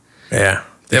back. Yeah,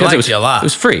 they liked you a lot. It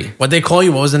was free. What'd they call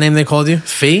you? What was the name they called you?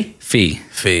 Fee?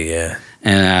 Fee, yeah.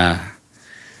 And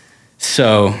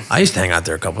so I used to hang out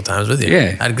there a couple times with you.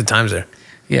 Yeah, I had good times there.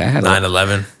 Yeah, I had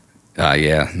 9/11.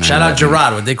 Yeah. Shout out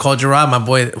Gerard. What they call Gerard, my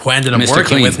boy, who I ended up Mr. working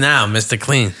Clean. with now, Mr.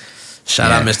 Clean. Shout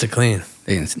out Mr. Clean.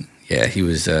 Yeah, he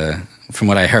was. From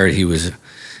what I heard,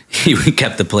 he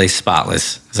kept the place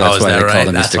spotless. So that's why they called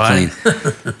him Mr.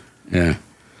 Clean. Yeah,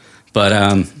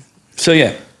 but so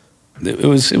yeah, it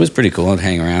was pretty cool to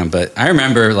hang around. But I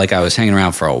remember like I was hanging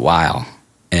around for a while.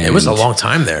 And it was a long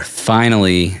time there.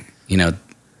 Finally,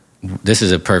 this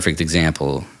is a perfect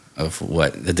example of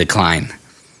what the decline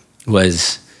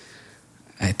was.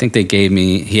 I think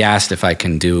he asked if I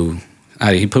can do,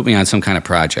 he put me on some kind of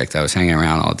project. I was hanging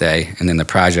around all day, and then the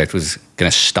project was going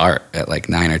to start at like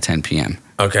 9 or 10 p.m.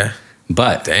 Okay.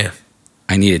 But damn,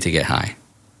 I needed to get high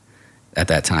at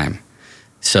that time.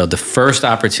 So the first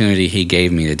opportunity he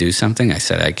gave me to do something, I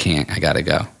said, I can't, I got to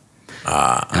go.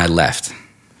 And I left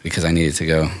because I needed to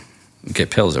go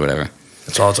get pills or whatever.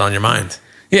 That's all that's on your mind.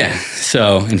 Yeah.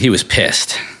 So, and he was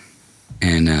pissed.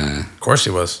 And of course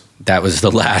he was. That was the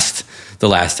last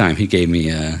time he gave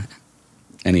me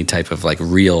any type of like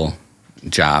real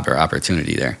job or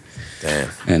opportunity there. Damn.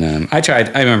 And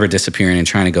I remember disappearing and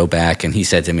trying to go back, and he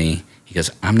said to me, he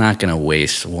goes, I'm not going to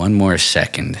waste one more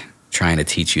second trying to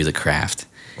teach you the craft.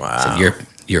 Wow. He said,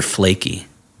 you're flaky.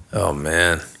 Oh,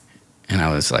 man. And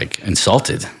I was like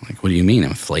insulted. Like, what do you mean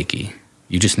I'm flaky?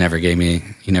 You never gave me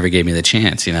the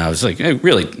chance. I was like,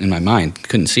 really, in my mind,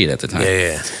 couldn't see it at the time.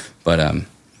 Yeah. But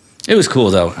it was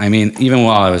cool, though. I mean, even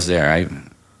while I was there,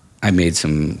 I made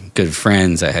some good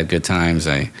friends. I had good times.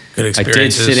 Good experiences.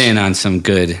 I did sit in on some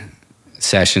good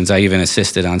sessions. I even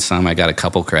assisted on some. I got a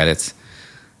couple credits.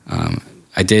 I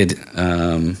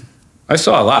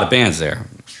saw a lot of bands there.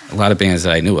 A lot of bands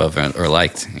that I knew of or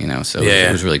liked, so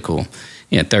it was really cool.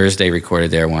 Yeah, Thursday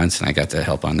recorded there once, and I got to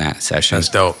help on that session. That's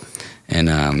dope. And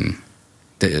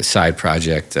the side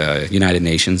project, United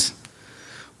Nations.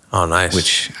 Oh, nice.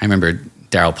 Which I remember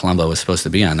Daryl Palumbo was supposed to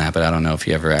be on that, but I don't know if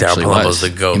he ever actually was. Daryl Palumbo's the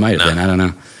GOAT. He might have been. I don't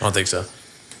know. I don't think so.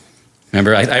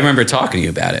 Remember, I remember talking to you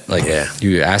about it. Like,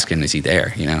 you were asking, is he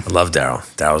there? I love Daryl.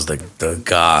 Daryl's the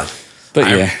god. But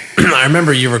I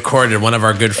remember you recorded one of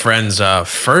our good friends'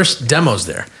 first demos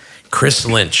there, Chris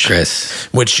Lynch.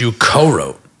 Which you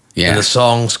co-wrote. Yeah. And the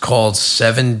song's called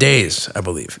 7 Days, I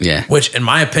believe. Yeah. Which, in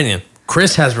my opinion,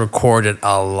 Chris has recorded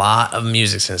a lot of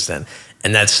music since then.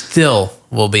 And that still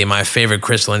will be my favorite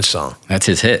Chris Lynch song. That's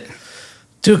his hit.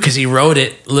 Dude, because he wrote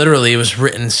it, literally, it was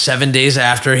written 7 days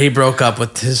after he broke up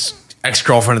with his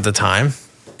ex-girlfriend at the time.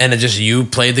 And you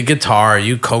played the guitar,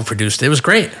 you co-produced it. It was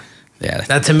great. Yeah.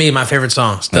 That, to me, my favorite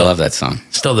song. Still, I love that song.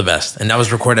 Still the best. And that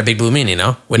was recorded at Big Blue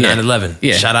Meanie, with 9/11.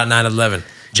 Yeah. Shout out 9/11.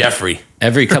 Jeffrey.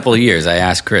 Every couple of years, I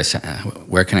ask Chris,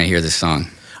 where can I hear this song?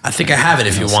 I think I have it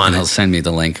if you want and it. He'll send me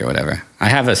the link or whatever. I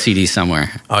have a CD somewhere.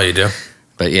 Oh, you do?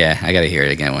 But yeah, I got to hear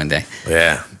it again one day.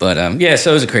 Yeah. But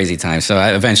so it was a crazy time. So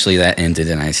eventually that ended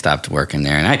and I stopped working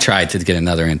there. And I tried to get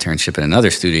another internship at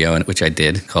another studio, which I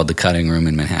did, called The Cutting Room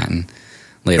in Manhattan.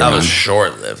 Later on. That was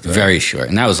short-lived. Right? Very short.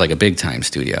 And that was like a big-time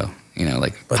studio,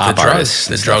 like but pop artists.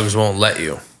 The drugs won't let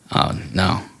you. Oh,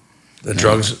 no. The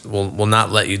drugs will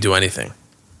not let you do anything.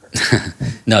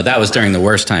 No, that was during the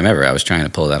worst time ever. I was trying to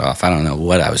pull that off. I don't know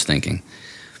what I was thinking.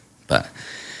 But,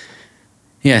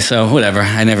 yeah, so whatever.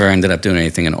 I never ended up doing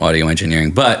anything in audio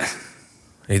engineering. But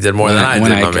you did more than I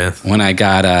did, my man. When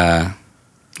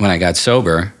I got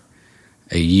sober,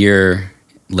 a year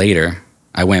later,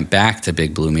 I went back to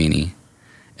Big Blue Meanie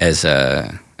as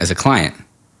a client,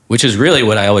 which is really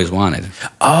what I always wanted.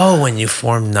 Oh, when you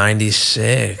formed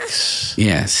 96.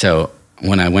 Yeah, so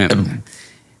when I went...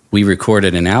 We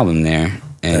recorded an album there,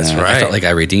 and That's right. I felt like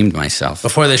I redeemed myself.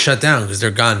 Before they shut down, because they're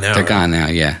gone now. They're gone now,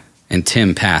 yeah. And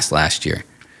Tim passed last year,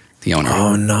 the owner.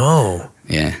 Oh, no.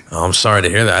 Yeah. Oh, I'm sorry to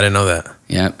hear that. I didn't know that.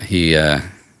 Yeah, he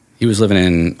was living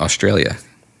in Australia.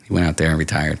 He went out there and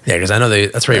retired. Yeah, because I know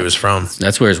that's where he was from.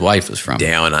 That's where his wife was from.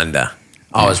 Down under.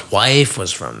 Oh, his wife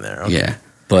was from there. Okay. Yeah.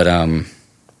 But,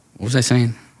 what was I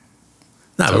saying?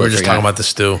 No, we were just talking about the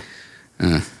stew.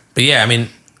 But yeah, I mean,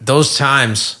 those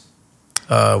times...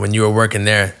 when you were working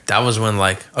there, that was when,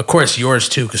 of course, yours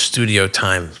too, because studio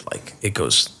time, it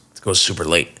goes super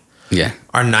late. Yeah.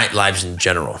 Our night lives in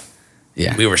general.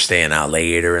 Yeah. We were staying out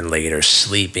later and later,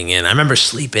 sleeping in. I remember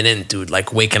sleeping in, dude,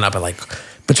 waking up at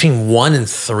between 1 and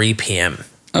 3 p.m.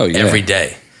 Oh, yeah. Every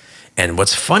day. And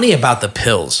what's funny about the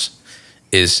pills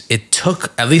is it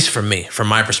took, at least for me, from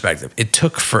my perspective, it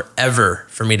took forever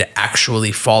for me to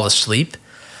actually fall asleep,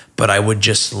 but I would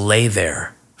just lay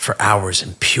there for hours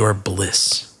in pure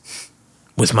bliss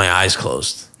with my eyes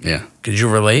closed. Yeah. Could you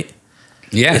relate?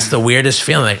 Yeah. It's the weirdest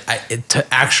feeling.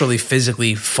 To actually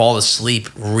physically fall asleep,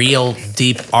 real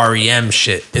deep REM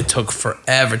shit, it took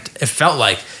forever. It felt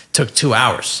like it took 2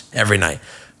 hours every night,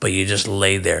 but you just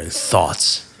lay there in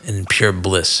thoughts and in pure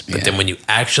bliss. But then when you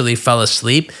actually fell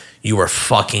asleep, you were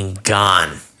fucking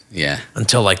gone. Yeah.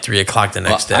 Until like 3 o'clock the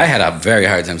next day. I had a very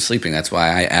hard time sleeping. That's why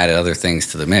I added other things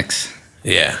to the mix.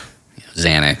 Yeah.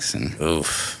 Xanax and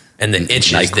And the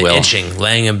itches, the itching,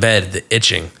 laying in bed, the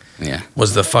itching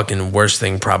was the fucking worst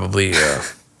thing probably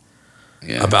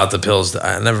about the pills.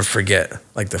 I'll never forget,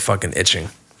 like the fucking itching.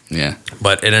 Yeah.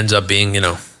 But it ends up being,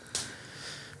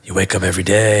 you wake up every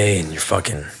day and you're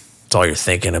fucking, it's all you're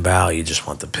thinking about. You just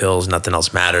want the pills. Nothing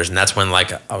else matters. And that's when,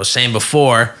 like I was saying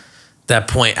before, that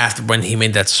point after when he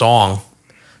made that song,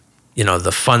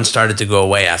 the fun started to go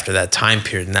away after that time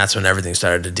period. And that's when everything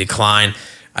started to decline.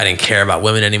 I didn't care about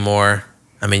women anymore.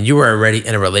 I mean, you were already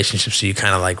in a relationship, so you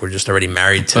kind of like were just already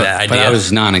married to that idea. But I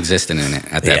was non-existent in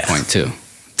it at that point too.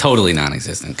 Totally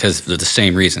non-existent because of the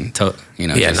same reason.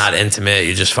 Not intimate.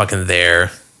 You're just fucking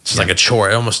there. It's like a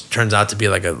chore. It almost turns out to be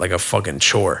like a fucking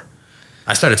chore.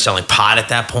 I started selling pot at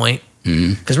that point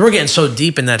because we're getting so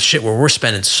deep in that shit where we're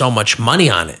spending so much money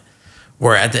on it.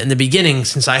 Where in the beginning,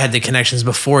 since I had the connections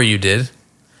before you did,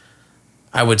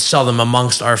 I would sell them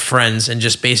amongst our friends and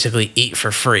just basically eat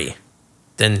for free.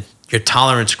 Then your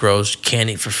tolerance grows. You can't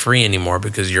eat for free anymore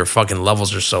because your fucking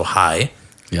levels are so high.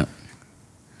 Yeah.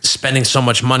 Spending so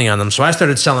much money on them. So I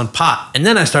started selling pot. And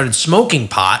then I started smoking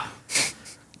pot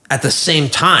at the same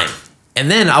time.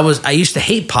 And then I used to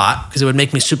hate pot because it would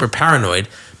make me super paranoid.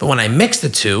 But when I mixed the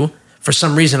two, for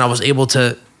some reason I was able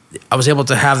to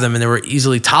have them and they were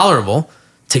easily tolerable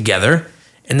together.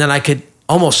 And then I could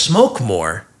almost smoke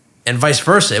more and vice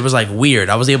versa. It was like weird.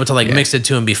 I was able to mix the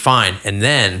two and be fine. And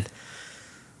then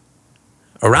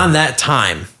around that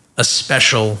time, a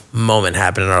special moment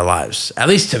happened in our lives. At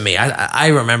least to me, I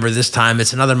remember this time.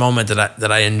 It's another moment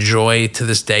that I enjoy to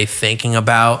this day thinking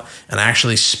about. And I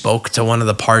actually spoke to one of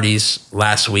the parties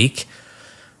last week.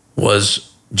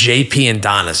 Was JP and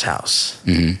Donna's house.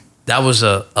 Mm-hmm. That was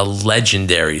a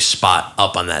legendary spot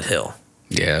up on that hill.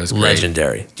 Yeah, it was great.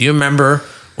 Legendary. Do you remember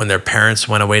when their parents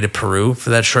went away to Peru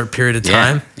for that short period of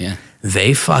time? Yeah.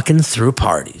 They fucking threw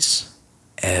parties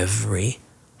every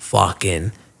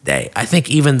fucking day. I think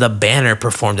even the Banner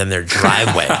performed in their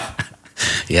driveway.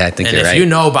 Yeah, I think and you're right. if you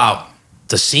know about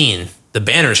the scene, the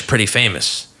Banner is pretty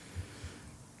famous.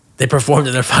 They performed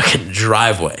in their fucking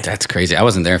driveway. That's crazy. I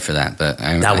wasn't there for that, but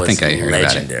I think I heard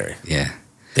legendary. About it. Yeah.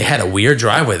 They had a weird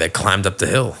driveway that climbed up the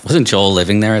hill. Wasn't Joel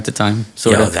living there at the time?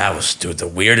 That was, dude, the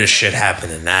weirdest shit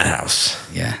happened in that house.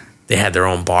 Yeah. They had their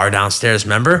own bar downstairs.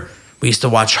 Remember? We used to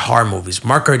watch horror movies.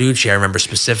 Mark Carducci, I remember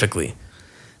specifically.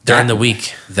 During the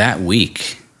week. That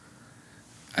week.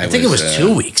 I think it was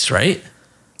 2 weeks, right?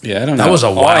 Yeah, I don't know. That was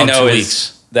a wild 2 weeks.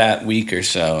 Is that week or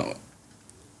so,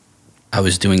 I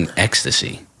was doing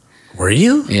ecstasy. Were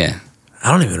you? Yeah.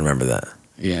 I don't even remember that.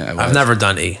 Yeah, I've never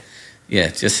done E. Yeah,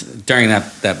 just during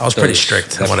that I was pretty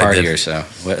strict. That party or so.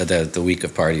 The week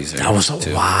of parties. That was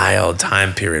a wild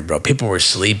time period, bro. People were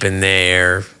sleeping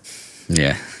there.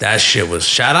 Yeah. That shit was,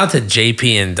 shout out to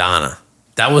JP and Donna.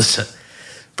 That was,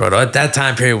 bro, that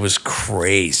time period was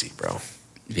crazy, bro.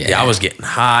 Yeah, I was getting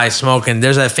high, smoking.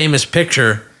 There's that famous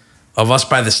picture of us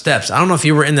by the steps. I don't know if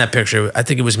you were in that picture. I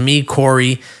think it was me,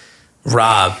 Corey,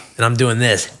 Rob, and I'm doing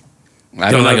this.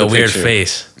 I don't doing know like a weird picture.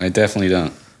 face. I definitely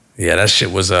don't. Yeah, that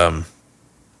shit was a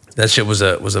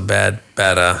bad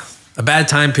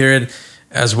time period,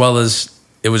 as well as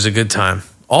it was a good time.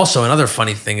 Also, another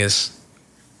funny thing is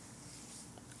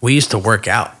we used to work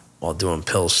out while doing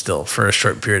pills still for a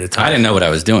short period of time. I didn't know what I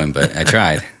was doing, but I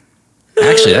tried.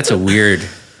 Actually, that's a weird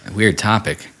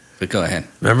topic. But go ahead.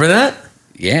 Remember that?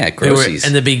 Yeah, Grossie's.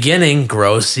 In the beginning,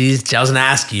 Grossie's. I was going to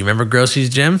ask you, remember Grossie's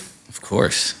Gym? Of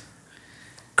course.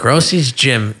 Grossie's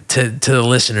Gym, to the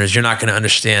listeners, you're not going to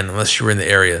understand unless you were in the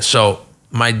area. So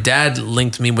my dad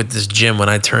linked me with this gym when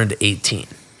I turned 18.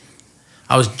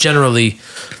 I was generally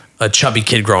a chubby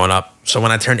kid growing up. So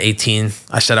when I turned 18,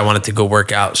 I said I wanted to go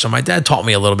work out. So my dad taught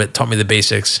me a little bit, taught me the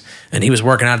basics. And he was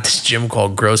working out at this gym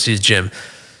called Grossie's Gym.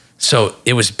 So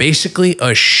it was basically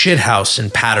a shit house in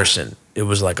Patterson. It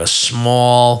was like a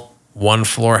small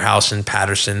one-floor house in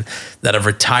Patterson that a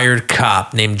retired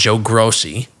cop named Joe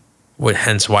Grossi,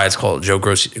 hence why it's called Joe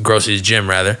Grossi's Gym,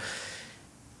 rather.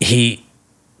 He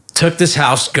took this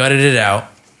house, gutted it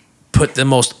out, put the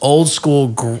most old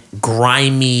school,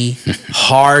 grimy,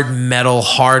 hard metal,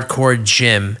 hardcore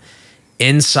gym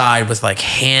inside with like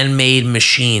handmade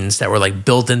machines that were like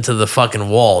built into the fucking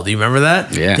wall. Do you remember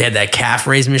that? Yeah. They had that calf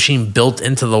raise machine built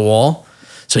into the wall.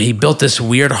 So he built this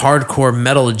weird hardcore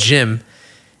metal gym,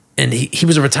 and he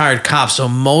was a retired cop. So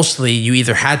mostly you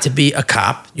either had to be a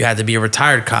cop, you had to be a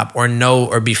retired cop,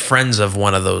 or be friends of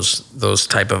one of those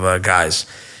type of guys.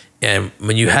 And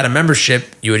when you had a membership,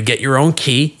 you would get your own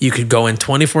key. You could go in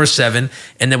 24/7,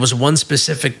 and there was one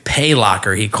specific pay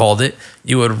locker, he called it.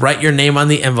 You would write your name on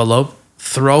the envelope,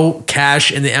 throw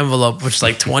cash in the envelope, which is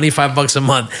like $25 a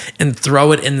month, and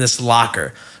throw it in this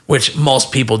locker, which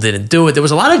most people didn't do it. There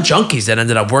was a lot of junkies that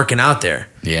ended up working out there.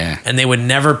 Yeah. And they would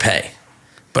never pay.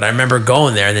 But I remember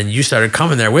going there, and then you started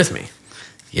coming there with me.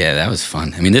 Yeah, that was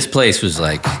fun. I mean, this place was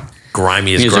like...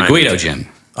 grimy as grimy. It was a Guido gym.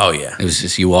 Oh, yeah. It was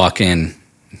just, you walk in,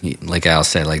 like Al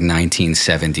said, like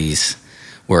 1970s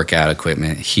workout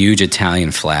equipment, huge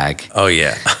Italian flag. Oh,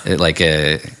 yeah. Like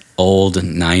a old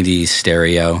 90s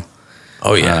stereo.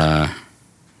 Oh, yeah.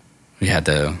 We had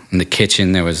in the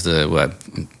kitchen, there was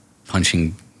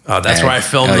punching... Oh, that's where I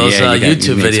filmed those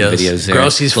YouTube videos.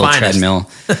 Grossie's little finest. Treadmill.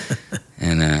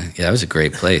 And that was a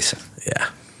great place. Yeah.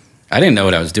 I didn't know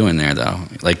what I was doing there, though.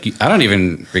 Like, I don't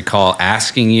even recall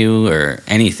asking you or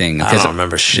anything. I don't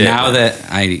remember shit. Now that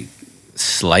I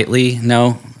slightly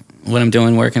know what I'm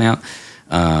doing working out,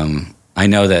 I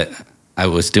know that I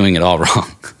was doing it all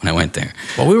wrong when I went there.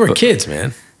 Well, we were kids,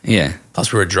 man. Yeah.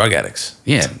 Plus, we were drug addicts.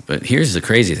 Yeah, but here's the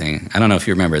crazy thing. I don't know if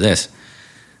you remember this.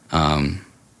 A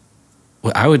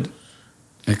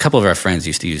couple of our friends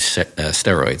used to use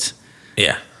steroids.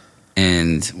 Yeah.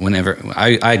 And whenever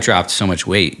I dropped so much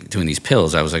weight doing these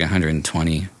pills, I was like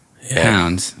 120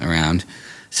 pounds around.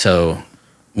 So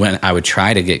when I would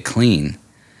try to get clean,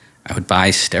 I would buy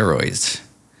steroids.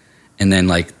 And then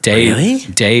like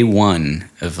day one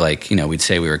of like, we'd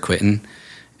say we were quitting,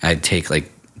 I'd take like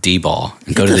D-ball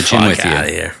and go to the gym with you. Out of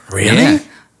here. Really?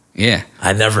 Yeah.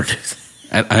 I never did.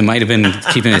 I might have been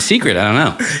keeping it a secret. I don't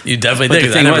know. You definitely but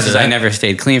did. The thing was I never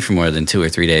stayed clean for more than 2 or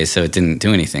 3 days, so it didn't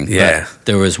do anything. Yeah. But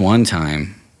there was one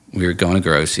time we were going to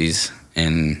Grossies,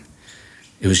 and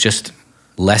it was just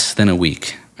less than a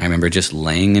week. I remember just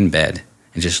laying in bed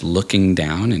and just looking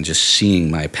down and just seeing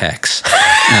my pecs.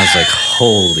 And I was like,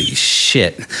 holy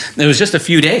shit. It was just a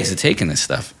few days of taking this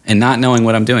stuff and not knowing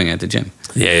what I'm doing at the gym.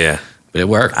 Yeah. But it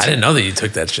worked. I didn't know that you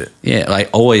took that shit. Yeah, I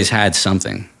always had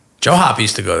something. Joe Hop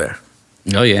used to go there.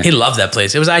 Oh, yeah. He loved that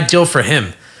place. It was ideal for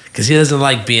him because he doesn't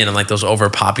like being in like those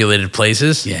overpopulated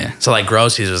places. Yeah. So like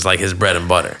Grossies was like his bread and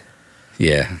butter.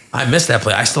 Yeah. I miss that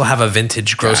place. I still have a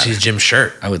vintage Grossies gym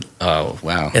shirt. Oh,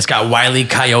 wow. It's got Wile E.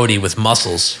 Coyote with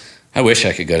muscles. I wish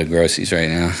I could go to Grossies right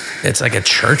now. It's like a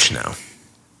church now.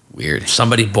 Weird.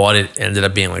 Somebody bought it, ended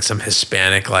up being like some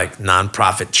Hispanic like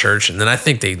nonprofit church, and then I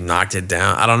think they knocked it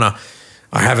down. I don't know.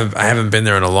 I haven't been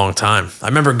there in a long time. I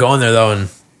remember going there though and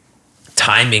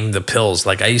timing the pills.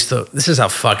 Like this is how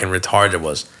fucking retarded it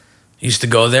was. I used to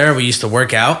go there, we used to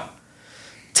work out.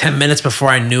 10 minutes before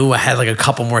I knew I had like a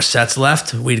couple more sets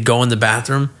left, we'd go in the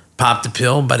bathroom, pop the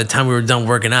pill. By the time we were done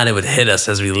working out, it would hit us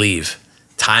as we leave.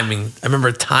 Timing. I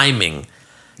remember timing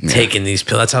taking these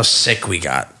pills. That's how sick we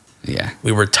got. Yeah.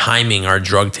 We were timing our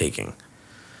drug taking.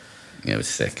 Yeah, it was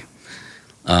sick.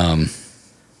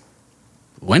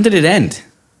 When did it end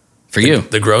for you?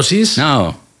 The Grossies?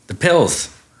 No, the pills.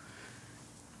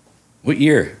 What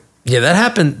year? Yeah, that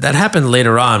happened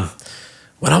later on.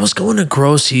 When I was going to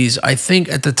Grossies, I think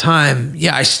at the time,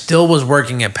 I still was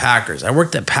working at Packers. I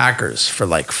worked at Packers for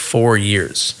like 4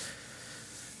 years.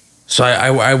 So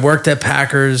I worked at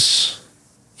Packers,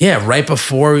 right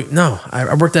before,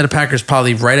 I worked at a Packers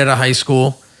probably right out of high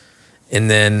school. And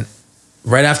then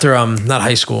right after, not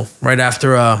high school, right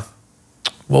after,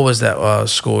 what was that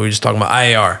school? We were just talking about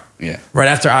IAR. Yeah. Right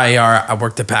after IAR, I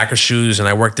worked at Packers Shoes, and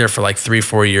I worked there for like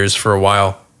 3-4 years for a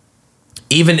while,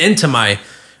 even into my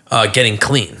getting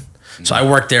clean. So I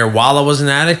worked there while I was an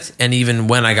addict and even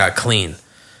when I got clean.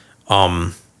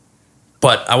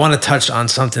 But I want to touch on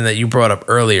something that you brought up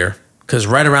earlier, because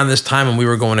right around this time when we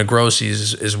were going to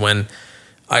Grossies is when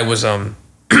I was I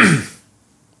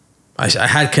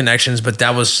had connections, but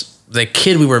that was the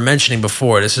kid we were mentioning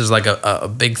before. This is like a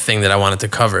big thing that I wanted to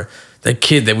cover. The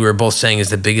kid that we were both saying is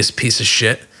the biggest piece of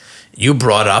shit. You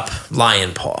brought up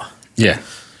Lion Paw. Yeah.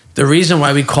 The reason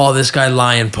why we call this guy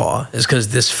Lion Paw is because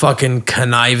this fucking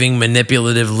conniving,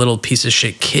 manipulative little piece of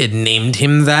shit kid named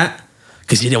him that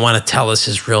because he didn't want to tell us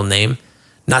his real name.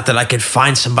 Not that I could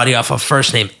find somebody off a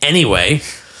first name anyway,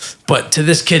 but to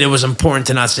this kid, it was important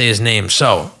to not say his name.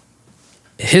 So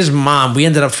his mom, we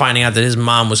ended up finding out that his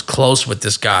mom was close with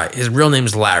this guy. His real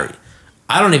name's Larry.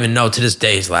 I don't even know to this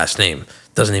day his last name.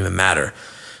 Doesn't even matter.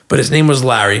 But his name was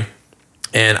Larry.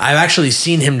 And I've actually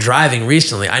seen him driving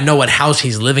recently. I know what house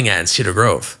he's living at in Cedar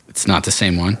Grove. It's not the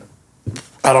same one?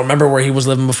 I don't remember where he was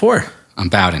living before. On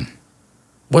Bowden.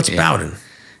 What's Bowden?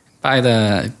 By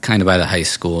the high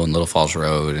school and Little Falls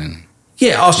Road. And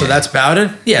yeah, also that's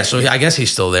Bowden? Yeah, so I guess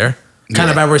he's still there. Kind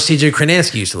of by where CJ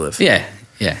Krenansky used to live. Yeah.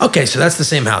 Okay, so that's the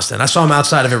same house then. I saw him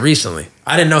outside of it recently.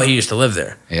 I didn't know he used to live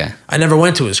there. Yeah. I never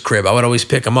went to his crib. I would always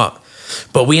pick him up.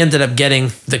 But we ended up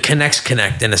getting the connect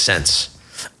in a sense.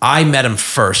 I met him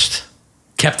first,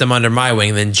 kept him under my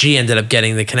wing, then G ended up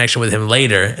getting the connection with him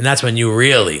later, and that's when you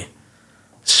really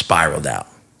spiraled out.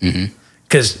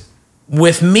 Because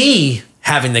with me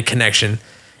having the connection,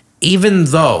 even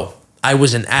though I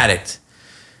was an addict,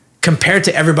 compared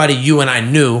to everybody you and I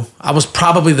knew, I was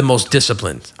probably the most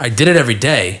disciplined. I did it every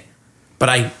day, but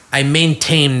I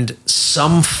maintained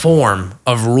some form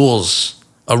of rules,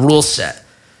 a rule set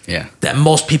that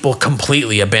most people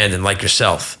completely abandon, like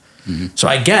yourself. So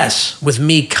I guess with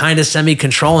me kind of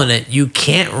semi-controlling it, you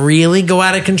can't really go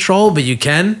out of control, but you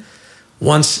can.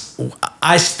 Once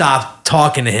I stopped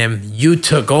talking to him, you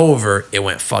took over, it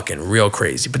went fucking real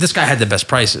crazy. But this guy had the best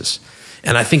prices.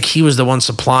 And I think he was the one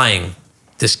supplying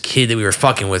this kid that we were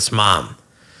fucking with's mom,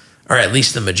 or at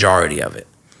least the majority of it.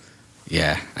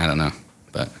 Yeah, I don't know.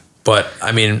 But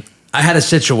I mean, I had a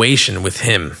situation with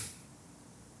him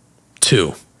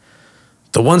too.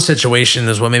 The one situation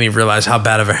is what made me realize how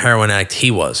bad of a heroin addict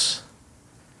he was.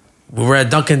 We were at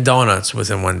Dunkin' Donuts with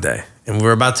him one day, and we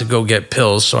were about to go get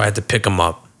pills, so I had to pick him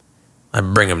up. I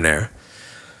bring him there.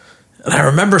 And I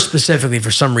remember specifically, for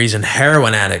some reason,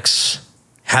 heroin addicts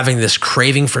having this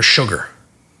craving for sugar.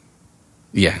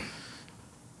 Yeah.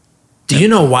 Do you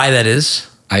know why that is?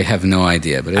 I have no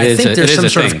idea, but I think there's some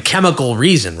sort of chemical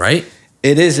reason, right?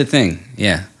 It is a thing,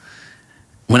 yeah.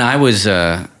 When I was,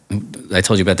 I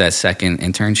told you about that second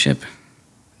internship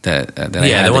that I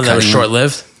had. The one that was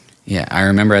short-lived? Yeah, I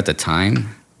remember at the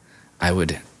time, I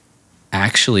would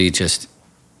actually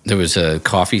there was a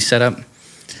coffee set up,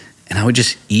 and I would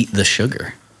just eat the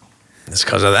sugar. It's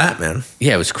because of that, man.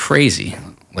 Yeah, it was crazy.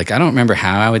 Like, I don't remember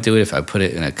how I would do it, if I put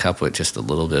it in a cup with just a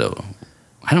little bit of,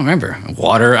 I don't remember,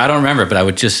 water. I don't remember, but I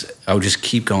would just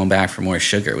keep going back for more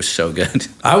sugar. It was so good.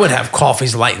 I would have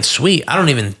coffees light and sweet. I don't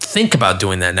even think about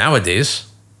doing that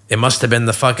nowadays. It must have been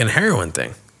the fucking heroin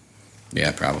thing.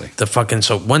 Yeah, probably.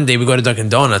 So one day we go to Dunkin'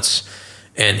 Donuts,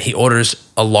 and he orders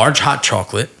a large hot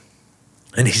chocolate,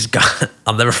 and he's got,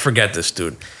 I'll never forget this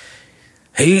dude.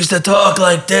 He used to talk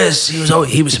like this.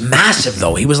 He was massive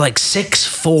though. He was like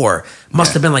 6'4".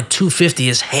 Must have been like 250.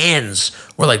 His hands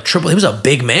were like triple. He was a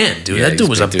big man, dude. Yeah, that dude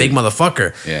was a big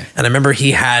motherfucker. Yeah. And I remember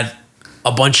he had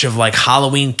a bunch of like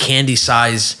Halloween candy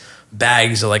size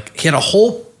bags. He had a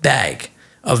whole bag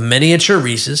of miniature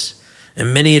Reese's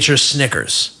and miniature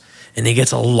Snickers. And he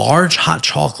gets a large hot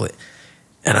chocolate.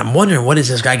 And I'm wondering, what is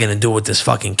this guy going to do with this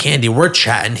fucking candy? We're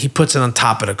chatting. He puts it on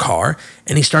top of the car,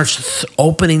 and he starts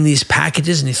opening these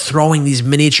packages, and he's throwing these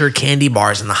miniature candy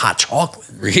bars in the hot chocolate.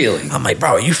 Really? I'm like,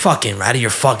 bro, are you fucking out of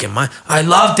your fucking mind? I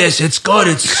love this. It's good.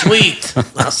 It's sweet.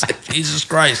 I was like, Jesus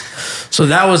Christ. So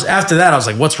after that, I was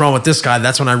like, what's wrong with this guy?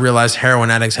 That's when I realized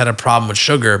heroin addicts had a problem with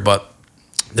sugar. But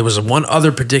there was one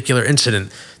other particular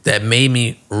incident that made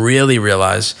me really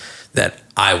realize that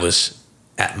I was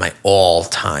at my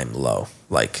all-time low.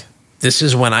 Like, this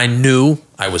is when I knew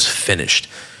I was finished.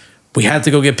 We had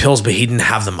to go get pills, but he didn't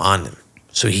have them on him.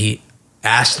 So he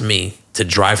asked me to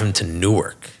drive him to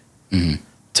Newark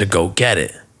to go get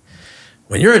it.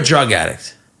 When you're a drug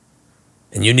addict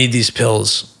and you need these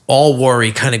pills, all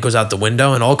worry kind of goes out the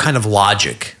window and all kind of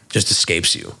logic just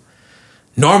escapes you.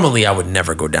 Normally, I would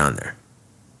never go down there.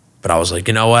 But I was like,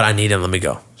 you know what? I need him. Let me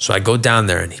go. So I go down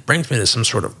there, and he brings me to some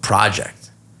sort of project.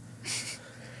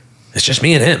 It's just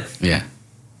me and him. Yeah.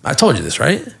 I told you this,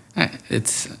 right?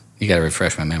 You got to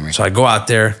refresh my memory. So I go out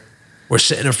there. We're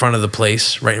sitting in front of the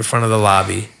place, right in front of the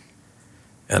lobby.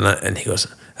 And he goes,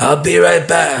 I'll be right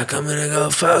back. I'm going to go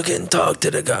fucking talk to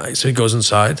the guy. So he goes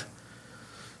inside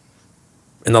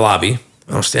in the lobby.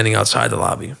 I'm standing outside the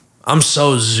lobby. I'm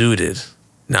so zooted.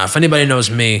 Now, if anybody knows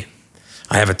me,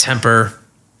 I have a temper.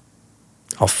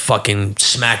 I'll fucking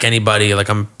smack anybody. Like,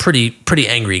 I'm pretty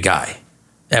angry guy.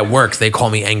 At work, they call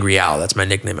me Angry Al. That's my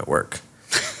nickname at work.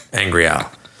 Angry Al.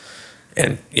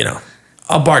 And,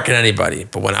 I'll bark at anybody.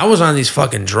 But when I was on these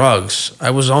fucking drugs,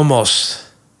 I was almost,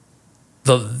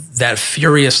 that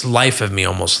furious life of me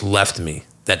almost left me.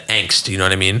 That angst, you know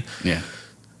what I mean? Yeah.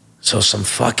 So some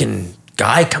fucking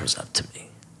guy comes up to me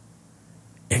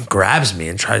and grabs me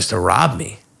and tries to rob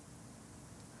me.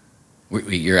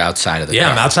 You're outside of the car.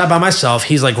 Yeah, I'm outside by myself.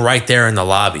 He's like right there in the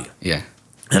lobby. Yeah.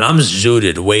 And I'm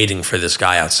zooted waiting for this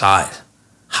guy outside,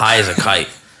 high as a kite.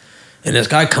 And this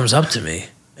guy comes up to me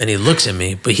and he looks at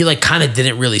me, but he like kind of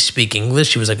didn't really speak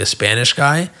English. He was like a Spanish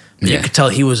guy, but you could tell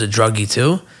he was a druggie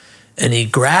too. And he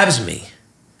grabs me.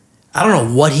 I don't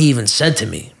know what he even said to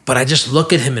me, but I just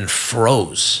look at him and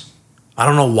froze. I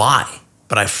don't know why,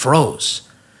 but I froze.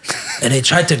 And he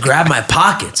tried to grab my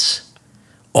pockets.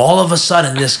 All of a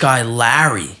sudden, this guy,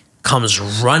 Larry, comes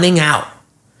running out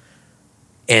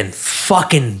and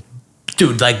fucking,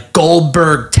 dude, like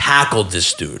Goldberg tackled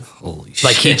this dude. Holy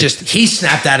like shit. He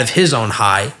snapped out of his own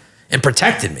high and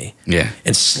protected me. Yeah.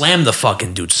 And slammed the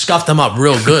fucking dude, scuffed him up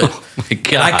real good. Oh my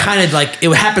God. And I kind of like, it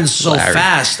happened so Larry.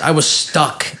 fast, I was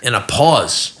stuck in a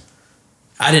pause.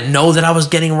 I didn't know that I was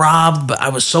getting robbed, but I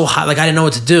was so hot, like I didn't know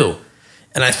what to do.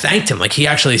 And I thanked him, like he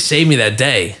actually saved me that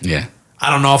day. Yeah. I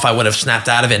don't know if I would have snapped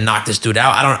out of it and knocked this dude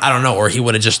out. I don't know, or he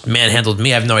would have just manhandled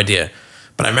me. I have no idea.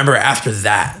 But I remember after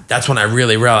that, that's when I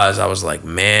really realized I was like,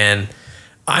 man,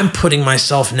 I'm putting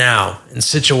myself now in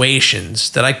situations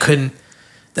that I couldn't,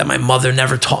 that my mother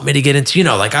never taught me to get into. You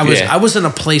know, like I was in a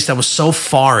place that was so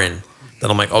foreign that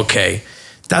I'm like, okay,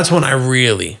 that's when I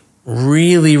really,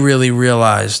 really, really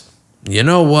realized, you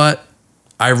know what?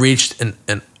 I reached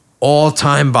an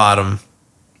all-time bottom,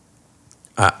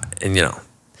 and you know,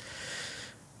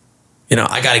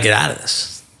 I got to get out of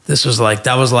this.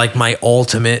 That was like my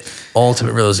ultimate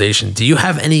realization. Do you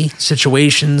have any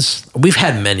situations? We've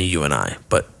had many, you and I,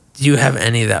 but do you have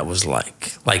any that was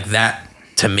like that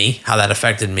to me, how that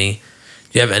affected me?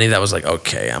 Do you have any that was like,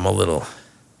 okay, I'm a little,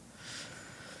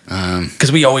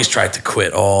 because we always tried to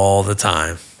quit all the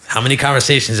time. How many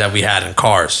conversations have we had in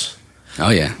cars? Oh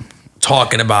yeah.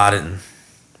 Talking about it. And,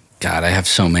 God, I have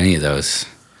so many of those.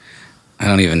 I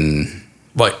don't even.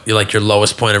 what, you're like your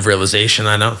lowest point of realization?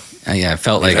 I know. Yeah, I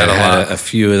felt like I had a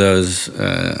few of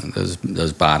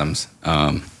those bottoms.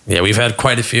 Yeah, we've had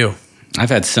quite a few. I've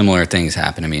had similar things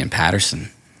happen to me in Patterson,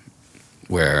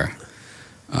 where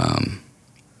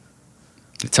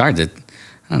it's hard to.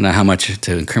 I don't know how much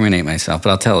to incriminate myself, but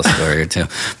I'll tell a story or two.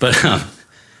 But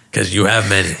because you have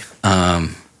many.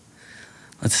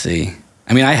 Let's see.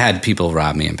 I mean, I had people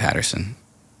rob me in Patterson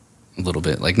a little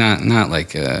bit. Like not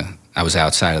like I was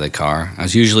outside of the car.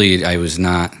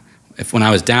 When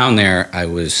I was down there, I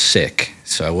was sick,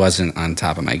 so I wasn't on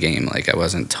top of my game. Like I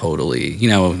wasn't totally,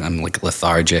 I'm like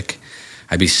lethargic.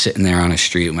 I'd be sitting there on a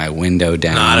street with my window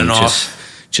down, nodding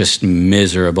off, just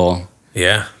miserable.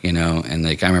 Yeah. And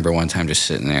like I remember one time just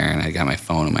sitting there and I got my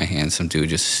phone in my hand. Some dude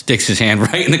just sticks his hand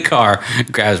right in the car,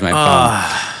 grabs my phone.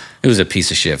 It was a piece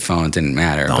of shit phone. It didn't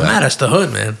matter. Don't matter. It's the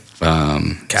hood, man.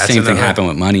 Same thing happened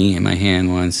with money in my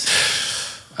hand once.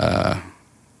 I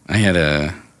had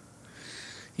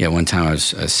one time I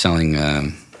was selling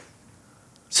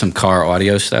some car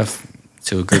audio stuff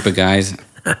to a group of guys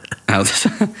out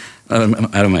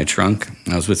of my trunk.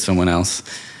 I was with someone else,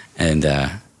 and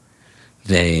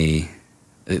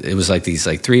it was like these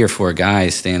 3 or 4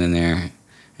 guys standing there,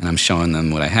 and I'm showing them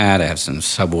what I had. I have some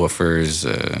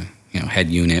subwoofers, head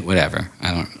unit, whatever.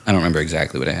 I don't remember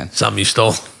exactly what I had. Something you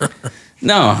stole?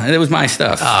 No, it was my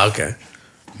stuff. Oh, okay.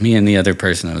 Me and the other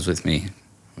person that was with me,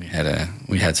 we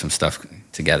had some stuff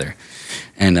together,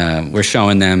 and we're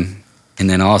showing them, and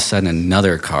then all of a sudden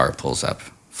another car pulls up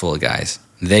full of guys.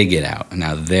 They get out, and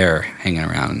now they're hanging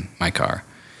around my car,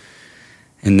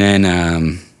 and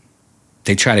then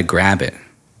they try to grab it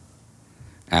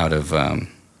out of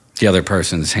the other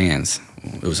person's hands.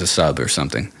 It was a sub or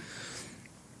something,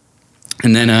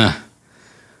 and then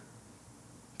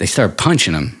they start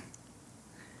punching him,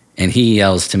 and he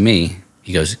yells to me.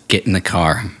 He goes, "Get in the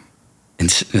car and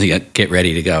get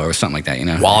ready to go," or something like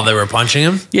that, While they were punching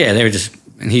him? Yeah, they were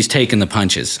and he's taking the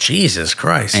punches. Jesus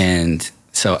Christ. And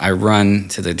so I run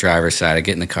to the driver's side, I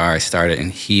get in the car, I start it,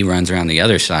 and he runs around the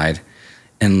other side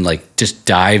and just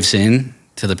dives in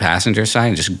to the passenger side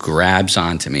and just grabs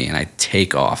onto me, and I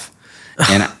take off.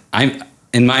 And I'm,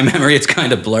 in my memory, it's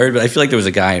kind of blurred, but I feel like there was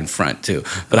a guy in front too,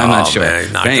 but I'm not sure.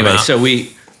 Man, but anyway, so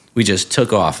we just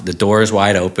took off. The door's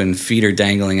wide open, feet are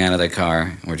dangling out of the car,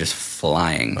 and we're just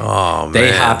flying. Oh, man.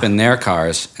 They hop in their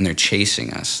cars, and they're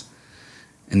chasing us.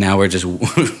 And now we're just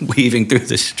weaving through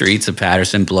the streets of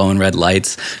Patterson, blowing red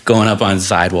lights, going up on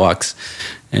sidewalks.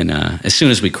 And as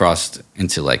soon as we crossed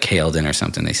into Haledon or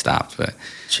something, they stopped. But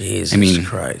Jesus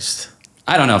Christ.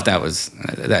 I don't know if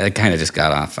that kind of just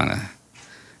got off on a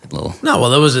little. No, well,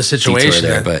 there was a situation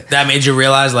there, but that made you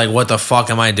realize, what the fuck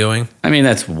am I doing? I mean,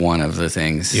 that's one of the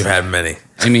things. You've had many.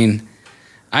 I mean,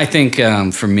 I think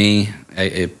for me,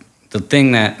 the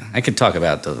thing that I could talk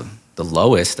about the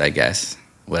lowest, I guess,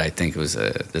 what I think was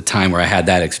the time where I had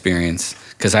that experience,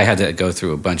 because I had to go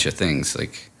through a bunch of things,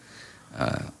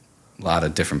 a lot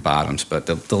of different bottoms. But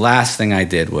the last thing I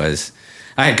did was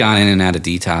I had gone in and out of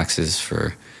detoxes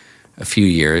for a few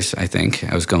years, I think.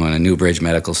 I was going to Newbridge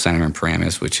Medical Center in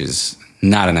Paramus, which is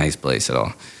not a nice place at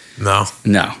all. No?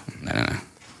 No.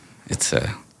 It's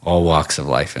all walks of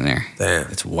life in there.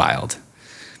 Damn. It's wild.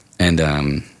 And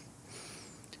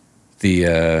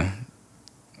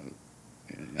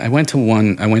I went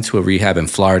to a rehab in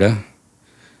Florida,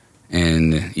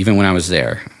 and even when I was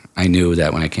there, I knew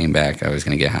that when I came back, I was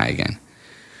going to get high again.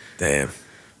 Damn.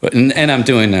 But I am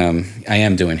doing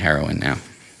heroin now.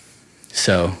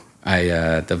 So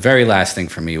the very last thing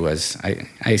for me was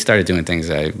I started doing things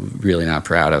I'm really not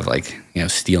proud of, like, you know,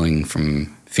 stealing from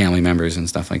family members and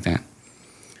stuff like that.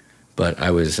 But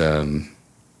I was,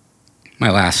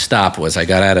 my last stop was I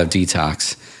got out of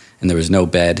detox, and there was no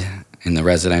bed in the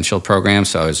residential program,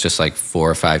 so I was just like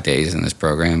 4 or 5 days in this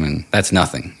program, and that's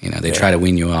nothing. You know, they try to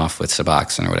wean you off with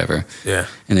Suboxone or whatever. Yeah.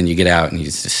 And then you get out and you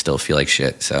just still feel like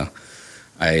shit. So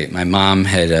my mom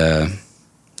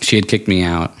she had kicked me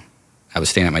out. I was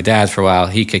staying at my dad's for a while.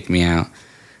 He kicked me out.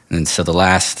 And then so the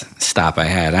last stop I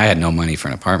had no money for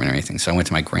an apartment or anything, so I went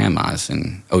to my grandma's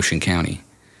in Ocean County.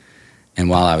 And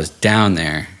while I was down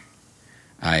there,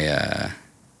 I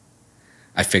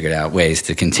figured out ways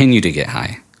to continue to get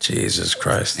high. Jesus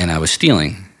Christ. And I was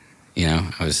stealing, you know.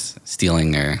 I was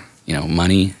stealing their, you know,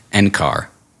 money and car.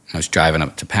 I was driving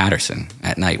up to Patterson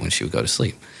at night when she would go to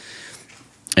sleep.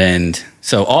 And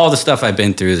so all the stuff I've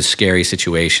been through, the scary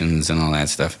situations and all that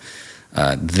stuff,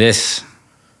 this,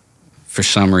 for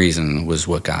some reason, was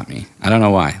what got me. I don't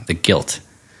know why. The guilt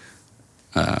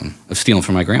of stealing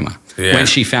from my grandma. Yeah. When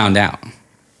she found out.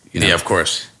 You know? Yeah, of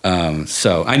course.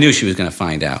 So I knew she was going to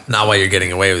find out. Not while you're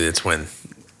getting away with it, it's when...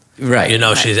 Right. You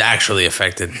know she's actually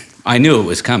affected. I knew it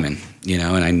was coming, you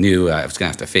know, and I knew I was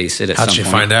going to have to face it at some point. How'd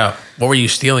she find out? What were you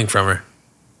stealing from her?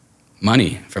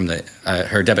 Money from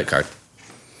her debit card.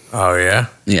 Oh, yeah?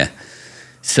 Yeah.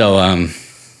 So, I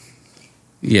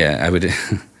would...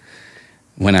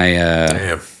 when I...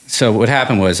 Damn. So what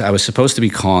happened was I was supposed to be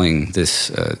calling this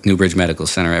Newbridge Medical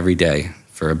Center every day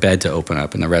for a bed to open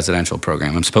up in the residential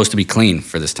program. I'm supposed to be clean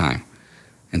for this time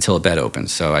until a bed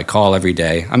opens. So I call every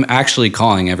day. I'm actually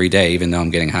calling every day, even though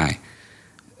I'm getting high.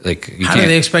 Like, how do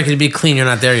they expect you to be clean? You're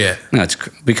not there yet. No, it's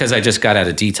because I just got out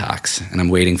of detox and I'm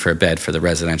waiting for a bed for the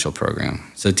residential program.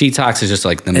 So detox is just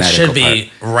like the medical part. It should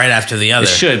be right after the other. It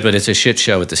should, but it's a shit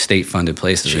show with the state-funded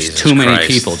places. Jesus There's too many Christ.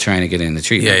 people trying to get into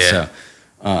treatment. Yeah.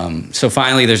 So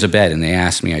finally there's a bed, and they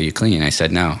asked me, "Are you clean?" I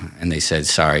said no, and they said,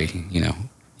 "Sorry, you know,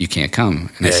 you can't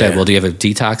come." And I said, "Well, do you have a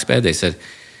detox bed?" They said,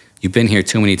 "You've been here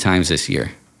too many times this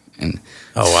year." And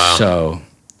oh wow! So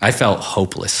I felt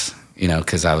hopeless, you know,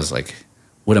 because I was like,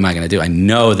 "What am I going to do? I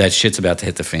know that shit's about to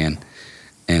hit the fan,"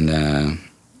 and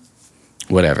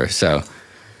whatever. So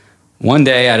one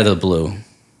day out of the blue,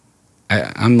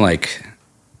 I'm like,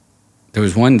 there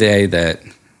was one day that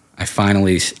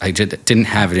I just didn't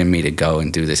have it in me to go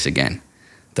and do this again.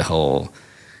 The whole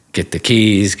get the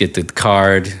keys, get the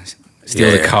card,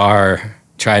 steal the car,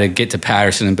 try to get to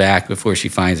Patterson and back before she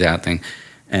finds out thing,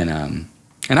 and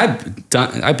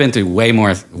I've been through way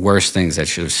more worse things that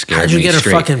should have scared me. How'd you get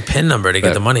straight. her fucking PIN number to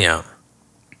get the money out?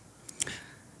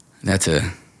 That's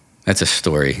a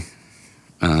story.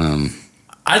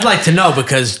 I'd like to know,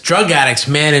 because drug addicts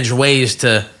manage ways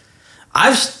to.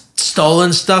 I've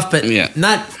stolen stuff, but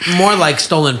not more like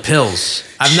stolen pills.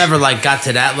 I've never like got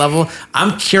to that level.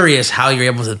 I'm curious how you're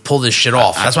able to pull this shit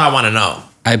off. That's why I want to know.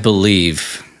 I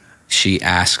believe she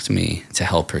asked me to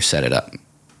help her set it up.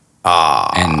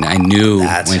 And I knew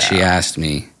when she asked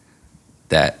me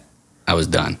that I was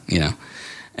done, you know.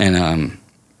 And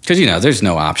because, you know, there's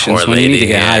no options. Poor when lady, you need to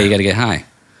get high, you got to get high.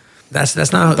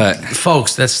 That's not, but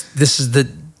folks,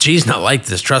 G's not like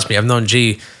this. Trust me, I've known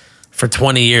G for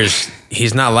 20 years.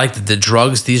 He's not like that.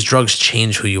 These drugs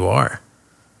change who you are.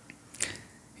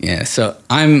 Yeah, so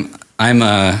I'm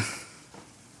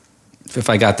if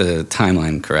I got the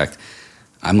timeline correct,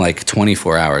 I'm like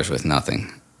 24 hours with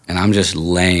nothing. And I'm just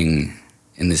laying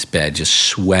in this bed, just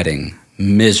sweating,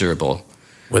 miserable.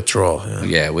 Withdrawal.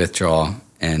 Yeah, withdrawal.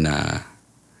 And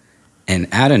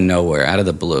out of nowhere, out of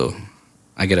the blue,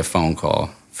 I get a phone call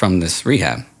from this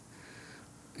rehab.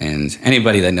 And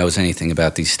anybody that knows anything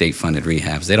about these state-funded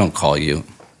rehabs, they don't call you.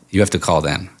 You have to call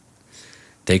them.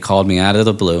 They called me out of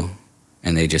the blue,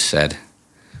 and they just said,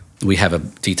 "We have a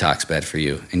detox bed for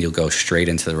you, and you'll go straight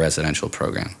into the residential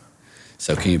program.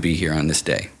 So can you be here on this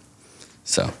day?"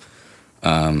 So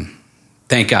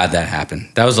thank God that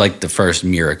happened. That was like the first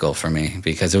miracle for me,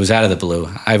 because it was out of the blue.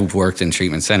 I've worked in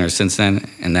treatment centers since then,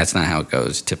 and that's not how it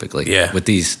goes typically with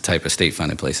these type of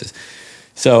state-funded places.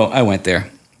 So I went there,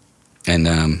 and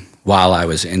while I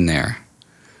was in there,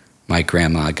 my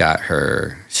grandma got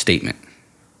her statement,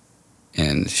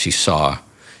 and she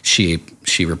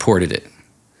reported it,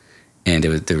 and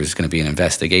there was going to be an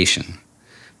investigation,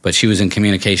 but she was in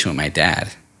communication with my dad,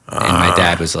 and my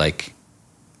dad was like,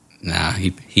 "Nah,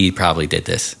 he probably did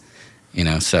this,"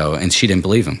 So, and she didn't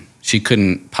believe him. She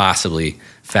couldn't possibly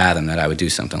fathom that I would do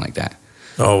something like that.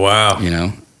 Oh wow!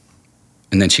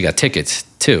 And then she got tickets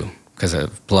too because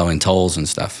of blowing tolls and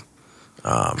stuff.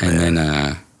 Oh man! And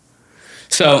then,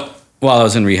 so while I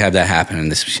was in rehab, that happened,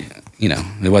 and this,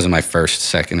 it wasn't my first,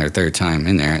 second, or third time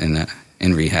in there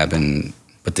in rehab,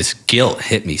 but this guilt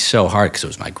hit me so hard because it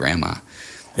was my grandma,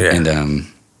 and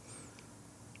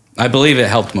I believe it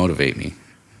helped motivate me,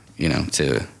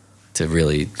 to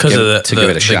really give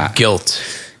it a shot. Guilt.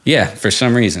 Yeah, for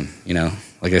some reason,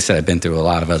 like I said, I've been through a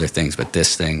lot of other things, but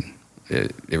this thing,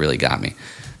 it really got me.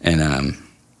 And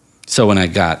so when I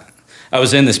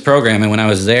was in this program, and when I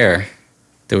was there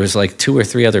was like 2 or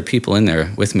 3 other people in there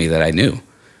with me that I knew.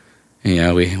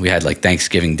 We had like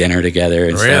Thanksgiving dinner together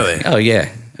and really? Stuff. Oh yeah,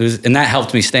 and that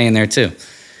helped me stay in there too.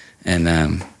 And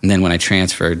then when I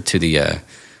transferred to the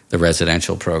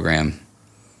residential program,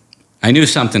 I knew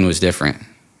something was different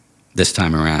this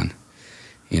time around.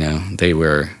 They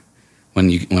were, when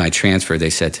I transferred, they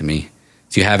said to me,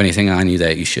 "Do you have anything on you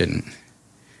that you shouldn't?"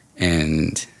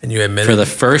 And you admitted for the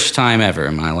first time ever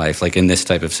in my life, like in this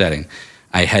type of setting,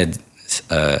 I had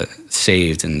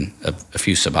saved in a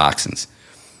few Suboxones.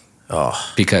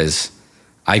 Oh. Because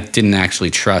I didn't actually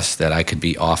trust that I could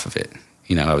be off of it.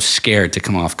 I was scared to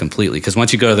come off completely. Because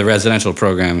once you go to the residential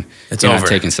program, you're not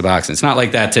taking Suboxone. It's not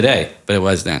like that today, but it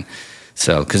was then.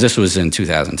 So, because this was in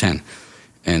 2010.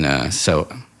 And so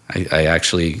I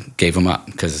actually gave them up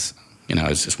because, I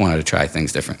just wanted to try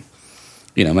things different.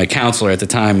 My counselor at the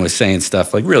time was saying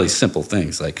stuff like really simple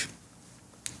things like,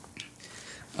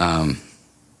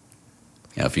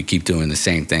 if you keep doing the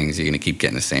same things, you're going to keep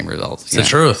getting the same results. It's the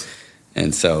truth.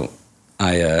 And so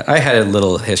I had a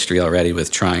little history already with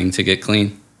trying to get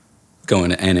clean, going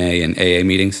to NA and AA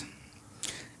meetings.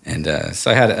 And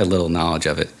so I had a little knowledge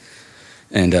of it.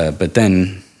 And but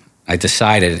then I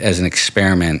decided as an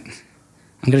experiment,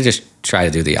 I'm going to just try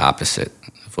to do the opposite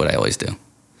of what I always do.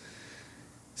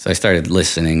 So I started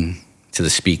listening to the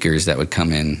speakers that would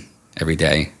come in every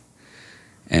day.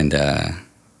 And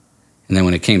then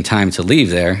when it came time to leave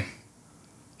there,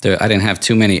 I didn't have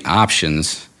too many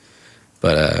options,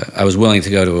 but I was willing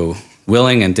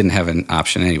and didn't have an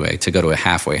option anyway, to go to a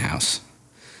halfway house.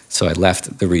 So I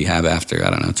left the rehab after,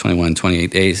 21,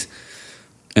 28 days,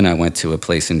 and I went to a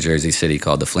place in Jersey City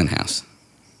called the Flint House.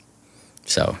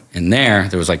 So in there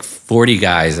was like 40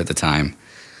 guys at the time.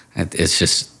 It's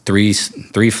just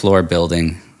three-floor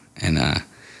building, and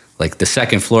like the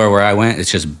second floor where I went,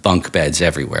 it's just bunk beds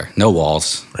everywhere. No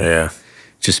walls. Yeah.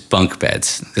 Just bunk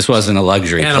beds. This wasn't a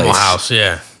luxury Animal place. house,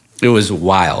 yeah. It was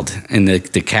wild. And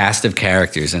the cast of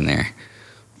characters in there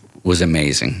was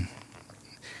amazing.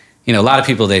 A lot of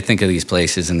people, they think of these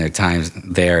places and their times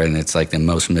there, and it's like the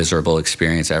most miserable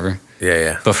experience ever.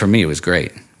 Yeah. But for me, it was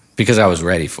great because I was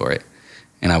ready for it.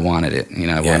 And I wanted it.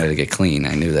 I wanted to get clean.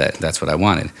 I knew that that's what I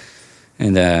wanted.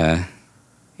 And,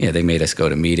 they made us go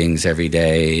to meetings every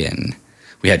day, and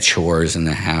we had chores in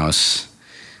the house.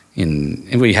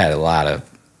 And we had a lot of,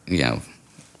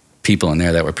 people in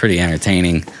there that were pretty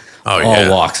entertaining. All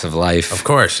walks of life. Of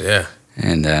course, yeah.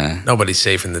 And nobody's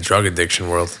safe in the drug addiction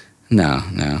world. No.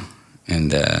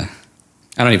 And I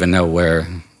don't even know what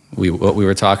we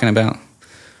were talking about.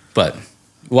 But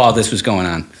while this was going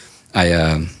on,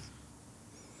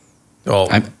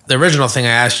 the original thing I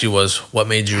asked you was, what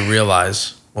made you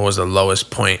realize, what was the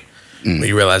lowest point where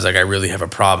you realized, like, I really have a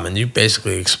problem? And you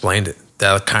basically explained it.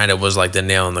 That kind of was like the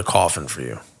nail in the coffin for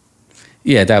you.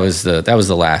 Yeah, that was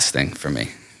the last thing for me,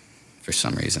 for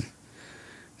some reason.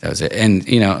 That was it. And,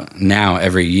 now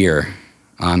every year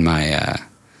on my,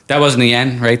 that wasn't the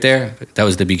end right there. That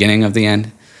was the beginning of the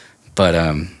end. But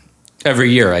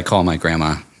every year I call my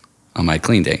grandma on my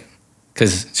clean date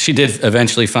because she did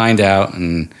eventually find out,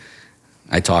 and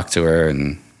I talked to her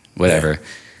and whatever. Yeah.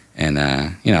 And,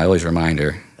 I always remind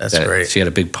her that great. She had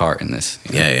a big part in this.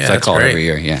 Yeah. So I call her every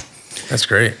year, yeah. That's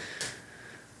great.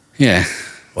 Yeah.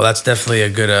 Well, that's definitely a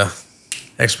good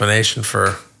explanation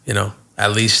for,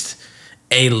 at least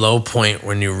a low point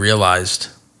when you realized,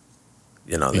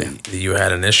 that you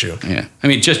had an issue. Yeah. I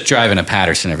mean, just driving to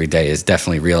Patterson every day is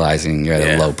definitely realizing you're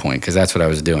at a low point, because that's what I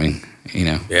was doing,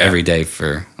 every day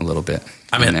for a little bit.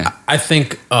 I mean, I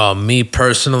think me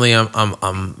personally,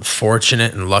 I'm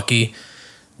fortunate and lucky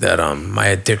that my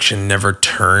addiction never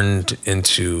turned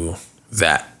into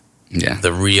that. Yeah.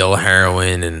 The real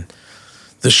heroin and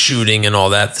the shooting and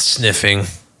all that, the sniffing.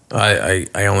 I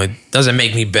only, doesn't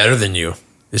make me better than you.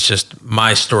 It's just,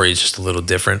 my story is just a little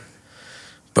different.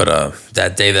 But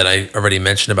that day that I already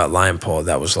mentioned about Lion Paw,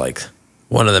 that was like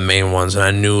one of the main ones. And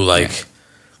I knew like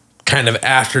kind of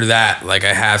after that, like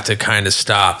I have to kind of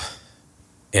stop.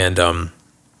 And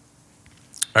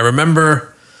I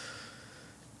remember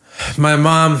my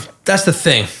mom, that's the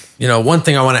thing. You know, one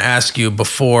thing I want to ask you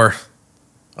before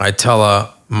I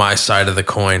tell my side of the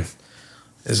coin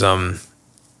is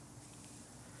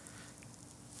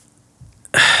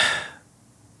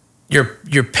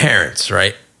your parents,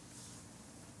 right?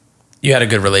 You had a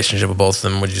good relationship with both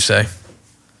of them, would you say?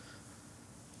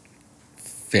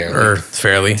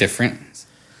 Fairly different.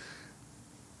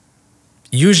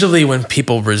 Usually when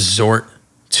people resort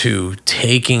to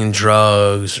taking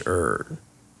drugs or,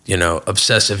 you know,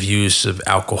 obsessive use of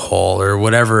alcohol or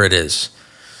whatever it is,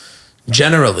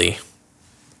 generally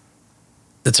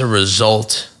it's a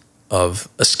result of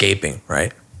escaping,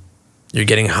 right? You're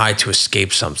getting high to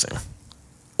escape something.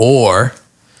 Or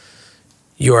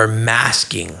you're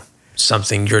masking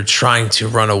something. You're trying to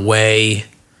run away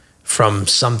from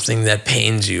something that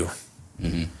pains you.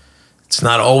 Mm-hmm. It's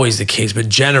not always the case, but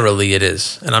generally it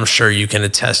is. And I'm sure you can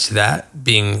attest to that,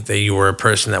 being that you were a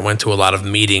person that went to a lot of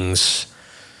meetings,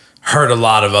 heard a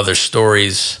lot of other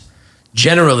stories.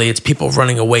 Generally, it's people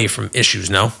running away from issues,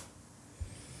 no?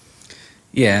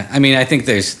 Yeah, I mean, I think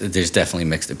there's definitely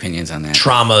mixed opinions on that.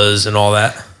 Traumas and all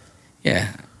that.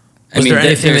 Yeah.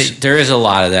 There is a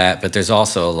lot of that, but there's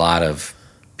also a lot of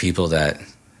people that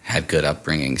had good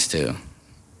upbringings too,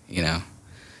 you know?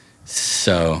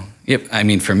 So, yep, I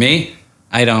mean, for me,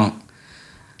 I don't.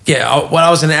 Yeah, what I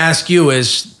was going to ask you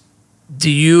is,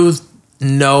 do you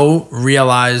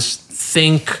realize,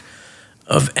 think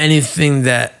of anything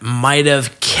that might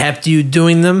have kept you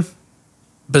doing them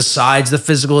besides the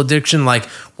physical addiction? Like,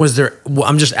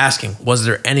 I'm just asking, was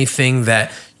there anything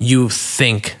that you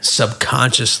think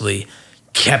subconsciously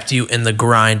kept you in the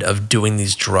grind of doing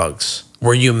these drugs?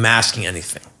 Were you masking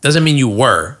anything? Doesn't mean you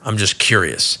were. I'm just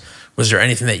curious. Was there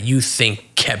anything that you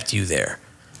think kept you there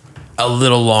a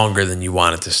little longer than you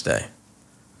wanted to stay?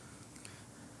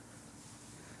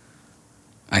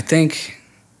 I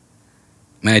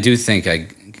do think I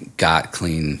got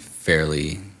clean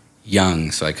fairly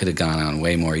young, so I could have gone on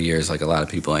way more years like a lot of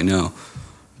people I know.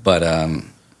 But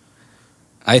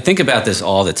I think about this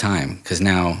all the time because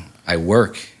now I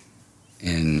work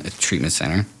in a treatment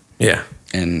center. Yeah.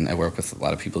 And I work with a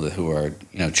lot of people who are,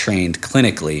 you know, trained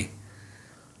clinically,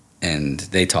 and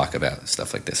they talk about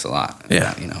stuff like this a lot. Yeah.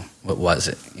 About, you know, what was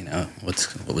it? You know,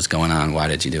 what was going on? Why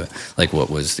did you do it? Like, what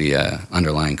was the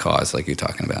underlying cause, like you're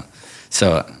talking about?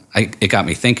 So it got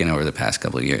me thinking over the past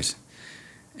couple of years.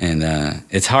 And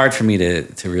it's hard for me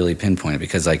to really pinpoint it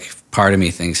because, like, part of me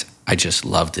thinks I just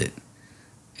loved it,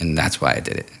 and that's why I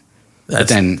did it.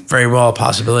 That's very well a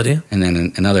possibility. And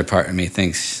then another part of me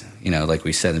thinks, you know, like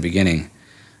we said in the beginning,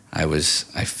 I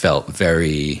felt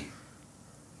very,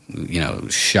 you know,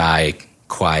 shy,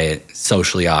 quiet,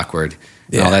 socially awkward,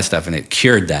 and all that stuff, and it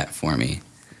cured that for me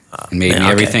and made me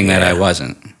everything that I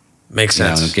wasn't. Makes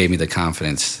sense. And it gave me the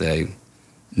confidence that I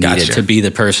needed to be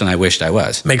the person I wished I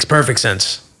was. Makes perfect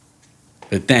sense.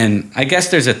 But then I guess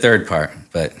there's a third part,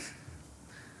 but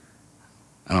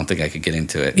I don't think I could get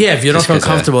into it. Yeah, if you don't feel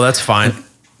comfortable, that's fine.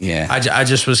 Yeah. I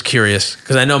just was curious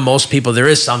because I know most people, there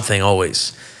is something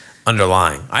always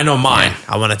underlying. I know mine.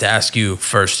 Yeah. I wanted to ask you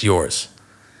first yours.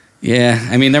 Yeah,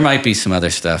 I mean, there might be some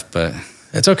other stuff, but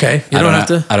it's okay. You don't have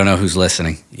to. I don't know who's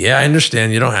listening. Yeah, I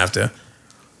understand. You don't have to.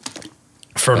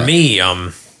 For me,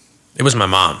 it was my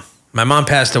mom. My mom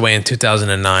passed away in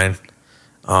 2009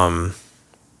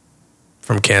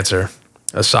 from cancer,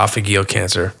 esophageal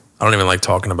cancer. I don't even like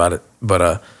talking about it,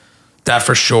 but that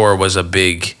for sure was a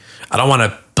big. I don't want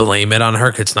to blame it on her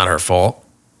because it's not her fault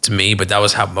to me, but that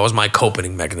was my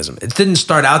coping mechanism. It didn't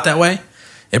start out that way.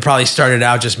 It probably started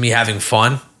out just me having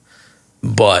fun,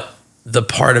 but the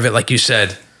part of it, like you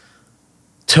said,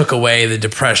 took away the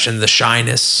depression, the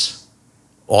shyness,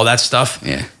 all that stuff.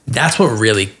 Yeah. That's what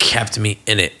really kept me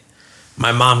in it.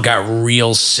 My mom got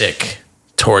real sick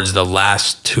towards the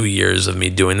last 2 years of me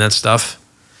doing that stuff,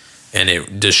 and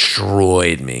it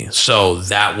destroyed me. So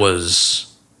that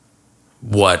was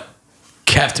what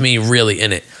kept me really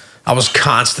in it. I was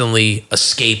constantly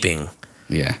escaping.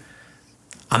 Yeah.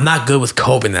 I'm not good with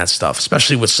coping that stuff,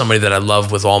 especially with somebody that I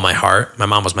love with all my heart. My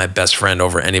mom was my best friend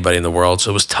over anybody in the world,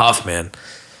 so it was tough, man.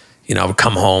 You know, I would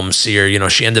come home, see her, you know,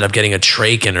 she ended up getting a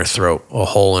trach in her throat, a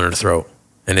hole in her throat,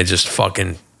 and it just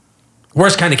fucking,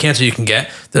 worst kind of cancer you can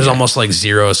get. There's almost like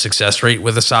 0 success rate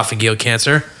with esophageal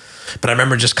cancer. But I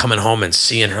remember just coming home and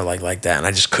seeing her like that, and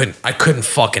I couldn't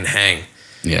fucking hang.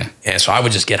 Yeah. And so I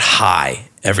would just get high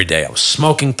every day. I was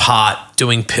smoking pot,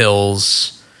 doing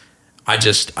pills. I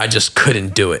just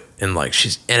couldn't do it. And like,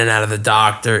 she's in and out of the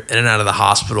doctor, in and out of the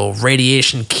hospital,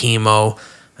 radiation, chemo.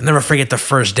 I'll never forget the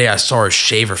first day I saw her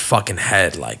shave her fucking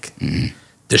head, like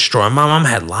destroy. My mom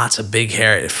had lots of big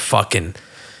hair. It fucking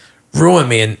ruined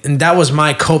me. And that was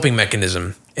my coping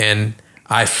mechanism. And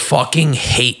I fucking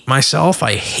hate myself.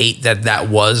 I hate that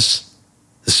was,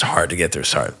 this is hard to get through.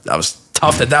 Sorry. That was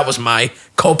tough that was my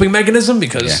coping mechanism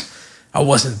because I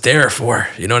wasn't there for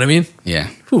her. You know what I mean? Yeah.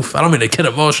 Oof, I don't mean to get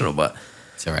emotional, but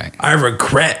it's all right. I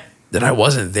regret that I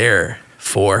wasn't there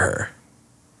for her.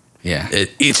 Yeah.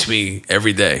 It eats me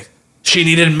every day. She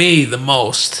needed me the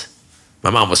most. My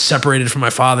mom was separated from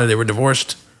my father. They were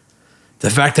divorced.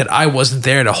 The fact that I wasn't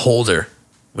there to hold her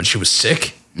when she was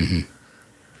sick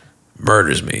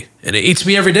murders me. And it eats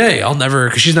me every day. I'll never,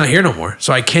 because she's not here no more.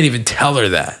 So I can't even tell her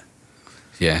that.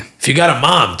 Yeah. If you got a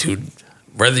mom, dude,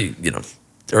 whether, you know,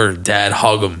 or dad,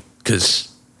 hug them.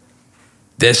 Because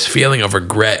this feeling of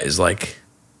regret is like,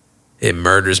 it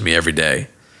murders me every day.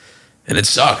 And it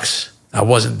sucks. I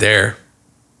wasn't there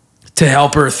to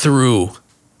help her through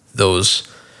those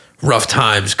rough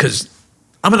times because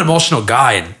I'm an emotional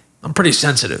guy and I'm pretty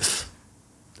sensitive.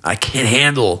 I can't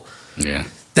handle. Yeah.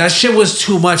 That shit was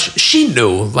too much. She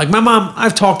knew. Like my mom,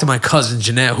 I've talked to my cousin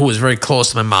Jeanette, who was very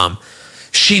close to my mom.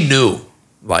 She knew.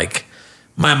 Like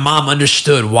my mom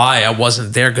understood why I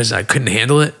wasn't there because I couldn't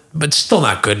handle it, but still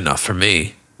not good enough for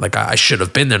me. Like I should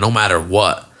have been there no matter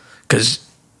what. Because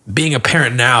being a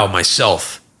parent now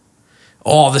myself,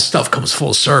 all this stuff comes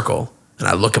full circle. And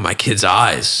I look at my kids'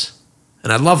 eyes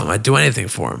and I love them. I'd do anything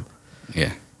for them.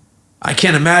 Yeah. I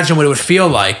can't imagine what it would feel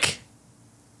like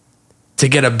to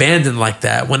get abandoned like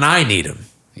that when I need them.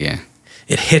 Yeah.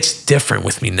 It hits different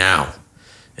with me now.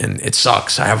 And it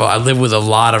sucks. I live with a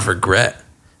lot of regret,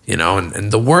 you know,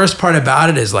 and the worst part about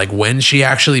it is like when she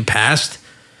actually passed,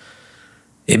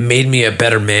 it made me a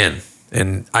better man.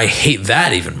 And I hate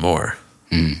that even more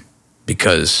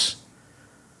because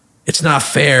it's not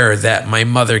fair that my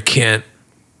mother can't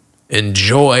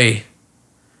enjoy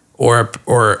or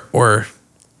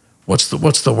what's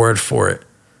the word for it?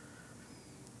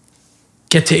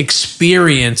 Get to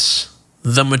experience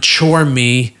the mature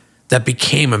me that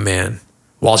became a man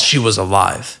while she was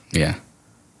alive. Yeah.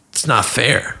 It's not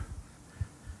fair.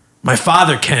 My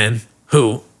father can,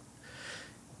 who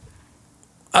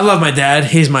I love my dad.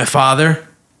 He's my father.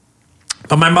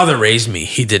 But my mother raised me.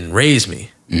 He didn't raise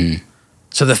me.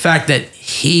 So the fact that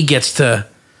he gets to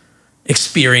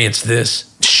experience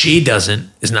this, she doesn't,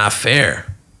 is not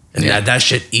fair. And that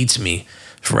shit eats me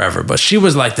forever. But she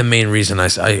was like the main reason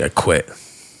I quit.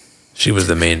 She was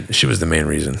the main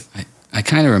reason. I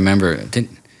kind of remember,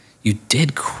 you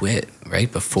did quit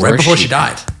right before she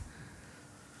died.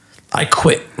 I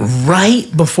quit right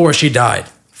before she died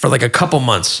for like a couple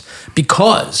months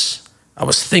because I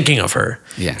was thinking of her.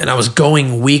 Yeah. And I was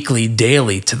going weekly,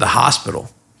 daily to the hospital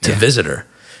to visit her.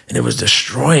 And it was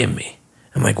destroying me.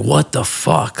 I'm like, what the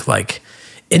fuck? Like,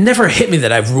 it never hit me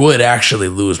that I would actually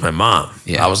lose my mom.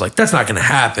 Yeah. I was like, that's not going to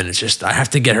happen. It's just, I have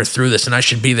to get her through this and I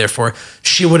should be there for her.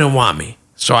 She wouldn't want me.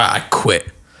 So I quit.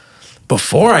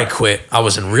 Before I quit, I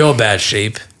was in real bad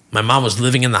shape. My mom was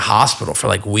living in the hospital for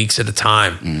like weeks at a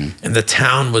time. And the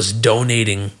town was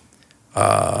donating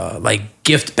like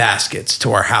gift baskets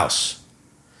to our house.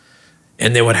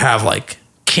 And they would have like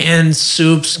canned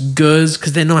soups, goods,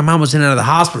 because they know my mom was in and out of the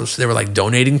hospital. So they were like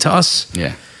donating to us.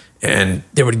 Yeah. And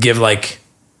they would give like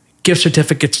gift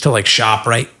certificates to like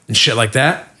ShopRite and shit like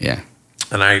that. Yeah.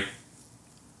 And I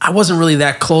wasn't really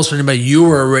that close with anybody. You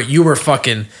were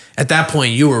fucking, at that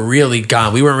point, you were really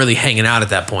gone. We weren't really hanging out at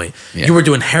that point. Yeah. You were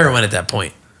doing heroin at that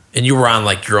point. And you were on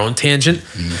like your own tangent.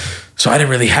 So I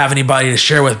didn't really have anybody to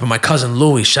share with, but my cousin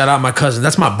Louis, shout out my cousin.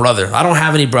 That's my brother. I don't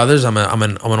have any brothers. I'm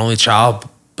an only child.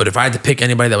 But if I had to pick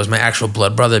anybody that was my actual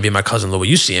blood brother, it'd be my cousin Louis.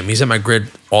 You see him. He's at my grid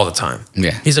all the time.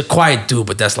 Yeah. He's a quiet dude,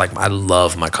 but that's like, I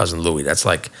love my cousin Louis. That's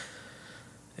like,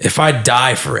 if I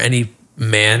die for any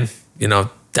man, you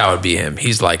know, that would be him.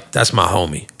 He's like, that's my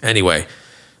homie. Anyway,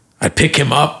 I'd pick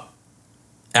him up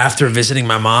after visiting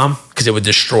my mom because it would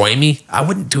destroy me. I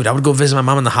would go visit my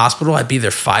mom in the hospital. I'd be there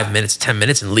 5 minutes, 10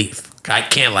 minutes and leave. I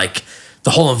can't, like,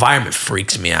 the whole environment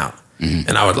freaks me out.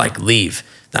 And I would like leave.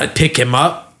 Then I'd pick him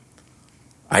up.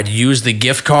 I'd use the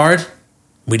gift card.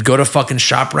 We'd go to fucking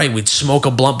ShopRite. We'd smoke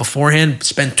a blunt beforehand,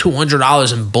 spend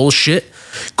 $200 in bullshit,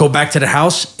 go back to the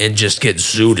house and just get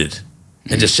zooted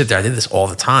and just sit there. I did this all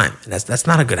the time. And that's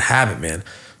not a good habit, man.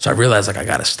 So I realized like I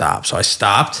got to stop. So I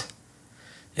stopped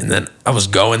and then I was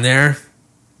going there.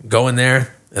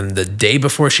 And the day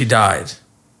before she died,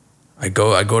 I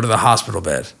go to the hospital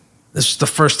bed This was the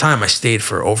first time I stayed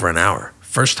for over an hour.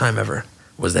 First time ever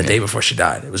was that day before she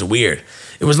died. It was weird.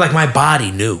 It was like my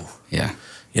body knew. Yeah.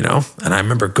 You know? And I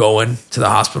remember going to the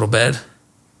hospital bed.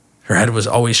 Her head was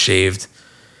always shaved.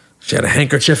 She had a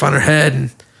handkerchief on her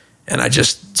head. And I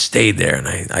just stayed there. And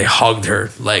I hugged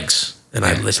her legs. And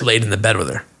I just laid in the bed with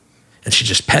her. And she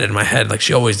just petted my head like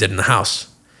she always did in the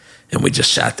house. And we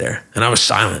just sat there. And I was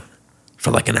silent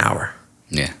for like an hour.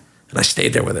 Yeah. And I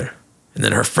stayed there with her. And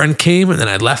then her friend came. And then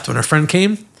I left when her friend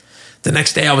came. The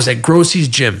next day I was at Grossy's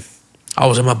gym. I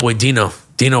was with my boy Dino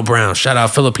Brown. Shout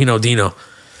out Filipino Dino.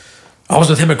 I was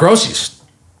with him at Grossy's.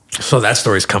 So that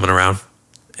story's coming around.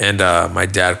 And my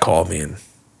dad called me and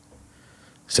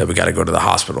said, we got to go to the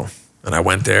hospital. And I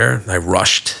went there. And I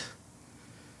rushed.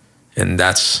 And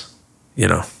that's, you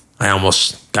know, I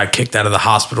almost got kicked out of the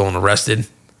hospital and arrested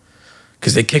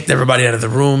because they kicked everybody out of the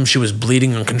room. She was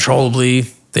bleeding uncontrollably.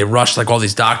 They rushed like all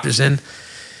these doctors in.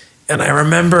 And I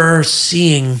remember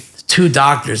seeing 2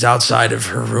 doctors outside of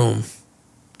her room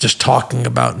just talking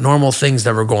about normal things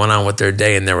that were going on with their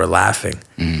day, and they were laughing.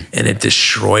 And it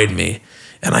destroyed me.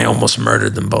 And I almost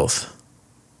murdered them both.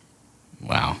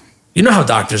 Wow. You know how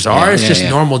doctors are. It's just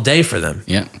normal day for them.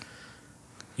 Yeah.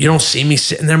 You don't see me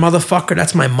sitting there, motherfucker.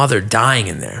 That's my mother dying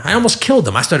in there. I almost killed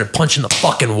them. I started punching the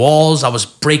fucking walls. I was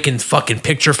breaking fucking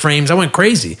picture frames. I went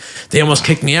crazy. They almost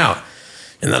kicked me out.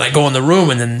 And then I go in the room,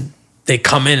 and then they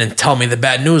come in and tell me the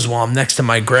bad news while I'm next to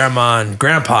my grandma and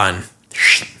grandpa, and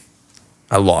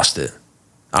I lost it.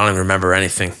 I don't even remember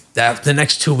anything. The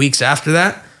next 2 weeks after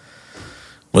that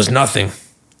was nothing.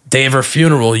 Day of her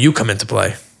funeral, you come into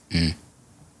play. You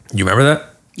remember that?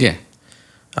 Yeah.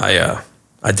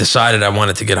 I decided I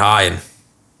wanted to get high, and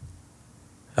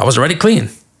I was already clean.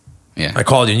 Yeah. I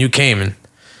called you, and you came, and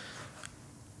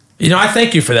you know, I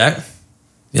thank you for that.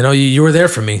 You know, you were there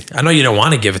for me. I know you don't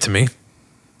want to give it to me,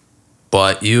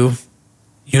 but you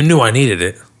knew I needed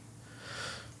it.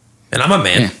 And I'm a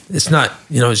man. Yeah. It's not,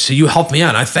 you know, so you helped me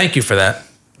out. I thank you for that.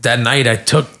 That night I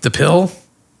took the pill.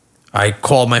 I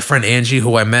called my friend Angie,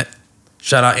 who I met.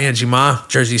 Shout out Angie Ma,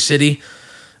 Jersey City.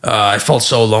 I felt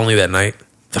so lonely that night.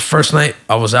 The first night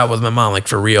I was out with my mom, like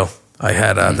for real. I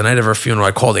had, the night of her funeral,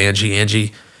 I called Angie.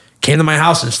 Angie came to my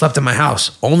house and slept in my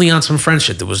house, only on some friend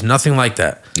shit. There was nothing like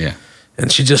that. Yeah.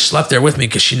 And she just slept there with me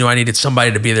because she knew I needed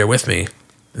somebody to be there with me.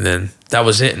 And then that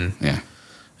was it. And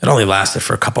it only lasted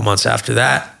for a couple months after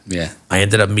that. Yeah. I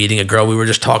ended up meeting a girl. We were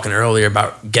just talking earlier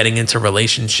about getting into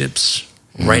relationships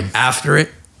right after it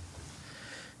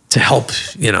to help,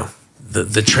 you know,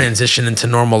 the transition into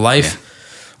normal life.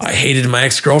 Yeah. I hated my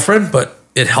ex-girlfriend, but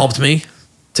it helped me,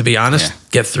 to be honest,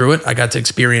 get through it. I got to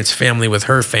experience family with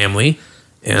her family.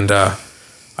 And I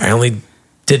only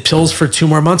did pills for 2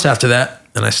 more months after that,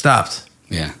 and I stopped.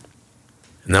 Yeah.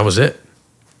 And that was it.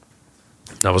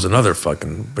 That was another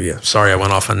fucking, but yeah, sorry I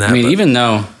went off on that. I mean, even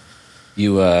though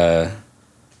you,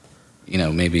 you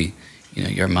know, maybe, you know,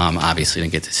 your mom obviously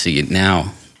didn't get to see it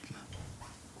now,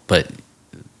 but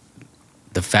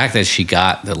the fact that she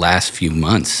got the last few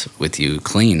months with you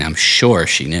clean, I'm sure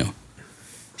she knew.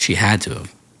 She had to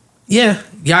have. Yeah,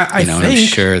 I think. I'm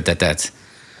sure that's,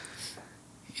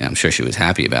 you know, I'm sure she was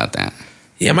happy about that.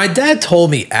 Yeah, my dad told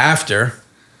me after,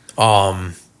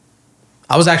 I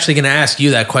was actually going to ask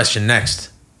you that question next.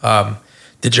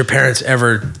 Did your parents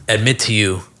ever admit to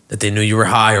you that they knew you were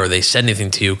high, or they said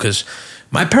anything to you? Because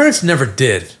my parents never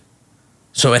did.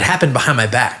 So it happened behind my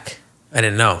back. I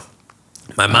didn't know.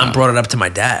 My mom brought it up to my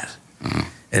dad.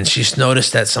 And she's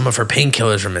noticed that some of her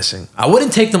painkillers were missing. I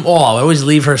wouldn't take them all. I would always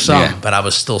leave her some, but I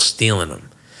was still stealing them.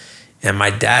 And my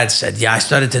dad said, yeah, I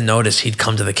started to notice he'd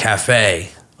come to the cafe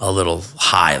a little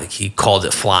high. Like he called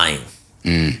it flying.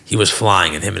 He was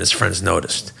flying, and him and his friends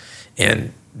noticed.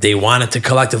 And they wanted to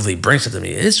collectively bring something to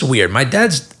me. It's weird. I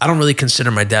don't really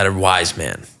consider my dad a wise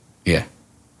man. Yeah.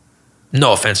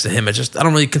 No offense to him. I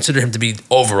don't really consider him to be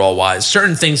overall wise.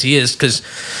 Certain things he is, because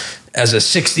as a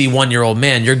 61-year-old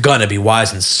man, you're going to be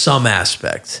wise in some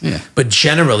aspect. Yeah. But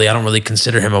generally, I don't really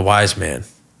consider him a wise man.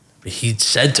 But he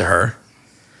said to her,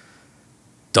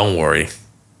 don't worry.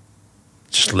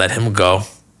 Just let him go.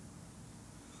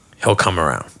 He'll come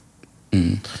around.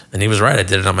 And he was right. I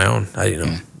did it on my own.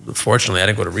 Fortunately, I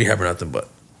didn't go to rehab or nothing, but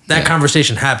that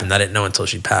conversation happened. I didn't know until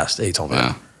she passed. He told me.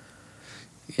 Wow.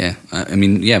 Yeah. I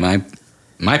mean, yeah,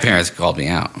 my parents called me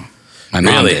out. My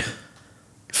mom did.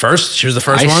 First? She was the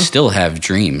first one? I still have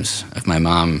dreams of my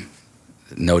mom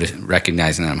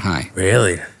recognizing that I'm high.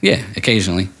 Really? Yeah,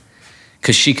 occasionally.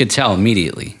 Because she could tell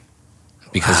immediately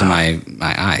because of my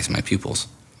eyes, my pupils.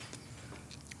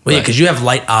 Well, yeah, because you have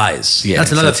light eyes. Yeah,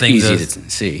 that's another thing. Easy to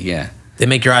see, yeah. They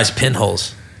make your eyes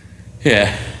pinholes.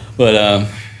 Yeah, but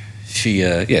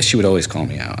she would always call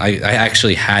me out. I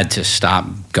actually had to stop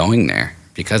going there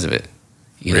because of it.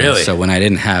 Really? So when I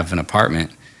didn't have an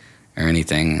apartment or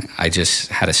anything, I just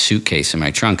had a suitcase in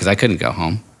my trunk because I couldn't go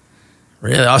home.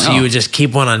 Really? Also, you would just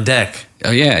keep one on deck? Oh,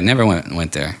 yeah. I never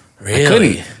went there. Really? I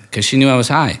couldn't because she knew I was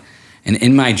high. And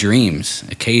in my dreams,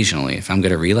 occasionally, if I'm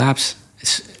going to relapse,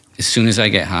 as soon as I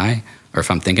get high, or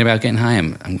if I'm thinking about getting high,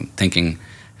 I'm thinking,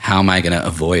 how am I going to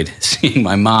avoid seeing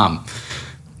my mom?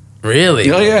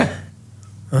 Really? Oh, yeah.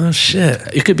 Oh, shit.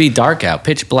 It could be dark out,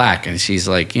 pitch black, and she's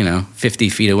like, 50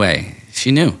 feet away.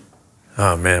 She knew.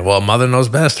 Oh, man. Well, mother knows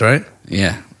best, right?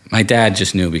 Yeah. My dad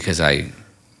just knew because he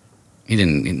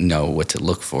didn't know what to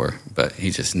look for, but he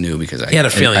just knew because he had a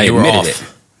feeling you were off. It.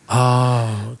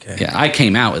 Oh, okay. Yeah, I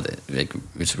came out with it. Like,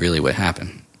 it's really what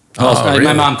happened. Really?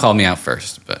 My mom called me out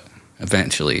first, but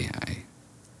eventually I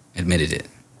admitted it.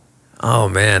 Oh,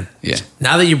 man. Yeah.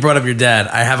 Now that you brought up your dad,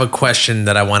 I have a question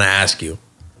that I want to ask you.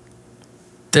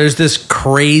 There's this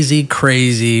crazy,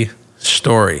 crazy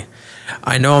story.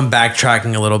 I know I'm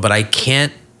backtracking a little, but I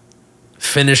can't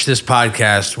finish this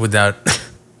podcast without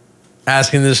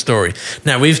asking this story.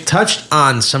 Now, we've touched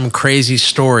on some crazy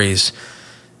stories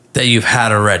that you've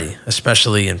had already,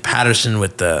 especially in Patterson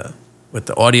with the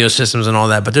audio systems and all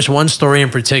that. But there's one story in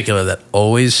particular that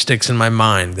always sticks in my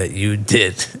mind that you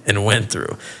did and went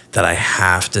through that I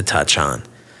have to touch on.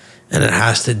 And it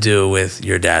has to do with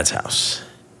your dad's house.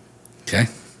 Okay.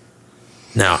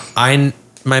 Now,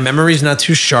 my memory's not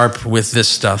too sharp with this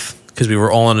stuff because we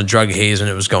were all in a drug haze when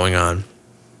it was going on.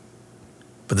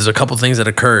 But there's a couple things that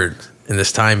occurred in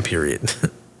this time period.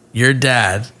 Your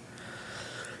dad,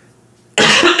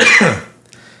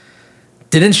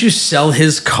 didn't you sell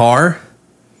his car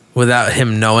without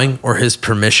him knowing or his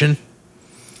permission?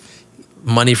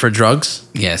 Money for drugs?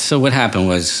 Yeah, so what happened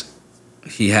was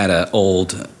he had an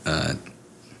old,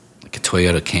 like a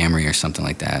Toyota Camry or something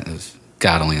like that. It was,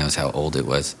 God only knows how old it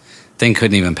was. Thing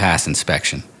couldn't even pass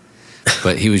inspection.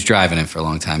 But he was driving it for a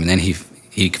long time. And then he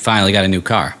finally got a new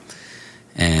car.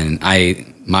 And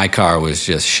my car was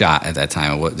just shot at that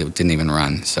time. It didn't even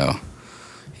run. So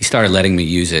he started letting me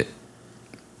use it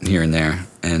here and there.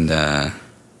 And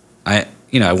I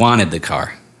wanted the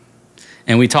car.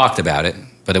 And we talked about it,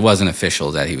 but it wasn't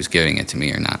official that he was giving it to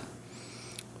me or not.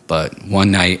 But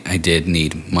one night I did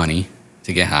need money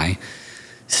to get high.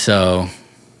 So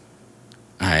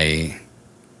I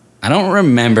don't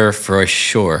remember for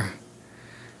sure,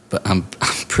 but I'm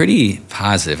pretty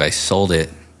positive I sold it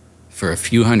for a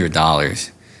few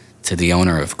 $100s to the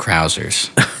owner of Krauser's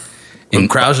in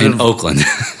Oakland.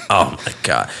 Oh my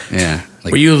God. Yeah.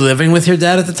 Were you living with your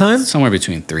dad at the time? Somewhere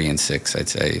between 3 and 6, I'd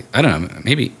say. I don't know,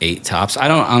 maybe 8 tops. I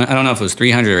don't know if it was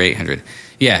 300 or 800.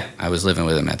 Yeah, I was living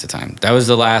with him at the time. That was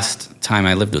the last time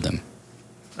I lived with him.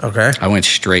 Okay. I went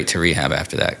straight to rehab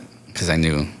after that because I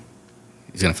knew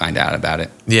he was going to find out about it.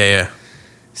 Yeah.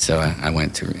 So I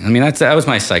went to. I mean, that was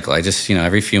my cycle. I just,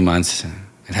 every few months,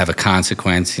 I'd have a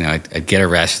consequence. I'd get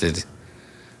arrested.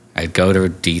 I'd go to a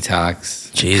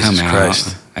detox. Jesus come out.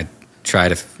 Christ. I'd try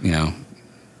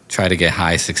to get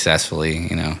high successfully.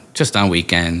 Just on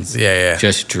weekends. Yeah.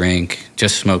 Just drink.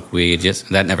 Just smoke weed.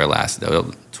 That never lasted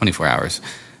though. 24 hours.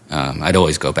 I'd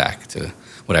always go back to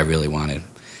what I really wanted.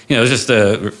 It was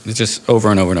just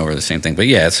over and over and over the same thing. But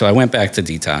yeah, so I went back to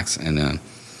detox, and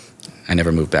I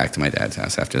never moved back to my dad's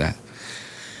house after that.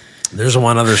 There's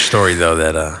one other story though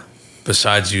that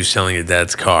besides you selling your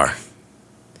dad's car,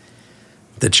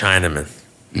 the Chinaman.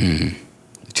 Mm-hmm.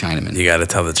 The Chinaman. You got to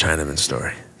tell the Chinaman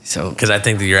story. So, because I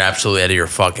think that you're absolutely out of your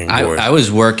fucking gourd. I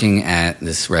was working at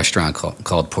this restaurant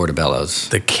called Portobello's.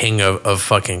 The king of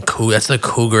fucking cougar. That's the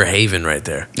Cougar Haven right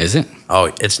there. Is it? Oh,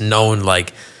 it's known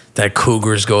like that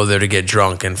cougars go there to get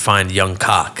drunk and find young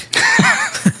cock.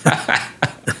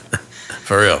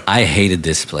 For real. I hated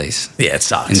this place. Yeah, it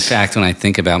sucks. In fact, when I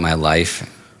think about my life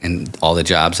and all the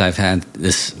jobs I've had,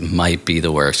 this might be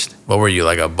the worst. What were you,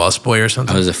 like a busboy or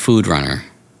something? I was a food runner.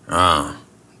 Oh.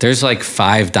 There's like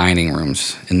 5 dining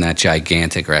rooms in that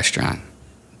gigantic restaurant.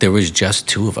 There was just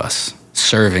 2 of us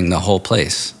serving the whole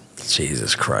place.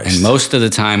 Jesus Christ. And most of the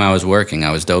time I was working, I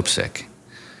was dope sick.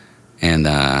 And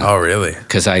oh, really?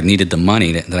 Because I needed the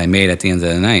money that I made at the end of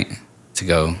the night to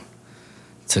go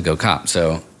cop.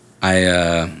 So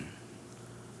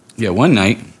one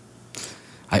night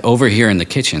I overhear in the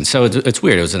kitchen. So it's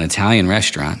weird. It was an Italian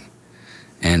restaurant,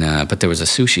 and but there was a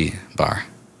sushi bar,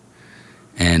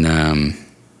 and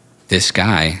this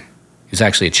guy, he was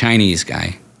actually a Chinese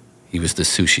guy. He was the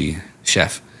sushi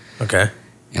chef. Okay.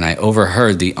 And I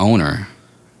overheard the owner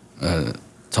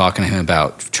talking to him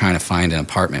about trying to find an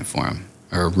apartment for him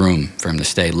or a room for him to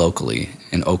stay locally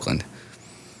in Oakland.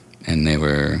 And they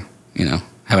were,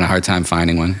 having a hard time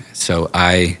finding one. So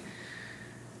I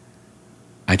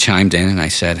chimed in and I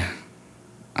said,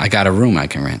 I got a room I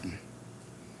can rent.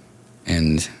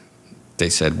 And they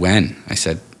said, when? I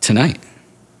said, tonight.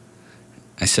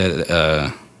 I said,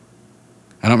 I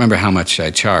don't remember how much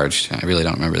I charged. I really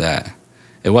don't remember that.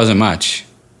 It wasn't much,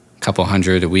 a couple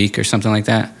 $100 a week or something like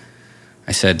that.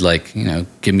 I said, like,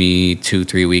 give me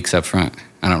 2-3 weeks up front.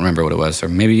 I don't remember what it was, or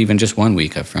maybe even just 1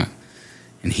 week up front.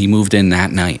 And he moved in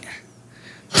that night.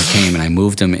 I came and I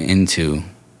moved him into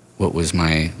what was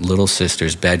my little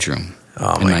sister's bedroom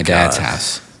in my dad's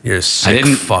house. You're a sick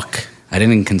fuck. I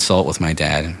didn't consult with my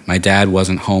dad. My dad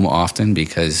wasn't home often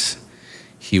because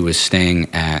he was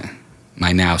staying at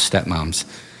my now stepmom's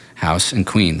house in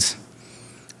Queens.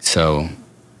 So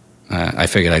I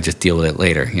figured I'd just deal with it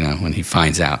later, when he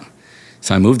finds out.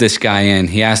 So I moved this guy in.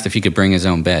 He asked if he could bring his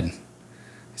own bed.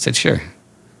 I said, sure.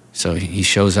 So he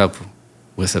shows up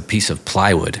with a piece of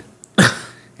plywood.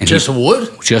 And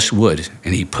wood? Just wood.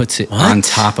 And he puts it on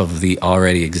top of the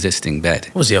already existing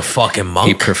bed. Was he a fucking monk?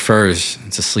 He prefers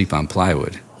to sleep on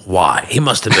plywood. Why? He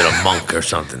must have been a monk or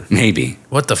something. Maybe.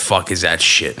 What the fuck is that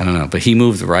shit? I don't know. But he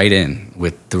moved right in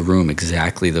with the room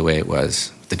exactly the way it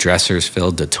was. The dressers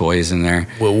filled, the toys in there.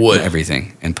 With wood?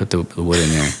 Everything. And put the wood in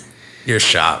there. You're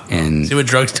shot. And see what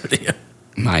drugs do to you?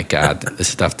 My God, the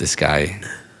stuff this guy...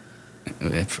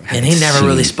 And he never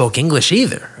really spoke English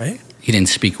either, right? He didn't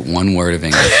speak one word of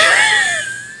English.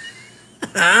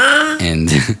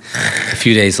 And a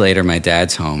few days later, my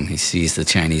dad's home. He sees the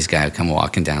Chinese guy come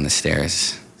walking down the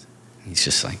stairs. He's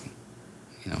just like,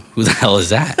 who the hell is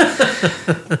that?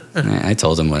 I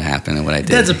told him what happened and what I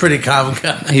did. Dad's a pretty calm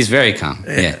guy. He's very calm,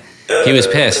 yeah. He was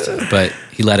pissed, but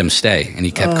he let him stay, and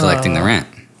he kept collecting the rent.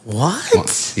 What? Well,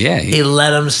 yeah. He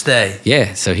let him stay?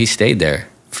 Yeah, so he stayed there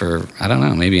for, I don't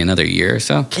know, maybe another year or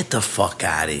so. Get the fuck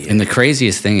out of here. And the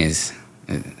craziest thing is,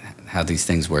 how these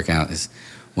things work out is,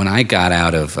 when I got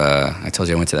out of, I told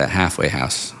you I went to that halfway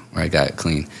house where I got it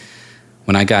clean.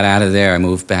 When I got out of there, I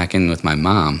moved back in with my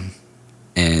mom,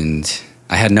 and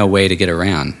I had no way to get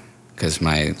around because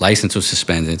my license was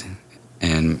suspended,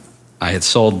 and I had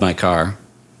sold my car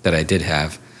that I did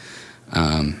have.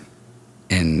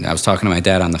 And I was talking to my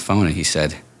dad on the phone, and he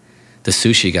said, the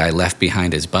sushi guy left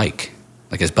behind his bike,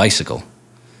 like his bicycle.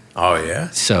 Oh, yeah?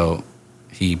 So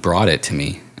he brought it to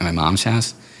me at my mom's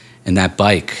house, and that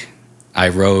bike I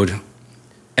rode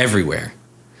everywhere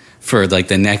for like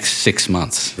the next 6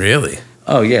 months. Really?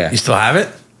 Oh, yeah. You still have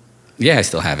it? Yeah, I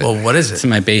still have it. Well, what is it? It's in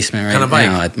my basement right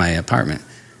now at my apartment.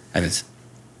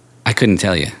 I couldn't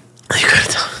tell you. You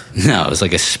couldn't tell? No, it was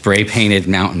like a spray-painted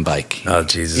mountain bike. Oh,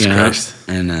 Jesus Christ.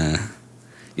 And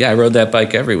I rode that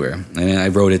bike everywhere. And I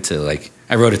rode it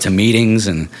to meetings,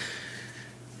 and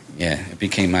yeah, it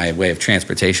became my way of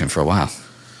transportation for a while.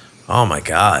 Oh my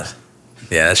God.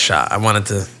 Yeah, that's shot. I wanted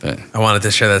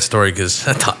to share that story because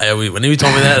when you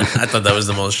told me that, I thought that was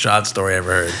the most shot story I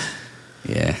ever heard.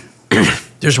 Yeah.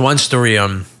 There's one story.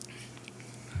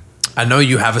 I know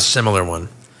you have a similar one.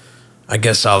 I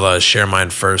guess I'll share mine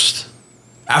first.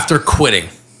 After quitting,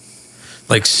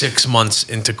 like 6 months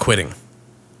into quitting,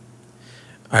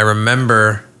 I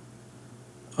remember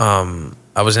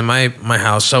I was in my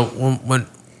house. So when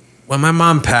my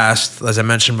mom passed, as I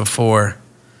mentioned before,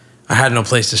 I had no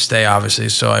place to stay, obviously.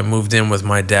 So I moved in with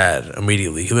my dad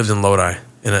immediately. He lived in Lodi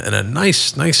in a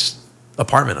nice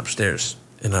apartment upstairs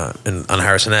on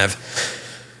Harrison Ave.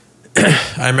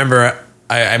 I remember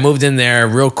I moved in there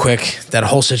real quick. That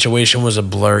whole situation was a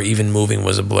blur. Even moving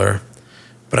was a blur.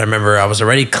 But I remember I was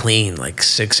already clean like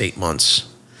 6-8 months.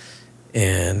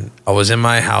 And I was in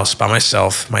my house by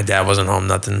myself. My dad wasn't home,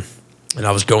 nothing. And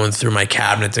I was going through my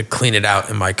cabinet to clean it out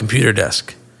in my computer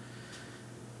desk.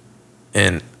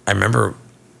 And I remember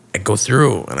I go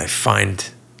through and I find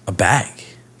a bag.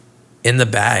 In the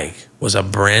bag was a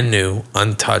brand new,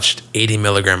 untouched 80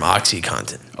 milligram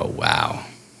OxyContin. Oh, wow.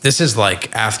 This is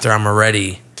like after I'm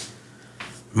already,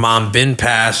 mom been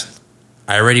passed.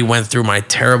 I already went through my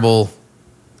terrible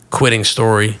quitting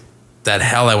story, that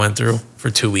hell I went through for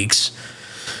 2 weeks.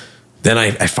 Then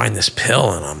I find this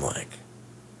pill and I'm like,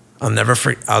 I'll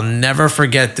never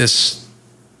forget this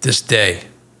day.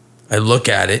 I look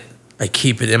at it, I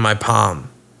keep it in my palm,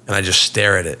 and I just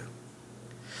stare at it.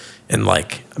 And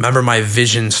like, I remember my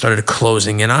vision started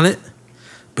closing in on it,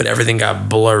 but everything got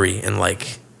blurry and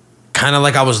like, kind of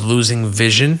like I was losing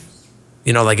vision,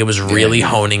 like it was really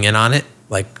honing in on it.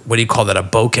 Like, what do you call that? A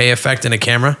bokeh effect in a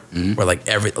camera? Mm-hmm. Where like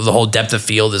the whole depth of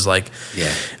field is like,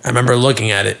 yeah. I remember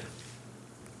looking at it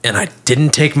and I didn't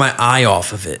take my eye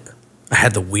off of it. I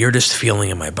had the weirdest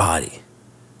feeling in my body.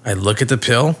 I look at the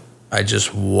pill. I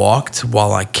just walked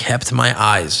while I kept my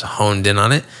eyes honed in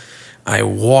on it. I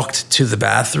walked to the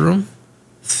bathroom,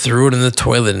 threw it in the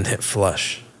toilet, and hit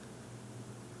flush.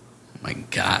 Oh my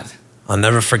God. I'll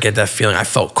never forget that feeling. I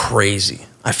felt crazy.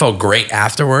 I felt great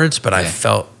afterwards, but I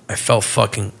felt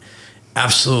fucking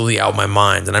absolutely out of my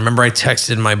mind. And I remember I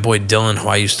texted my boy Dylan, who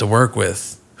I used to work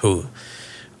with, who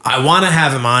I want to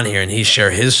have him on here and he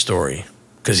share his story,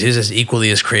 because his is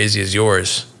equally as crazy as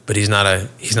yours, but he's not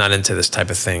into this type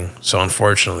of thing. So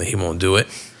unfortunately, he won't do it.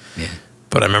 Yeah.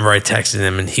 But I remember I texted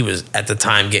him, and he was at the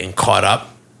time getting caught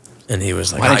up, and he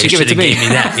was like, "Why didn't you give it to me?" Gave me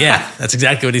that. Yeah, that's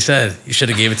exactly what he said. You should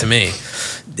have gave it to me.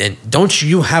 And don't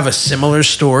you have a similar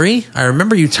story? I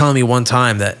remember you telling me one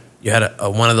time that you had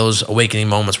one of those awakening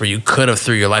moments where you could have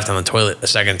threw your life down the toilet a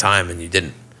second time and you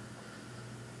didn't.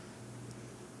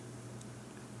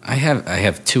 I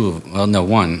have two. Well, no,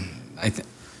 one. I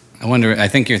wonder. I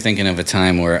think you're thinking of a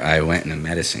time where I went in a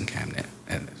medicine cabinet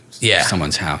at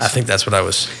someone's house. I think that's what I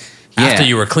was. After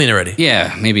you were clean already.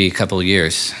 Yeah, maybe a couple of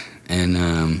years,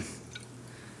 and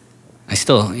I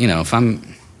still,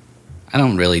 I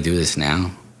don't really do this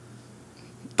now,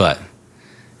 but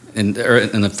in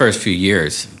the first few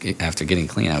years after getting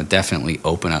clean, I would definitely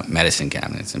open up medicine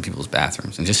cabinets in people's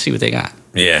bathrooms and just see what they got.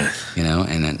 Yeah.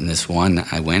 And then this one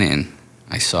I went in,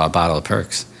 I saw a bottle of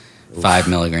Perks, 5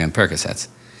 milligram Percocets.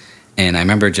 And I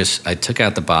remember I took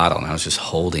out the bottle and I was just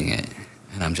holding it.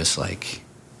 And I'm just like,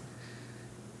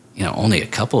 only a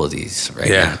couple of these right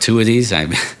now. 2 of these,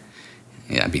 I'd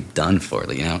be done for it,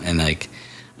 And like,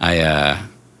 I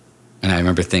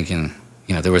remember thinking,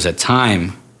 there was a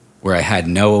time where I had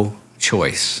no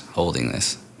choice holding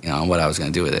this, on what I was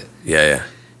going to do with it. Yeah.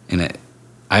 And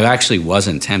I actually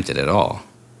wasn't tempted at all.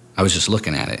 I was just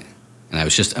looking at it. And I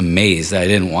was just amazed that I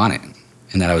didn't want it.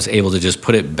 And that I was able to just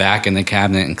put it back in the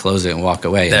cabinet and close it and walk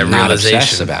away. That and not realization.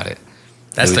 obsess about it.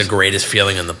 That's the greatest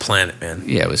feeling on the planet, man.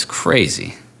 Yeah, it was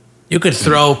crazy. You could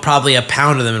throw probably a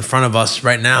pound of them in front of us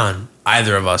right now, and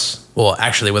either of us, well,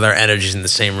 actually, with our energies in the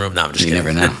same room. No, I'm just kidding.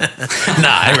 You never know.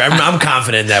 I'm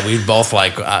confident that we'd both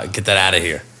get that out of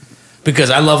here, because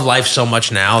I love life so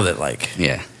much now that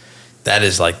that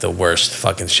is like the worst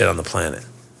fucking shit on the planet.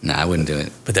 No, I wouldn't do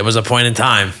it. But there was a point in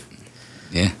time.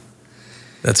 Yeah.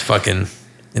 That's fucking,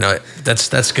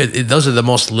 that's good. Those are the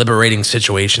most liberating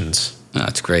situations. No,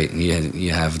 it's great.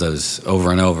 You have those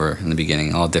over and over in the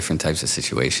beginning, all different types of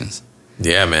situations.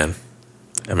 Yeah, man.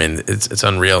 I mean, it's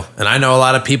unreal. And I know a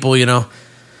lot of people,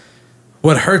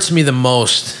 what hurts me the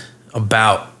most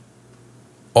about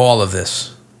all of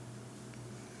this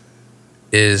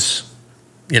is,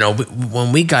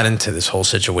 when we got into this whole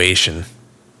situation,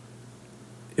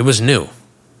 it was new.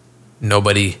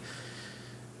 Nobody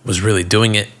was really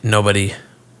doing it. Nobody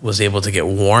was able to get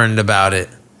warned about it.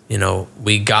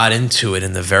 We got into it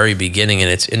in the very beginning in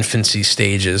its infancy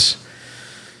stages.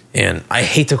 And I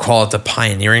hate to call it the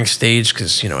pioneering stage,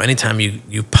 because, anytime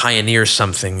you pioneer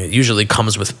something, it usually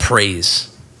comes with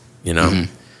praise.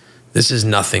 Mm-hmm. This is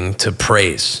nothing to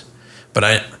praise.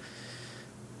 But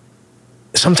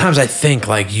sometimes I think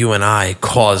like you and I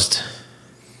caused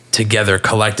together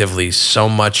collectively so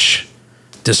much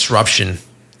disruption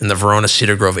in the Verona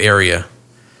Cedar Grove area.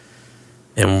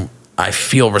 And I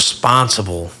feel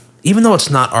responsible, even though it's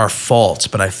not our faults,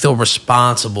 but I feel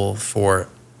responsible for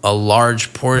a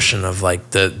large portion of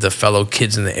like the fellow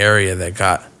kids in the area that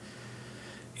got,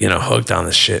 hooked on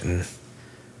this shit. And,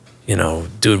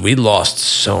 dude, we lost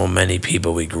so many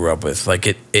people we grew up with.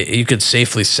 Like you could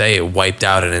safely say it wiped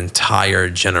out an entire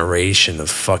generation of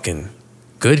fucking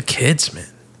good kids, man.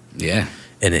 Yeah.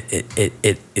 And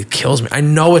it kills me. I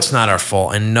know it's not our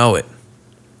fault. I know it.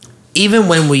 Even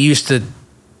when we used to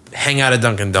hang out at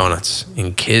Dunkin' Donuts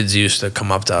and kids used to come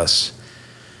up to us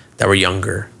that were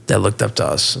younger, that looked up to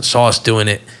us and saw us doing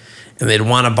it, and they'd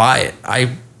want to buy it.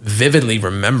 I vividly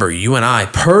remember you and I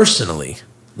personally,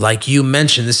 like you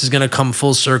mentioned, this is going to come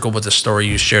full circle with the story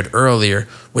you shared earlier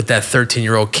with that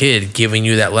 13-year-old kid giving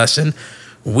you that lesson.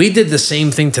 We did the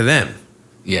same thing to them.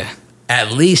 Yeah.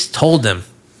 At least told them,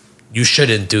 you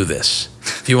shouldn't do this.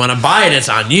 If you want to buy it, it's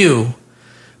on you,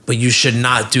 but you should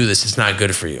not do this. It's not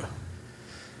good for you.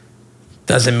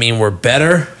 Doesn't mean we're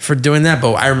better for doing that,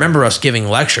 but I remember us giving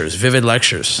lectures, vivid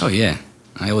lectures. Oh, yeah.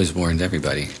 I always warned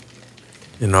everybody.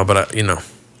 But,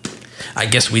 I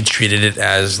guess we treated it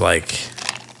as like,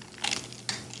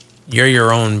 you're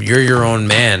your own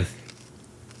man.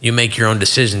 You make your own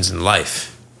decisions in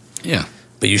life. Yeah.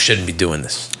 But you shouldn't be doing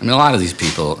this. I mean, a lot of these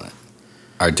people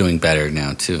are doing better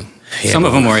now, too. Yeah, some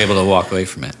of them were able to walk away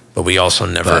from it. But we also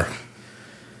never...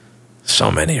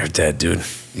 So many are dead, dude.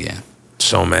 Yeah.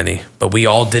 So many. But we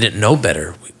all didn't know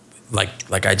better.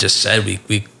 Like I just said,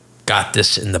 we got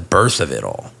this in the birth of it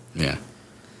all. Yeah.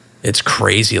 It's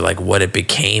crazy, like, what it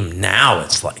became. Now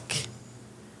it's like,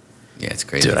 Yeah, it's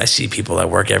crazy. Dude, I see people that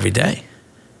work every day.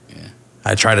 Yeah.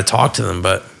 I try to talk to them,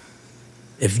 but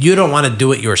if you don't want to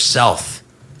do it yourself,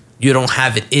 you don't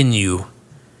have it in you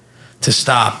to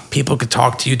stop. People could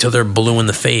talk to you till they're blue in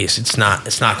the face. It's not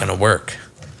going to work.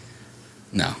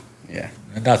 No. Yeah.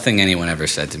 Nothing anyone ever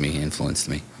said to me influenced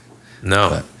me.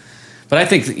 No. But I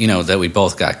think, that we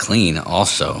both got clean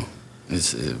also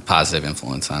is a positive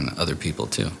influence on other people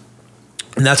too.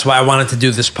 And that's why I wanted to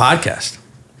do this podcast.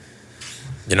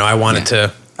 I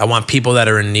want people that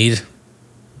are in need,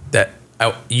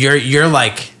 you're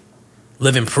like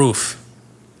living proof.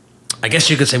 I guess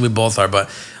you could say we both are, but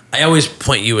I always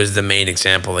point you as the main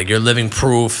example. Like, you're living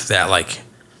proof that, like,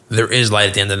 there is light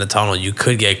at the end of the tunnel. You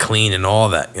could get clean and all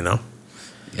that,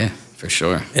 Yeah, for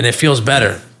sure. And it feels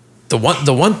better. The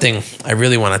one thing I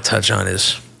really want to touch on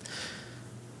is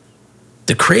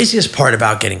the craziest part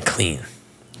about getting clean.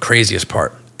 Craziest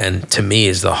part, and to me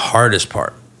is the hardest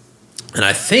part. And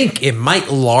I think it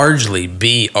might largely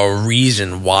be a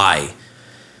reason why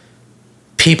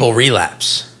people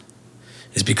relapse,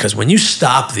 is because when you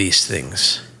stop these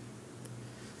things,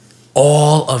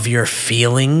 all of your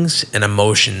feelings and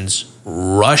emotions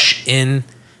rush in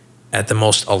at the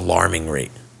most alarming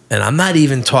rate. And I'm not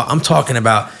even I'm talking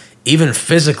about even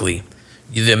physically.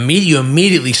 You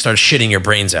immediately start shitting your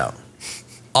brains out.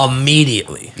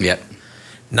 Immediately. Yep.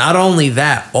 Not only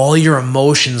that, all your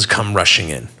emotions come rushing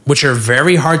in, which are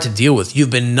very hard to deal with. You've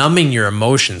been numbing your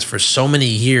emotions for so many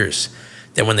years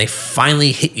that when they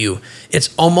finally hit you,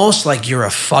 it's almost like you're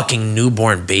a fucking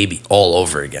newborn baby all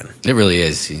over again. It really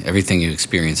is. Everything you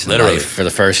experience in life for the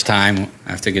first time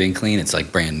after getting clean, it's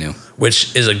like brand new.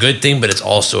 Which is a good thing, but it's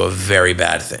also a very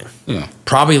bad thing. Yeah.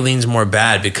 Probably leans more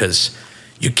bad because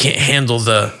you can't handle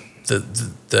the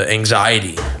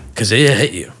anxiety because it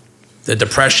hit you. The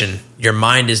depression, your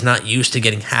mind is not used to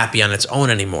getting happy on its own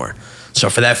anymore.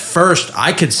 So for that first,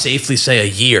 I could safely say a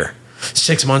year,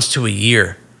 6 months to a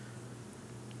year,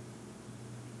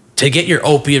 to get your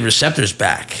opiate receptors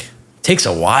back takes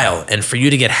a while. And for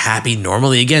you to get happy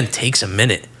normally again takes a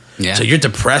minute. Yeah. So you're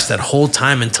depressed that whole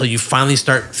time until you finally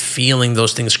start feeling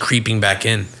those things creeping back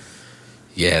in.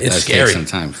 Yeah, it does take some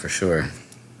time for sure.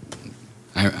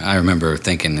 I remember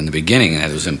thinking in the beginning that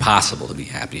it was impossible to be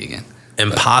happy again.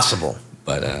 Impossible.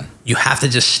 But you have to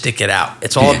just stick it out.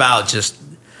 It's all about just,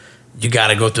 you got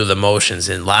to go through the motions,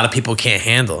 and a lot of people can't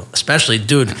handle, especially,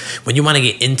 dude, when you want to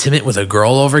get intimate with a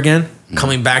girl over again,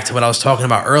 coming back to what I was talking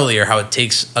about earlier, how it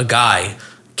takes a guy,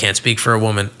 can't speak for a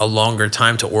woman, a longer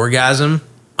time to orgasm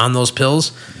on those pills.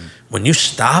 When you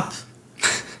stop,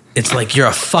 it's like you're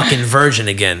a fucking virgin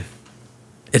again.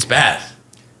 It's bad.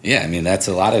 Yeah, I mean, that's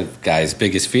a lot of guys'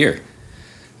 biggest fear,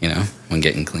 when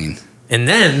getting clean. And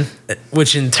then,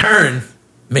 which in turn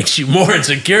makes you more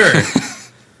insecure.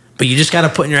 But you just got to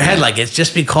put in your head, like, it's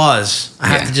just because I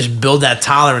have to just build that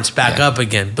tolerance back up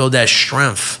again, build that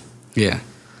strength. Yeah.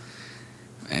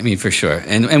 I mean, for sure.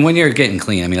 And when you're getting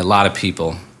clean, I mean, a lot of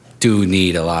people do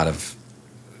need a lot of,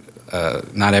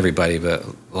 not everybody, but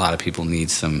a lot of people need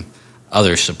some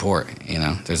other support,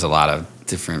 There's a lot of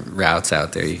different routes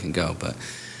out there you can go. But,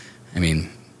 I mean,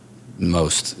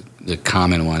 the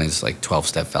common one is like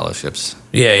 12-step fellowships.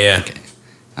 Yeah. Like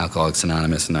Alcoholics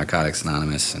Anonymous and Narcotics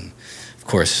Anonymous. And of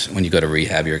course, when you go to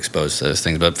rehab, you're exposed to those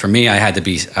things. But for me,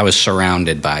 I was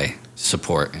surrounded by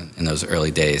support in those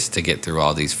early days to get through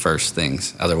all these first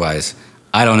things. Otherwise,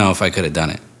 I don't know if I could have done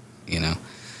it,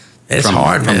 It's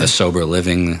hard, man. From the sober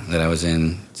living that I was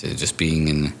in to just being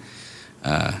in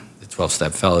the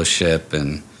 12-step fellowship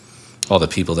and all the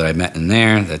people that I met in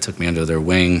there that took me under their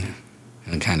wing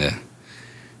and kind of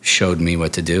showed me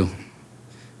what to do.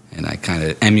 And I kind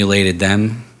of emulated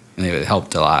them, and it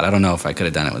helped a lot. I don't know if I could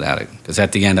have done it without it, because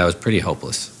at the end I was pretty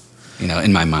hopeless.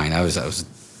 In my mind,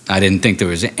 I didn't think there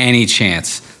was any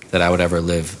chance that I would ever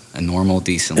live a normal,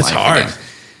 decent life hard. again.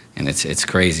 And it's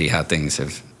crazy how things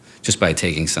have, just by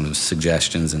taking some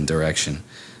suggestions and direction.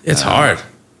 It's hard.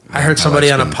 I heard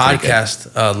somebody on a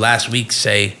podcast last week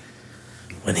say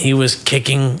when he was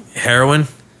kicking heroin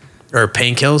or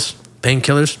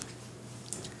painkillers,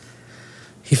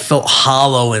 he felt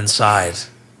hollow inside.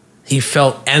 He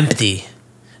felt empty,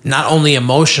 not only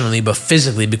emotionally, but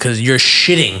physically, because you're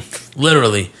shitting,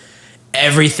 literally,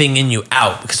 everything in you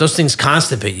out, because those things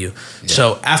constipate you. Yeah.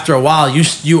 So after a while,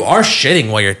 you are shitting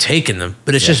while you're taking them,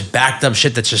 but it's just backed up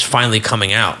shit that's just finally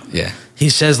coming out. Yeah. He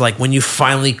says, like, when you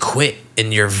finally quit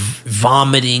and you're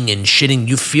vomiting and shitting,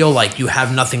 you feel like you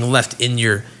have nothing left in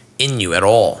you at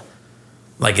all.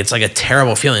 Like, it's like a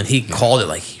terrible feeling. He called it,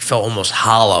 like, he felt almost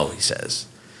hollow, he says.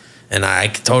 And I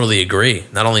totally agree.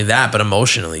 Not only that, but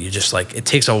emotionally, you just, like, it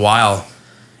takes a while.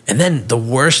 And then the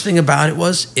worst thing about it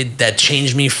was, that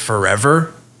changed me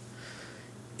forever,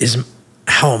 is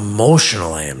how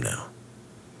emotional I am now.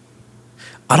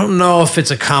 I don't know if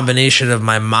it's a combination of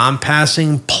my mom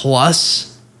passing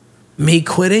plus me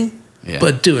quitting. Yeah.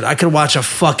 But dude, I could watch a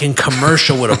fucking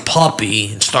commercial with a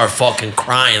puppy and start fucking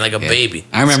crying like a baby.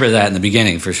 I remember that in the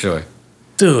beginning for sure.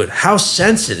 Dude, how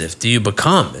sensitive do you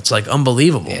become? It's like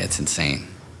unbelievable. Yeah, it's insane.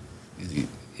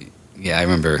 Yeah, I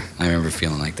remember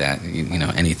feeling like that. You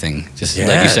know, anything, just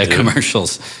like you said, dude.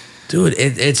 Commercials. Dude,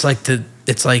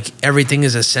 it's like everything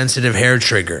is a sensitive hair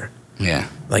trigger. Yeah.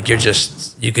 Like you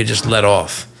could just let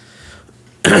off.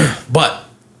 But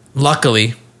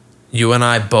luckily, you and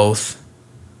I both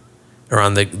are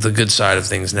on the good side of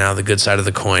things now, the good side of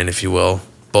the coin, if you will,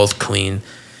 both clean.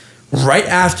 Right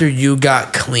after you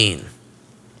got clean,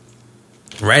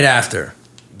 right after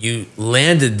you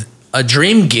landed a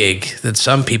dream gig that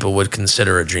some people would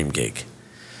consider a dream gig,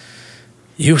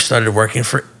 you started working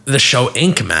for the show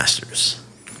Ink Masters.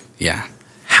 Yeah.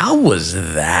 How was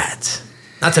that?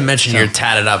 Not to mention you're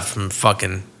tatted up from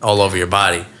fucking all over your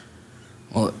body.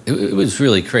 Well, it was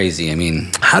really crazy. I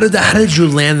mean, how did you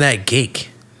land that gig?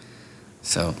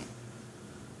 So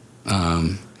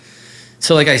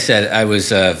like I said, I was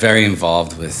very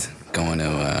involved with going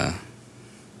to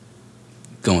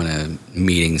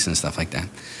meetings and stuff like that.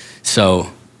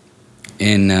 So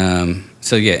in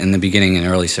the beginning in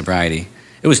early sobriety,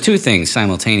 it was two things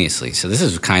simultaneously. So this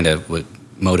is kind of what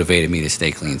motivated me to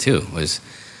stay clean too. Was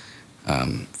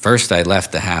first I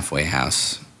left the halfway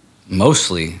house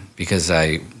mostly because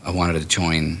I wanted to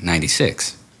join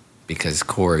 96 because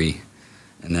Corey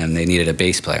and then they needed a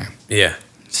bass player. Yeah.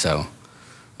 So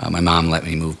my mom let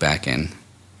me move back in,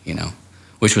 you know,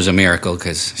 which was a miracle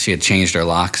because she had changed her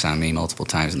locks on me multiple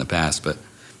times in the past, but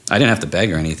I didn't have to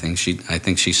beg or anything. I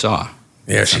think she saw.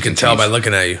 Yeah, she can tell by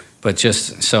looking at you. But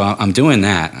just so I'm doing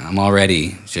that, I'm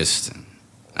already just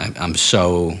I'm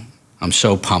so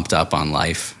pumped up on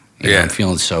life. You know, I'm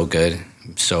feeling so good.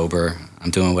 I'm sober.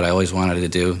 I'm doing what I always wanted to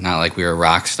do. Not like we were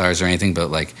rock stars or anything, but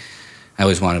like I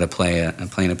always wanted to play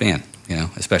in a band. You know,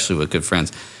 especially with good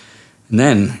friends. And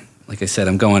then, like I said,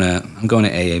 I'm going to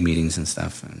AA meetings and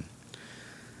stuff, and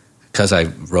because I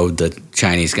rode the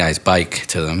Chinese guy's bike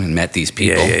to them and met these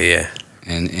people. Yeah.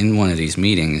 And in one of these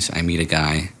meetings, I meet a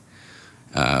guy.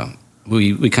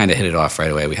 We kind of hit it off right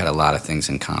away. We had a lot of things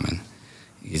in common.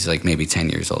 He's like maybe 10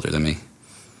 years older than me.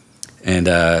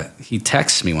 And he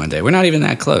texts me one day. We're not even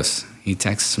that close. He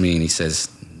texts me and he says,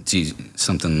 gee,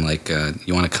 something like,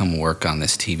 you want to come work on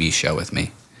this TV show with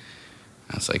me?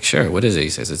 I was like, sure, what is it? He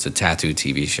says, it's a tattoo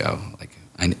TV show. Like,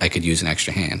 I could use an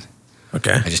extra hand.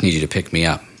 Okay. I just need you to pick me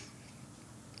up.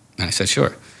 And I said,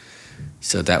 sure.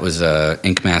 So that was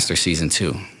Ink Master Season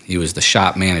 2. He was the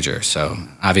shop manager. So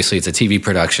obviously it's a TV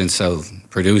production, so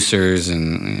producers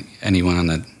and anyone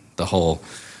on the whole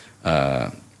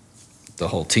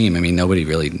team, I mean, nobody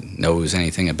really knows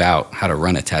anything about how to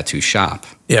run a tattoo shop.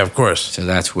 Yeah, of course. So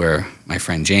that's where my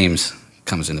friend James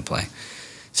comes into play.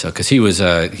 So, because he was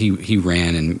he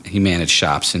ran and he managed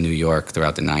shops in New York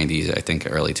throughout the 90s, I think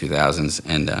early 2000s,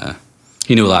 and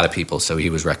he knew a lot of people, so he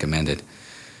was recommended.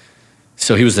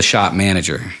 So he was the shop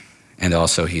manager, and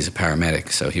also he's a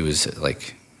paramedic, so he was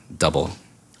like double.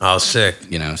 Oh, sick.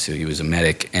 You know, so he was a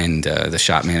medic and the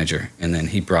shop manager, and then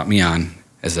he brought me on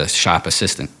as a shop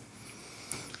assistant.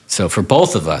 So for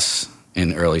both of us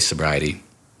in early sobriety,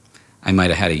 I might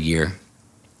have had a year.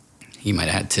 He might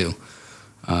have had 2.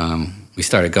 We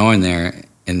started going there,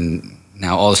 and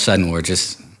now all of a sudden we're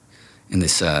just in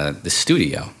this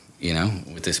studio, you know,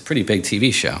 with this pretty big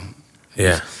TV show.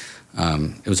 Yeah.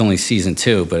 It was only season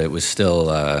 2, but it was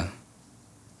still it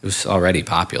was already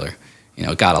popular. You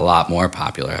know, it got a lot more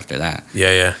popular after that.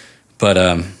 Yeah.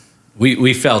 But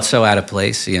we felt so out of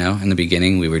place, you know. In the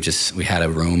beginning, we had a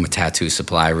room, a tattoo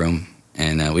supply room,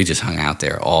 and we just hung out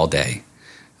there all day.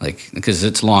 Like, because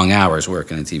it's long hours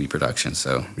working in TV production,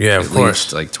 so yeah, of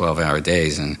course, like 12-hour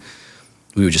days, and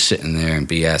we were just sitting there and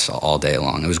BS all day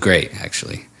long. It was great,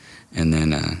 actually. And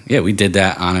then we did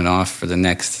that on and off for the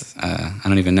next I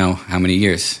don't even know how many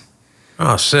years.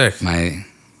 Oh, sick.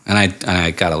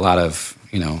 I got a lot of,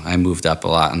 you know, I moved up a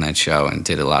lot on that show and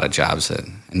did a lot of jobs that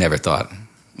I never thought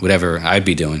would ever I'd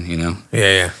be doing. You know.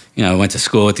 Yeah. You know, I went to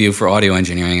school with you for audio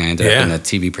engineering. I ended up in a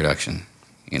TV production.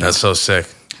 You know, that's so sick.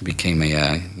 I became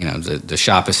the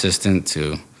shop assistant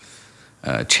to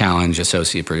a challenge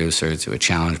associate producer to a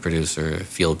challenge producer, a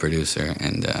field producer,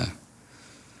 and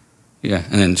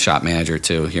then shop manager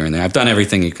too here and there. I've done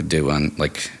everything you could do on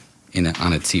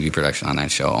a TV production on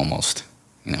that show almost.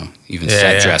 You know, even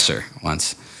set dresser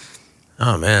once.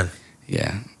 Oh man.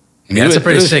 Yeah. I mean, that's a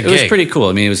pretty sick gig. It was pretty cool.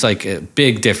 I mean, it was like a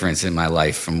big difference in my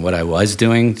life from what I was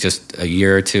doing just a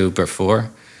year or two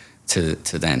before to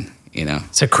then. you know.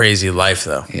 It's a crazy life,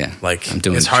 though. Yeah. Like,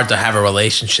 it's hard to have a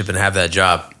relationship and have that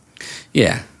job.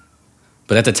 Yeah.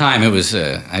 But at the time, it was,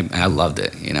 I loved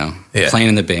it, you know. Yeah. Playing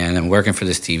in the band and working for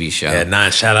this TV show. Yeah,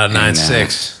 shout out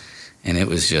 9-6. And it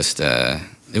was just,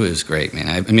 it was great, man.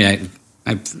 I mean,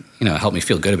 I you know, it helped me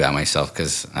feel good about myself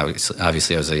because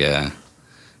obviously I was a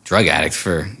drug addict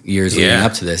for years leading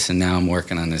up to this, and now I'm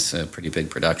working on this pretty big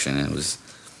production, and it was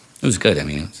good. I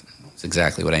mean, it was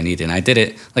exactly what I needed, and I did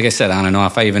it, like I said, on and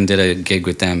off. I even did a gig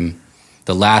with them.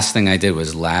 The last thing I did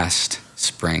was last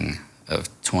spring of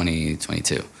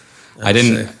 2022. I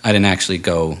didn't actually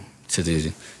go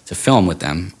to film with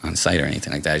them on site or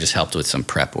anything like that. I just helped with some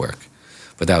prep work,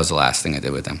 but that was the last thing I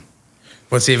did with them.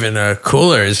 What's even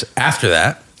cooler is after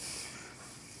that,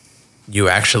 you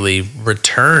actually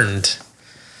returned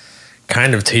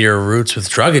kind of to your roots with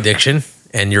drug addiction,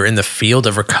 and you're in the field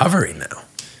of recovery now.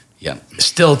 Yeah.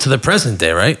 Still to the present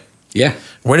day, right? Yeah.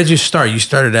 Where did you start? You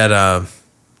started at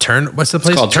what's the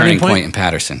place? It's called Turning Point in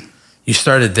Patterson. You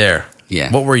started there.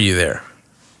 Yeah. What were you there?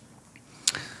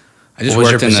 I just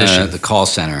worked in the call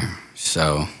center.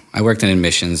 So I worked in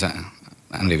admissions. I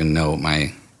don't even know what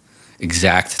my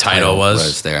exact title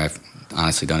was there. I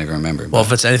honestly don't even remember. Well,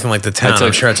 if it's anything like the town,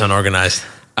 I'm sure it's unorganized.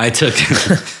 I took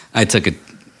a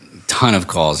ton of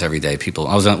calls every day.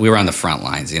 We were on the front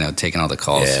lines, you know, taking all the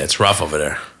calls. Yeah, it's rough over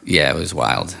there. Yeah, it was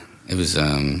wild. It was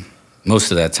most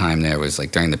of that time there was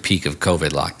like during the peak of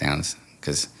COVID lockdowns,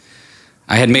 because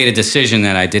I had made a decision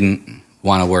that I didn't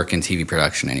want to work in TV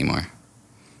production anymore.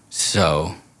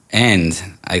 So, and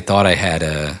I thought I had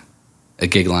a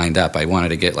gig lined up. I wanted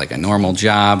to get like a normal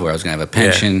job where I was going to have a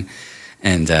pension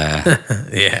and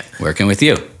working with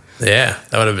you. Yeah,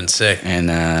 that would have been sick.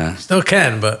 And still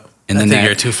can, but I think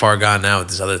you're too far gone now with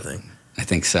this other thing. I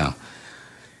think so.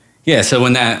 Yeah, so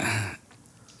when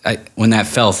that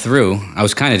fell through, I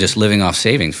was kind of just living off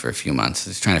savings for a few months,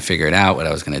 just trying to figure it out, what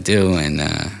I was going to do, and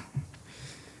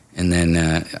then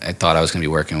I thought I was going to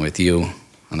be working with you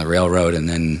on the railroad, and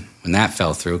then when that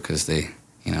fell through, because they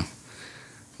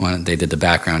did the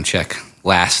background check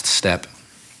last step.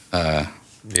 I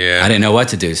didn't know what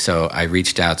to do, so I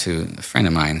reached out to a friend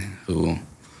of mine who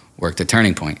worked at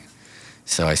Turning Point.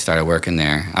 So I started working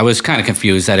there. I was kind of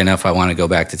confused. I didn't know if I wanted to go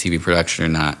back to TV production or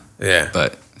not. Yeah.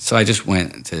 But so I just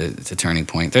went to Turning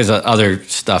Point. There's other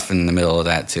stuff in the middle of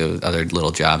that too, other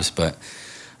little jobs. But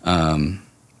I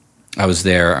was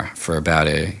there for about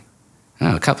a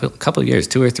couple of years,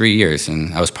 2 or 3 years,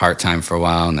 and I was part-time for a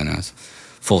while, and then I was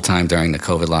full-time during the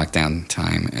COVID lockdown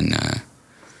time, and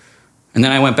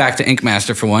then I went back to Ink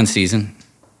Master for one season,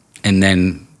 and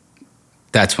then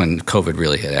that's when COVID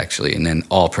really hit, actually, and then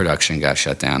all production got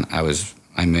shut down.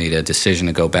 I made a decision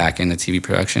to go back into TV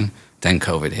production, then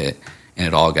COVID hit, and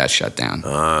it all got shut down.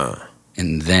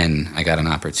 And then I got an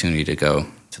opportunity to go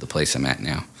to the place I'm at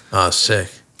now. Oh, sick.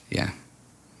 Yeah.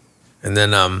 And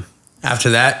then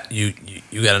after that, you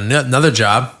got another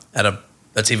job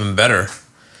that's even better,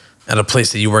 at a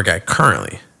place that you work at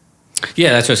currently.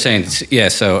 Yeah, that's what I'm saying. Yeah,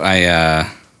 so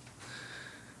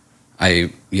I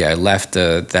left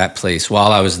that place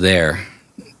while I was there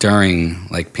during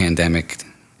like pandemic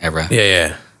era.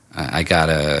 Yeah. I got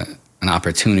an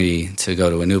opportunity to go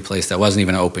to a new place that wasn't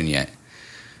even open yet.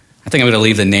 I think I'm going to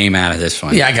leave the name out of this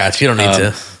one. Yeah, I got you. You don't need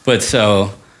to. But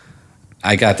so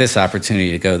I got this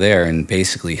opportunity to go there and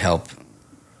basically help,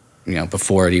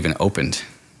 before it even opened.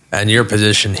 And your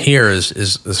position here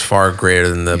is far greater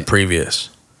than the previous.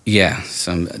 Yeah,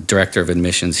 so I'm director of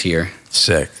admissions here.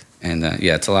 Sick. And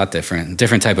it's a lot different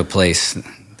type of place.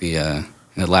 The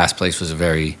last place was a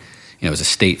very, it was a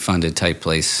state-funded type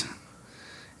place,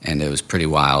 and it was pretty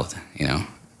wild.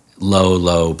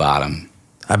 Low bottom.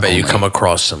 I bet you come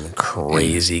across some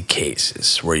crazy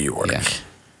cases where you work. Yeah.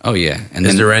 Oh yeah. And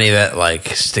is there any that like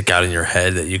stick out in your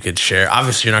head that you could share?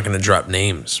 Obviously, you're not going to drop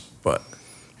names, but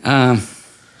I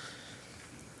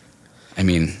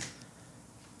mean,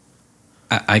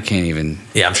 I can't even.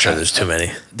 Yeah, I'm sure there's too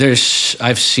many.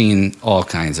 I've seen all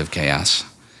kinds of chaos.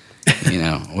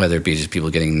 Whether it be just people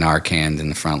getting Narcaned in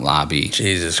the front lobby.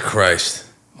 Jesus Christ.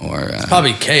 Or it's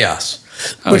probably chaos,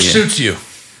 which suits you.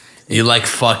 You like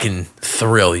fucking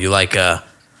thrill. You like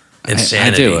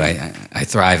insanity. I do. I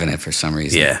thrive in it for some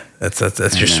reason. Yeah,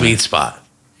 that's your sweet spot.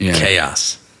 Yeah.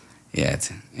 Chaos. Yeah,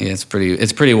 it's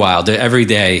pretty wild. Every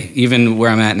day, even where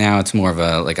I'm at now, it's more of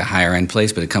a higher end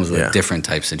place, but it comes with different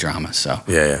types of drama. So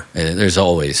there's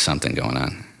always something going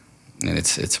on, and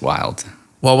it's wild.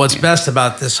 Well, what's best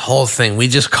about this whole thing? We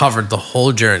just covered the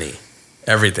whole journey,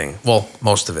 everything. Well,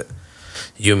 most of it.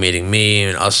 You meeting me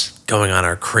and us going on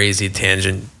our crazy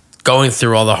tangent, going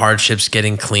through all the hardships,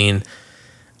 getting clean,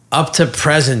 up to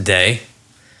present day.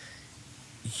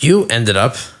 You ended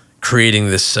up creating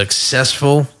this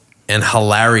successful and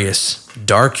hilarious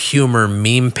dark humor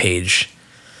meme page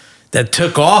that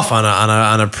took off on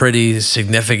a pretty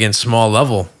significant small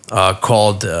level.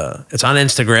 Called it's on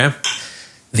Instagram.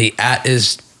 The @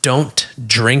 is Don't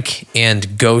Drink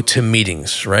and Go to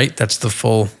Meetings. Right? That's the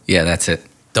full. Yeah, that's it.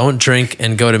 Don't drink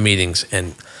and go to meetings,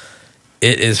 and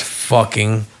it is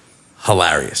fucking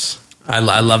hilarious. I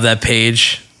love that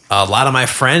page. A lot of my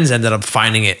friends ended up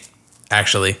finding it,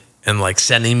 actually, and like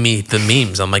sending me the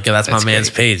memes. I'm like, yeah, that's my man's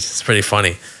page. It's pretty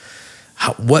funny.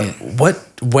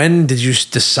 When did you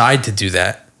decide to do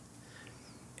that?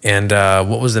 And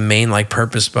what was the main like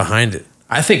purpose behind it?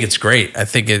 I think it's great. I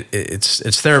think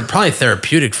it's probably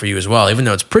therapeutic for you as well, even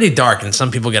though it's pretty dark and some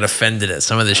people get offended at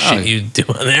some of the shit you do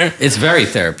on there. It's very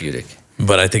therapeutic.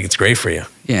 But I think it's great for you.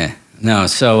 Yeah. No,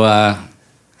 so...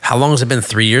 how long has it been?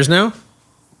 3 years now?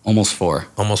 Almost 4.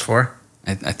 Almost 4?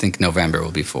 I think November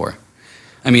will be 4.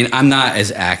 I mean, I'm not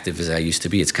as active as I used to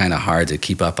be. It's kind of hard to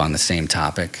keep up on the same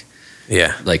topic.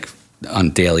 Yeah. Like on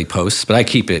daily posts, but I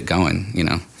keep it going,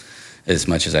 as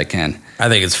much as I can. I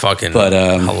think it's fucking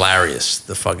hilarious,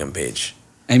 the fucking page.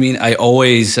 I mean, I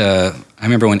always, I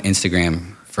remember when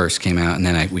Instagram first came out and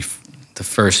then the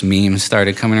first memes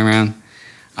started coming around.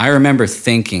 I remember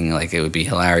thinking like it would be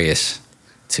hilarious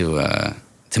to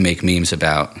make memes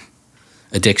about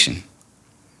addiction.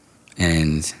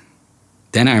 And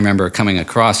then I remember coming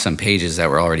across some pages that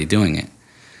were already doing it,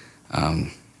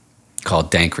 called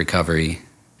Dank Recovery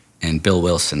and Bill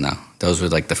Wilson, though. Those were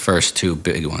like the first 2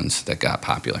 big ones that got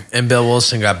popular. And Bill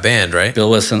Wilson got banned, right? Bill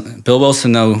Wilson,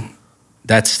 though,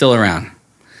 that's still around.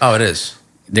 Oh, it is?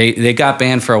 They got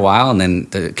banned for a while, and then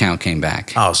the account came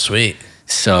back. Oh, sweet.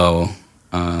 So,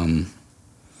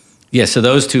 so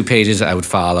those 2 pages I would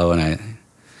follow, and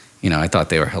I thought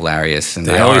they were hilarious. And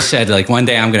I always said, like, one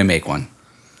day I'm going to make one.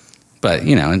 But,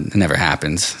 it never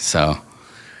happens. So,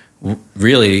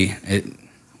 really,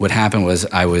 what happened was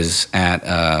I was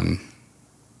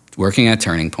working at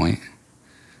Turning Point.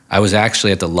 I was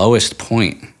actually at the lowest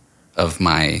point of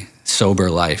my sober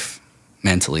life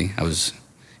mentally. I was,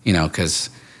 because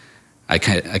I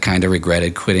kind of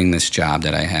regretted quitting this job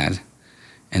that I had.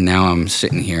 And now I'm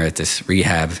sitting here at this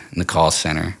rehab in the call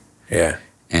center. Yeah.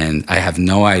 And I have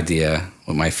no idea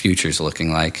what my future's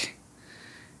looking like.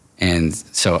 And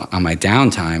so on my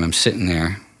downtime, I'm sitting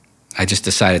there. I just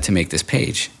decided to make this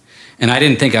page. And I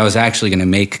didn't think I was actually going to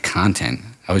make content.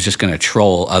 I was just going to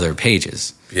troll other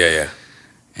pages. Yeah, yeah.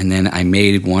 And then I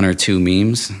made 1 or 2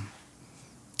 memes,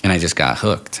 and I just got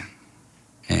hooked.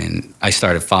 And I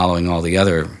started following all the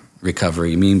other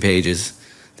recovery meme pages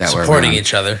that were supporting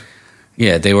each other.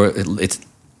 Yeah, they were.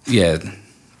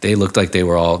 They looked like they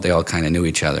all kind of knew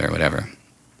each other or whatever.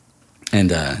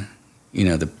 And I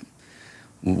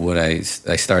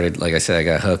started, like I said, I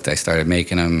got hooked. I started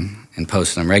making them and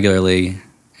posting them regularly,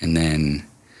 and then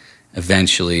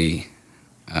eventually,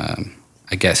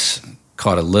 I guess,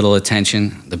 caught a little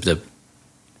attention. The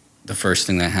first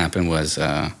thing that happened was,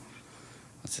 I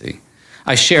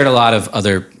shared a lot of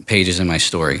other pages in my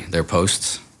story, their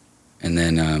posts, and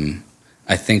then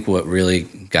I think what really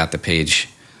got the page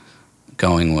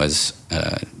going was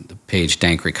the page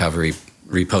Dank Recovery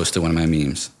reposted one of my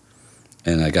memes,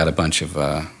 and I got a bunch of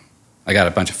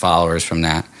followers from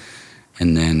that,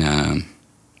 and then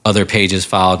other pages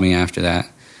followed me after that,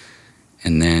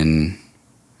 and then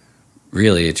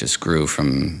really it just grew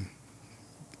from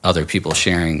other people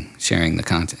sharing the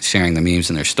content, sharing the memes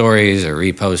in their stories or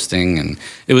reposting, and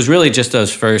it was really just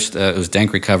those first. It was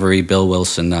Dank Recovery, Bill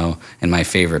Wilson, though, and my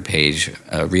favorite page,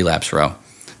 Relapse Row.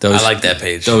 I like that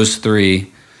page. Those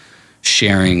 3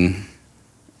 sharing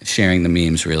the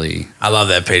memes really. I love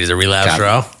that page, the Relapse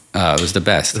Row. It was the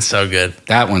best. It's so good.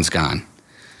 That one's gone.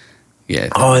 Yeah.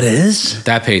 Oh, it is?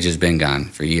 That page has been gone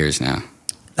for years now.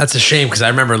 That's a shame because I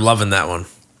remember loving that one.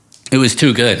 It was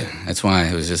too good. That's why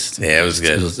it was just. Yeah, it was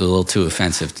good. It was a little too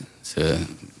offensive to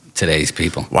today's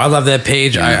people. Well, I love that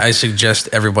page. Yeah. I suggest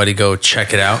everybody go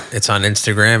check it out. It's on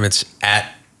Instagram. It's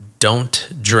at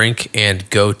Don't Drink and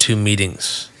Go to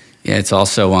Meetings. Yeah, it's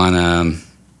also on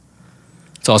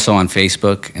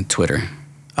Facebook and Twitter.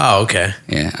 Oh, okay.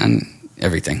 Yeah, on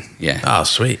everything. Yeah. Oh,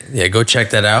 sweet. Yeah, go check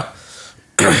that out.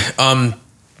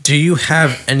 Do you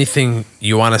have anything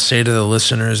you want to say to the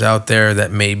listeners out there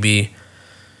that may be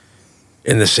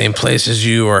in the same place as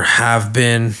you or have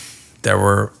been, that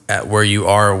were at where you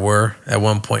are or were at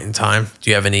one point in time? Do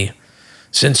you have any,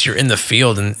 since you're in the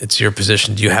field and it's your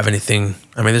position, do you have anything?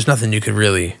 I mean, there's nothing you could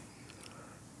really,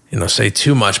 say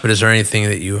too much, but is there anything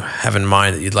that you have in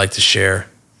mind that you'd like to share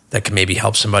that can maybe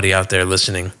help somebody out there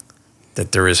listening,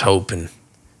 that there is hope and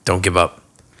don't give up?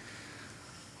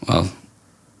 Well,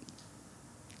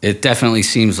 it definitely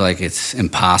seems like it's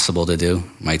impossible to do.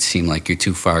 Might seem like you're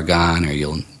too far gone, or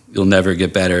you'll never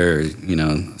get better. Or, you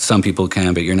know, some people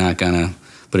can, but you're not gonna.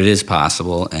 But it is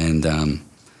possible, and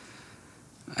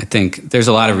I think there's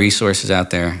a lot of resources out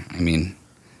there. I mean,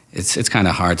 it's kind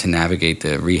of hard to navigate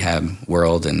the rehab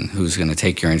world and who's going to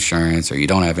take your insurance, or you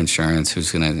don't have insurance.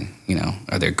 Who's going to, you know,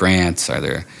 are there grants? Are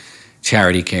there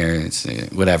charity care? It's,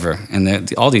 whatever.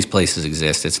 And all these places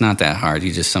exist. It's not that hard.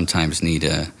 You just sometimes need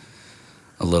a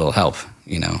little help,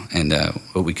 you know. And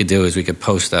what we could do is we could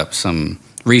post up some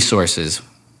resources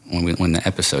when the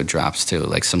episode drops too,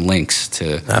 like some links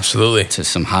to absolutely to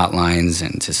some hotlines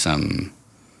and to some.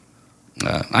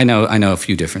 I know a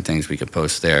few different things we could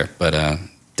post there, but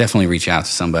definitely reach out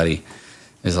to somebody.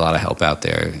 There's a lot of help out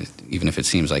there, even if it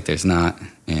seems like there's not.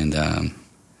 And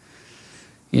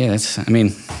yeah,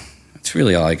 that's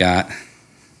really all I got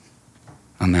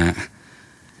on that.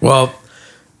 Well,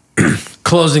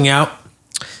 closing out,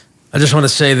 I just want to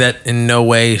say that in no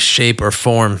way, shape, or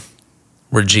form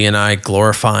were G and I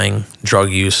glorifying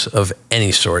drug use of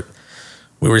any sort.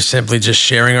 We were simply just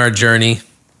sharing our journey,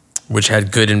 which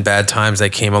had good and bad times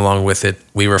that came along with it.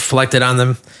 We reflected on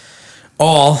them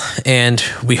all, and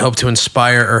we hope to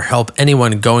inspire or help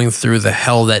anyone going through the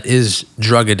hell that is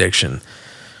drug addiction.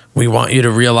 We want you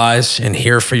to realize and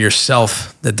hear for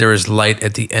yourself that there is light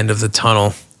at the end of the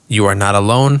tunnel. You are not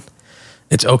alone.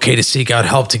 It's okay to seek out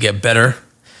help to get better.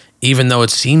 Even though it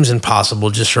seems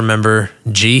impossible, just remember,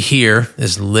 G here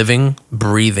is living,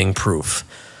 breathing proof.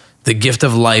 The gift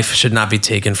of life should not be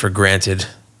taken for granted.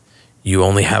 You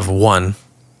only have one,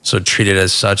 so treat it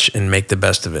as such and make the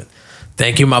best of it.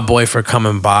 Thank you, my boy, for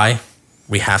coming by.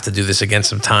 We have to do this again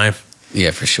sometime.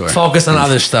 Yeah, for sure. Focus on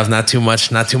other stuff, not too much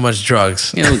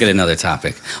drugs. Yeah, we'll get another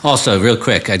topic. Also, real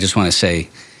quick, I just want to say,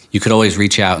 you could always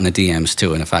reach out in the DMs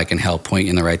too, and if I can help point you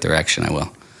in the right direction, I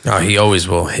will. Oh, he always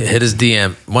will. Hit his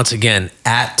DM. Once again,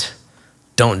 at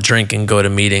don't drink and go to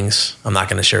meetings. I'm not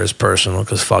going to share his personal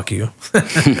because fuck you. All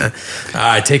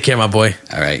right, take care, my boy.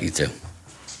 All right, you too.